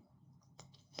dirt.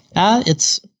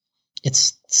 It's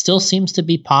still seems to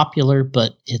be popular,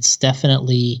 but it's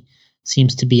definitely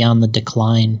seems to be on the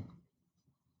decline.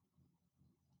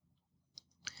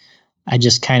 I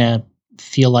just kind of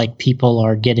feel like people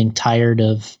are getting tired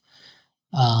of,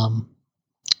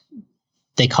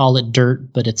 they call it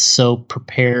dirt, but it's so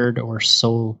prepared or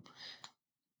so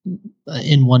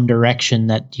in one direction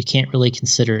that you can't really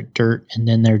consider it dirt. And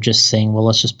then they're just saying, well,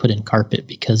 let's just put in carpet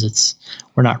because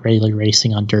we're not really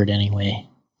racing on dirt anyway.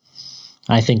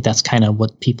 I think that's kind of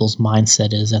what people's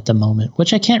mindset is at the moment,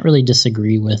 which I can't really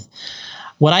disagree with.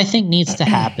 What I think needs to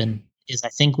happen is I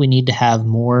think we need to have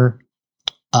more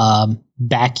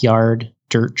backyard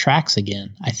dirt tracks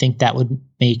again. I think that would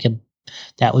be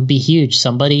huge.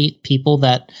 People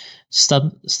that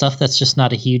stuff that's just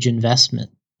not a huge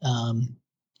investment,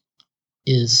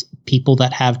 is people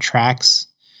that have tracks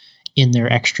in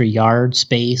their extra yard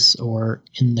space or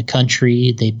in the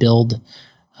country. They build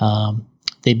a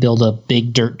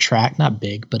big dirt track, not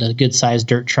big, but a good sized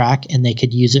dirt track, and they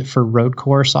could use it for road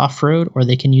course off-road, or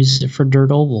they can use it for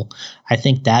dirt oval. I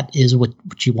think that is what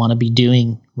you want to be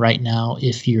doing right now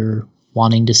if you're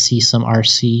wanting to see some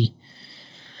RC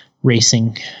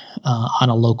racing on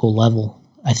a local level.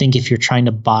 I think if you're trying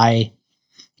to buy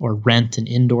or rent an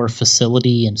indoor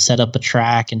facility and set up a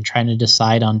track and trying to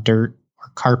decide on dirt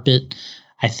or carpet,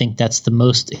 I think that's the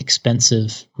most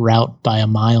expensive route by a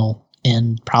mile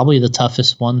and probably the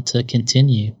toughest one to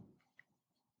continue.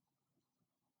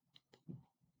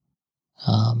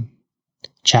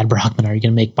 Chad Brockman, are you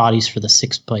going to make bodies for the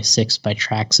 6x6 by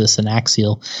Traxxas and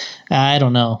Axial? I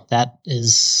don't know. That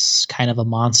is kind of a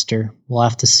monster. We'll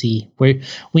have to see. We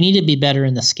need to be better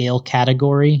in the scale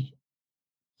category.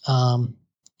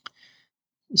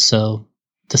 So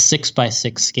the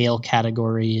 6x6 scale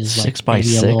category is like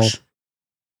 6x6.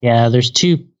 Yeah, there's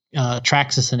two.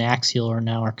 Traxxas and Axial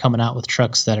are coming out with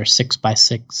trucks that are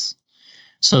 6x6.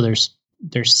 So there's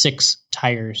 6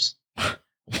 tires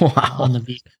on the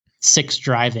vehicle, 6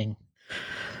 driving.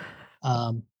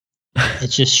 It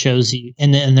just shows you,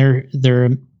 and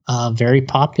they're very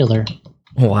popular.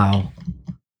 Wow.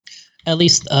 At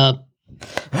least the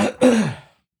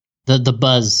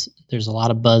buzz. There's a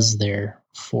lot of buzz there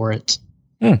for it.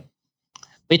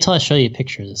 Wait till I show you a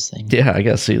picture of this thing. Yeah, I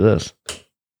gotta see this.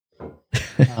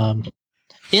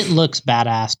 It looks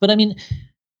badass, but I mean,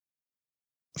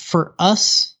 for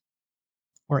us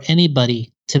or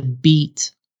anybody to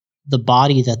beat the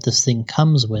body that this thing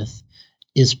comes with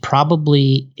is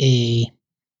probably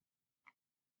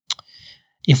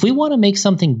if we want to make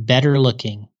something better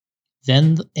looking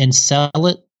and sell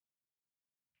it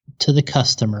to the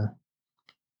customer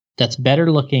that's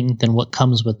better looking than what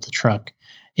comes with the truck,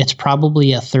 it's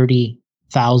probably a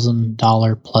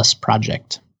 $30,000 plus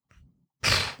project.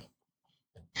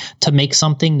 To make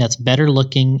something that's better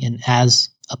looking and as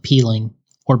appealing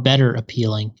or better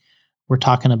appealing, we're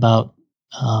talking about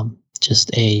just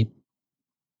an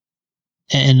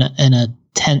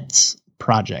intense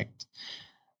project.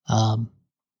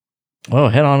 Well,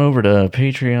 head on over to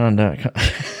patreon.com.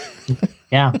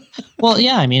 Yeah. Well,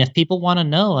 yeah. I mean, if people want to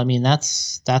know, I mean,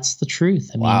 that's the truth.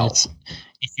 I mean,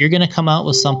 if you're going to come out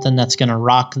with something that's going to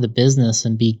rock the business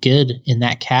and be good in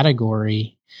that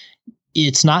category,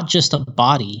 it's not just a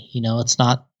body,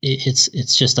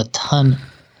 it's just a ton.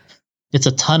 It's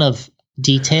a ton of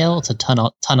detail. It's a ton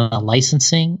of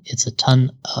licensing. It's a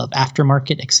ton of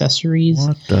aftermarket accessories.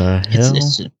 What the hell?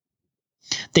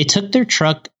 They took their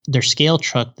scale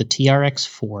truck, the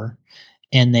TRX4,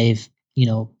 and they've,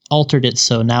 altered it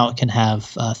so now it can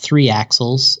have 3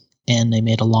 axles, and they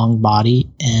made a long body.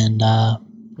 And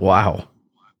wow,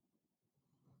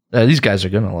 these guys are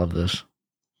gonna love this.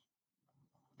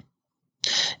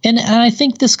 And I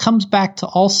think this comes back to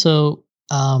also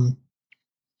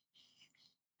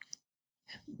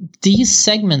these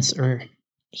segments are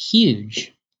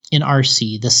huge in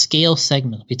RC. The scale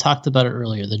segment, we talked about it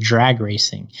earlier, the drag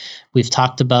racing. We've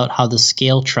talked about how the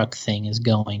scale truck thing is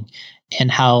going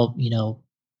and how,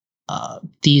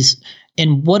 these,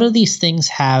 and what do these things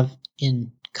have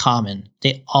in common?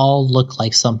 They all look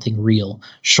like something real.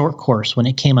 Short course, when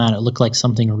it came out, it looked like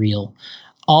something real.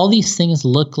 All these things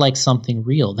look like something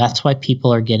real. That's why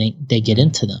people they get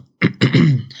into them.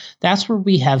 That's where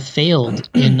we have failed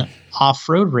in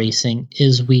off-road racing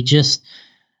is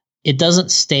it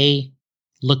doesn't stay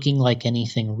looking like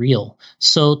anything real.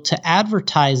 So to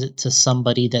advertise it to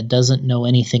somebody that doesn't know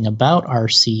anything about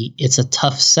RC, it's a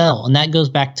tough sell. And that goes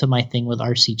back to my thing with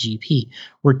RCGP.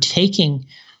 We're taking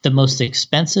the most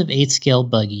expensive 8-scale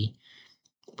buggy,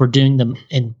 we're doing them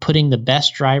and putting the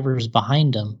best drivers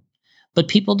behind them, but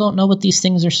people don't know what these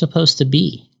things are supposed to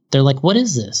be. They're like, what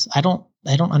is this?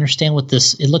 don't understand what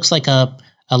this. It looks like a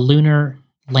lunar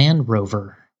Land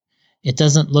Rover. It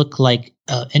doesn't look like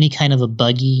any kind of a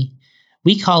buggy.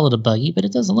 We call it a buggy, but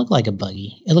it doesn't look like a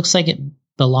buggy. It looks like it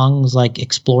belongs like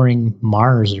exploring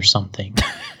Mars or something.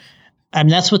 I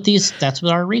mean, that's what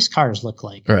our race cars look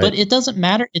like. Right. But it doesn't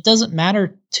matter. It doesn't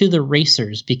matter to the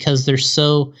racers because they're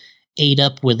so ate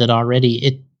up with it already.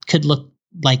 It could look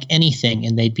like anything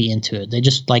and they'd be into it. They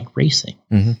just like racing.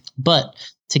 Mm-hmm. But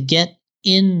to get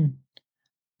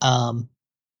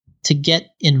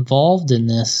involved in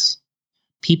this,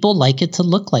 people like it to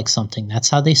look like something. That's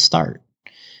how they start.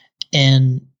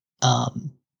 And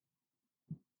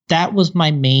that's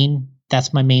my main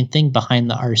thing behind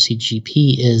the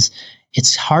RCGP is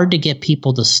it's hard to get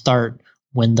people to start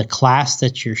when the class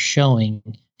that you're showing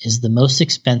is the most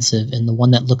expensive and the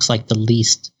one that looks like the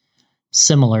least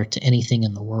similar to anything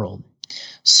in the world.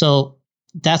 So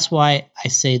that's why I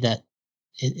say that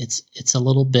it's a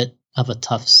little bit of a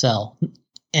tough sell.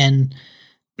 And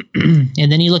and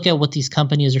then you look at what these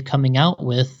companies are coming out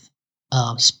with.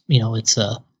 It's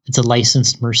a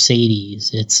licensed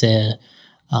Mercedes. It's a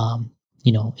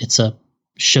it's a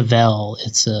Chevelle.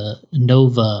 It's a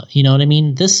Nova. You know what I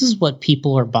mean? This is what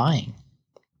people are buying.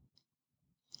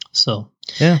 So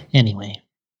yeah. Anyway,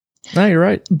 No, you're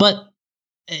right. but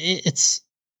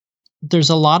there's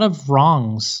a lot of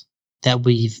wrongs that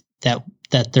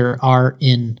there are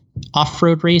in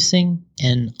off-road racing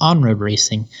and on-road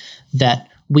racing that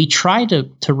we try to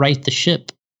right the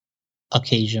ship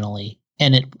occasionally,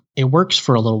 and it works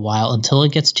for a little while until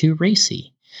it gets too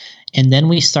racy, and then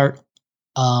we start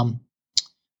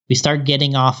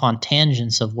getting off on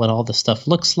tangents of what all the stuff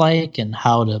looks like and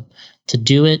how to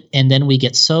do it, and then we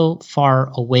get so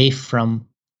far away from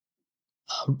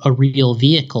a real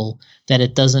vehicle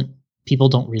that people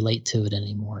don't relate to it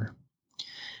anymore.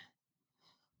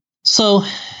 So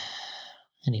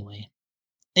anyway,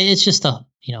 it's just a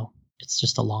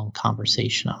long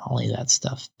conversation on all of that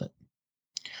stuff. But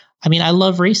I mean, I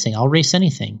love racing. I'll race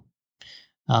anything.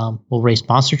 We'll race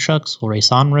monster trucks. We'll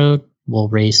race on-road. We'll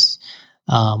race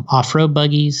off-road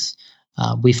buggies.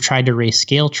 We've tried to race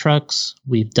scale trucks.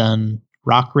 We've done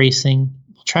rock racing.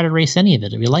 We'll try to race any of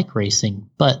it. We like racing,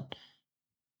 but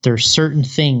there are certain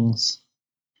things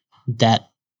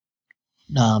that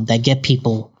get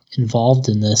people involved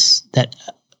in this that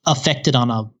affect it on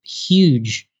a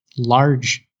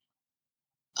large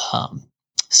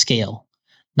scale,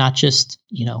 not just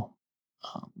a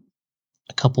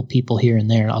couple people here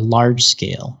and there, a large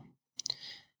scale.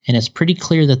 And it's pretty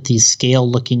clear that these scale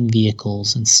looking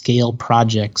vehicles and scale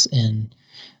projects, and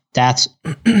that's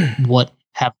what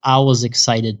have always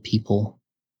excited people.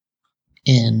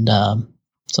 And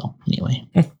so anyway.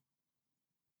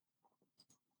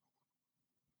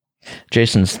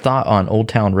 Jason's thought on Old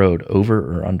Town Road, over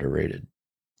or underrated?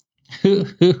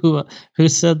 Who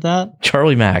said that?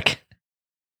 Charlie Mack.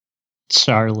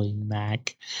 Charlie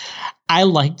Mack. I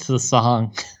liked the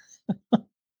song.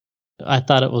 I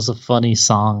thought it was a funny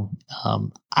song.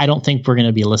 I don't think we're going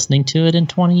to be listening to it in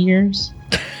 20 years.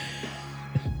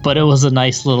 But it was a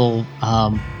nice little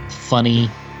fun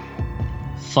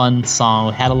song.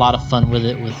 We had a lot of fun with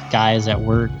it with guys at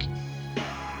work.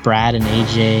 Brad and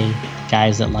AJ,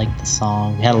 guys that liked the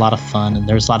song. We had a lot of fun, and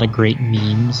there's a lot of great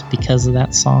memes because of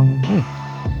that song.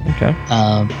 Okay.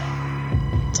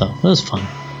 So it was fun.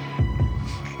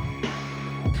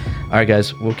 All right,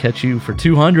 guys. We'll catch you for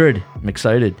 200. I'm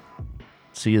excited.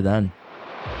 See you then.